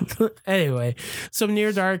 Anyway, so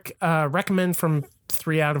Near Dark, recommend from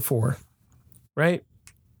 3 out of 4, right?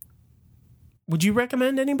 Would you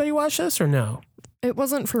recommend anybody watch this or no? It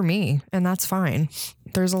wasn't for me, and that's fine.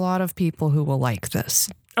 There's a lot of people who will like this.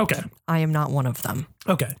 Okay. I am not one of them.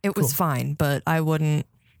 Okay. It was fine, but I wouldn't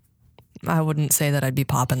say that I'd be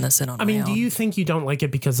popping this in on my own. Do you think you don't like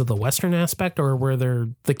it because of the Western aspect, or were there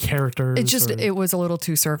the characters? It's just, it was a little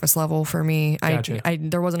too surface level for me. Gotcha.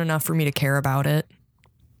 There wasn't enough for me to care about it.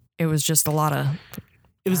 It was just a lot of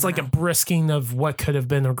It was like a brisking of what could have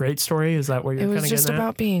been a great story. Is that what you're It kind of was getting just at?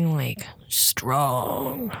 about being like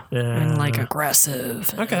strong Yeah. and like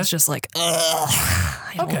aggressive. Okay. It's just like, ugh,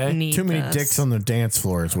 I Okay. don't need Too many this. dicks on the dance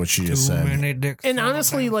floor is what she just said. And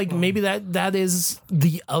honestly, like maybe that is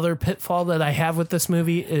the other pitfall that I have with this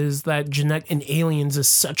movie is that Jeanette in Aliens is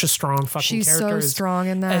such a strong fucking She's character. so as- strong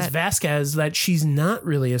in as that. Vasquez that she's not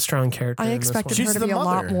really a strong character. I in this expected one. She's her to the be a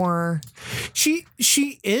lot mother. more. She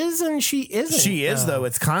is and she isn't. She is though.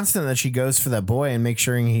 It's constant that she goes for that boy and makes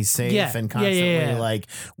sure he's safe Yeah. and Yeah, constantly yeah, yeah. like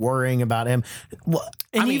worrying about him. Well,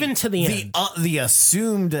 And even to the end. the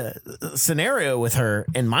assumed scenario with her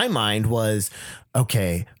in my mind was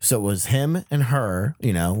okay. So it was him and her,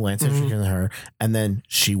 Lance Henriksen and her, and then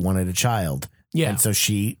she wanted a child. Yeah. and so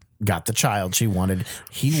she got the child she wanted.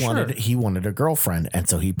 He wanted a girlfriend, and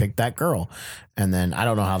so he picked that girl. And then I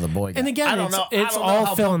don't know how the boy got. And again, I don't know. it's I don't know all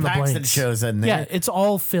how fill Bill in the Paxton blanks. shows in Yeah, there. it's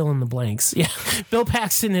all fill in the blanks. Yeah, Bill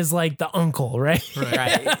Paxton is like the uncle, right?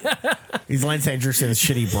 Right. He's Lance Henriksen's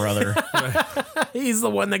shitty brother. He's the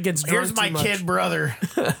one that gets drunk Here's my too much. kid brother.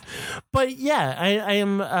 But yeah, I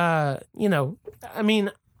am. I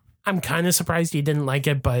mean, I'm kind of surprised he didn't like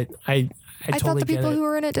it, but I I totally thought the people get it. who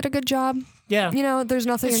were in it did a good job. Yeah. There's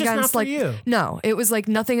nothing It's just not against for like you. no. It was like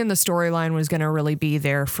nothing in the storyline was going to really be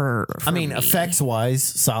there for me. Effects wise,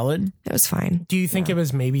 solid. It was fine. Do you think it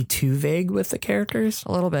was maybe too vague with the characters?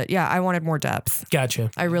 A little bit. Yeah, I wanted more depth.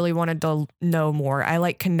 Gotcha. I really wanted to know more. I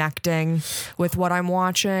like connecting with what I'm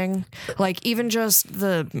watching. Like even just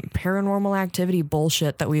the Paranormal Activity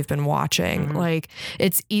bullshit that we've been watching. Mm-hmm. Like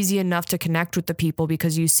it's easy enough to connect with the people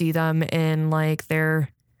because you see them in like their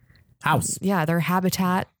their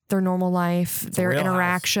habitat, their normal life, their real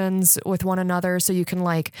interactions with one another, so you can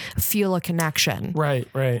like feel a connection. Right.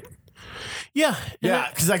 Yeah. Yeah,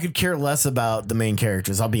 because I could care less about the main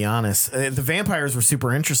characters. I'll be honest. The vampires were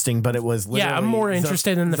super interesting, but it was Yeah, I'm more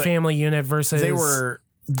interested in the family unit versus They were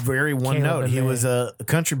very one Caleb note. and He May. was a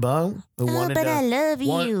country bum who wanted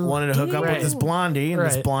to hook up Right. with this blondie, and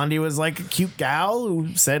this Right. blondie was like a cute gal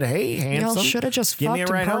who said, "Hey, handsome, Y'all should have just give fucked me a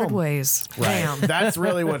and ride parted home." ways. Right. Damn. That's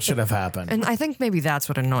really what should have happened. And I think maybe that's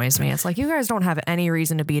what annoys me. It's like you guys don't have any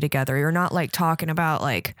reason to be together. You're not like talking about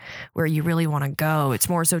like where you really want to go. It's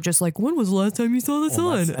more so just like when was the last time you saw the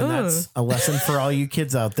sun? That's a lesson for all you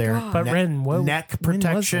kids out there. But Ren, neck when was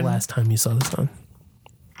protection. the last time you saw the sun?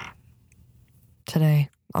 Today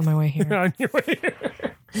on my way here. On your way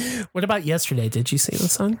here. What about yesterday? Did you see the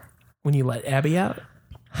sun when you let Abby out?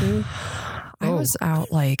 I was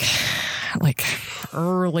out like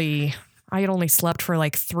early. I had only slept for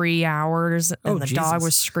like 3 hours, and Oh, the dog Jesus.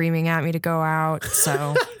 was screaming at me to go out.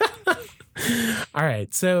 So All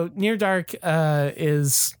right. So Near Dark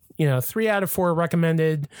is 3 out of 4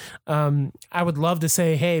 recommended. I would love to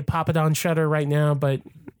say, hey, pop it on Shudder right now, but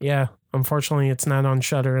yeah, unfortunately, it's not on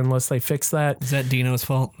Shudder unless they fix that. Is that Dino's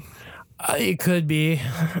fault? It could be.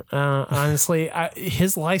 Honestly,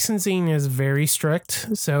 his licensing is very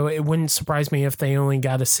strict, so it wouldn't surprise me if they only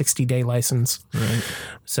got a 60-day license. Right.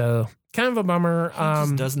 So kind of a bummer.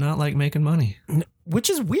 Just does not like making money. Which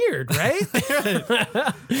is weird, right?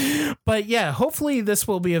 But yeah, hopefully this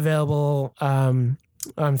will be available on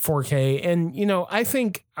 4K. And I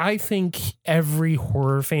think every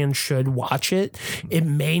horror fan should watch it. It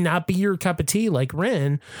may not be your cup of tea, like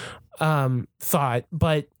Ren thought,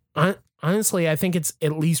 but honestly, I think it's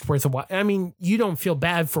at least worth a watch. I mean, you don't feel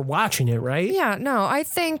bad for watching it, right? yeah, no, I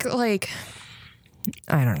think like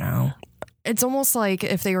I don't know. It's almost like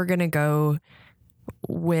if they were gonna go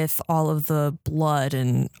with all of the blood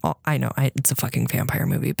and I know it's a fucking vampire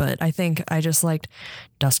movie, but I think I just liked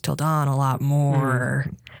Dusk Till Dawn a lot more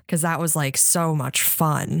because that was like so much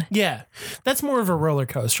fun. Yeah, that's more of a roller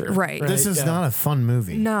coaster, Right. This is Yeah. not a fun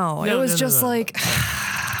movie. No, it No, was no, just no. like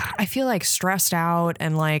I feel like stressed out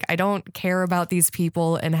and like I don't care about these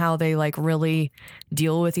people and how they like really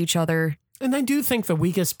deal with each other. And I do think the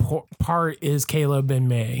weakest part is Caleb and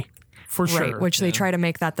May, for sure. Right, which they try to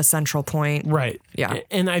make that the central point. Right. Yeah.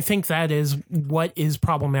 And I think that is what is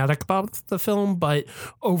problematic about the film. But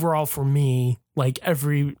overall, for me, like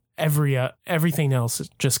everything else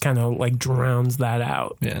just kind of like drowns that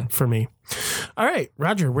out. Yeah. For me. All right,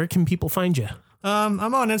 Roger, where can people find you? I'm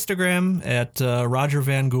on Instagram at Roger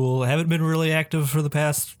Van Gool. I haven't been really active for the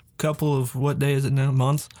past couple of, what day is it now?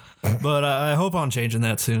 Months. But I hope I'm changing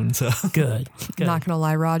that soon. So Good. Not gonna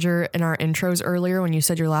lie, Roger, in our intros earlier when you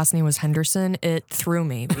said your last name was Henderson, it threw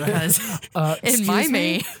me because in my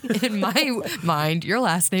mind, your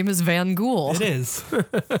last name is Van Gool. it is.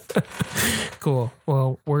 Cool.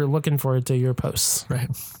 Well, we're looking forward to your posts. Right.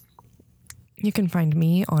 You can find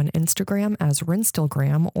me on Instagram as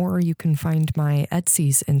Rinstilgram, or you can find my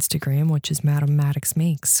Etsy's Instagram, which is Madam Maddox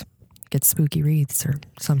Makes. Get spooky wreaths or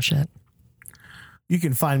some shit. You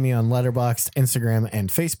can find me on Letterboxd, Instagram, and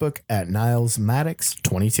Facebook at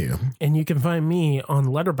NilesMaddox22. And you can find me on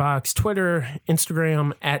Letterboxd, Twitter,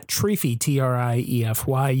 Instagram at Triefy,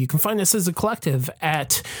 Triefy. You can find us as a collective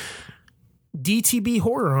at DTB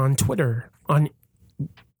Horror on Twitter, on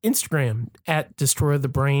Instagram at Destroy the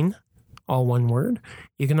Brain, all one word.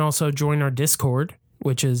 You can also join our Discord,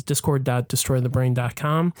 which is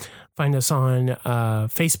discord.destroythebrain.com. Find us on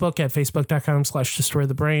Facebook at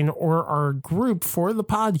facebook.com/destroythebrain, or our group for the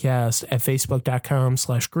podcast at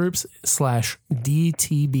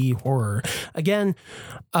facebook.com/groups/DTB horror. Again,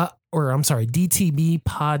 DTB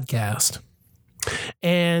podcast.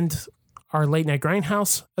 And our Late Night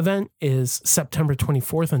Grindhouse event is September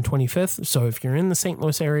 24th and 25th. So if you're in the St.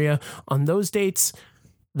 Louis area on those dates,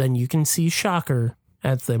 then you can see Shocker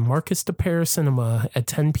at the Marcus de Paris Cinema at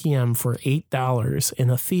 10 p.m. for $8 in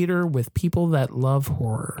a theater with people that love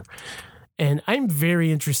horror. And I'm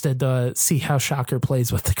very interested to see how Shocker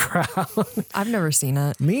plays with the crowd. I've never seen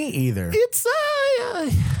it. Me either.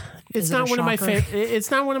 It's not one of my favorite. It's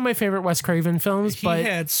not one of my favorite Wes Craven films. He but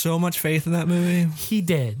had so much faith in that movie. He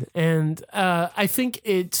did, and I think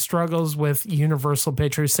it struggles with Universal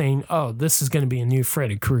Pictures saying, "Oh, this is going to be a new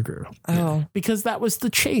Freddy Krueger," because that was the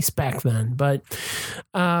chase back then. But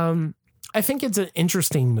I think it's an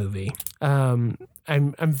interesting movie. I'm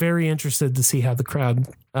very interested to see how the crowd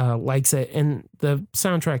likes it, and the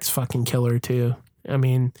soundtrack's fucking killer too. I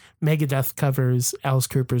mean, Megadeth covers Alice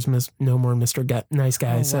Cooper's No More Mr. Nice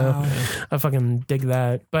Guy, so I fucking dig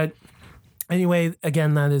that. But anyway,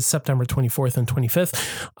 again, that is September 24th and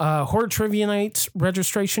 25th. Horror Trivia Night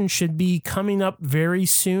registration should be coming up very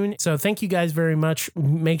soon. So thank you guys very much.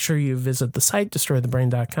 Make sure you visit the site,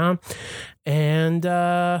 destroythebrain.com. And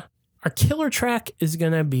our killer track is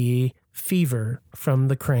going to be Fever from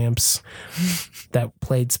the Cramps, that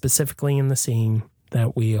played specifically in the scene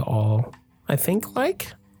that we all, I think,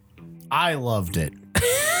 like. I loved it.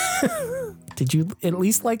 Did you at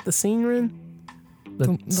least like the scene, Rin?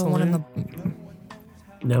 The one in the...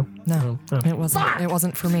 No. It wasn't. Fuck! It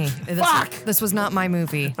wasn't for me. This was not my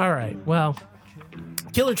movie. All right. Well,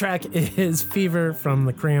 killer track is Fever from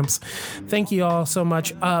the Cramps. Thank you all so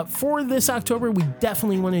much. For this October, we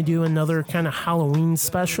definitely want to do another kind of Halloween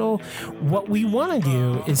special. What we want to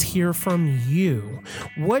do is hear from you.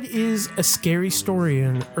 What is a scary story,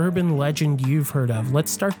 an urban legend you've heard of?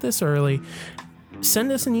 Let's start this early.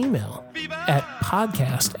 Send us an email at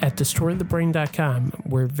podcast@destroythebrain.com.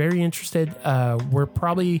 We're very interested. We're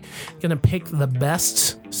probably going to pick the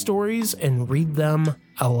best stories and read them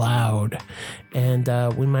aloud. And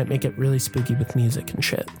we might make it really spooky with music and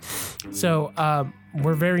shit. So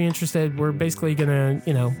we're very interested. We're basically going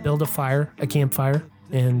to, build a campfire,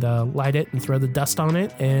 and light it and throw the dust on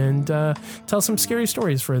it and tell some scary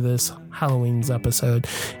stories for this Halloween's episode.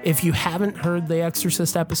 If you haven't heard the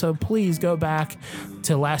Exorcist episode, please go back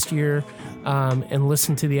to last year and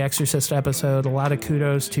listen to the Exorcist episode. A lot of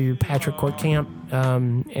kudos to Patrick Courtcamp.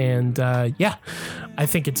 I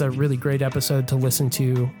think it's a really great episode to listen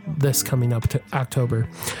to this coming up to October.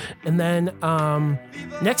 And then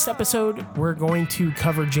next episode, we're going to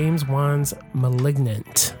cover James Wan's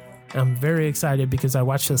Malignant. I'm very excited because I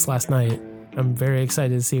watched this last night. I'm very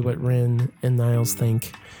excited to see what Rin and Niles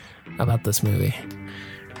think about this movie.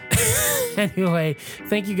 Anyway,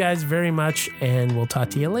 thank you guys very much, and we'll talk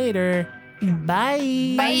to you later.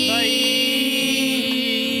 Bye. Bye.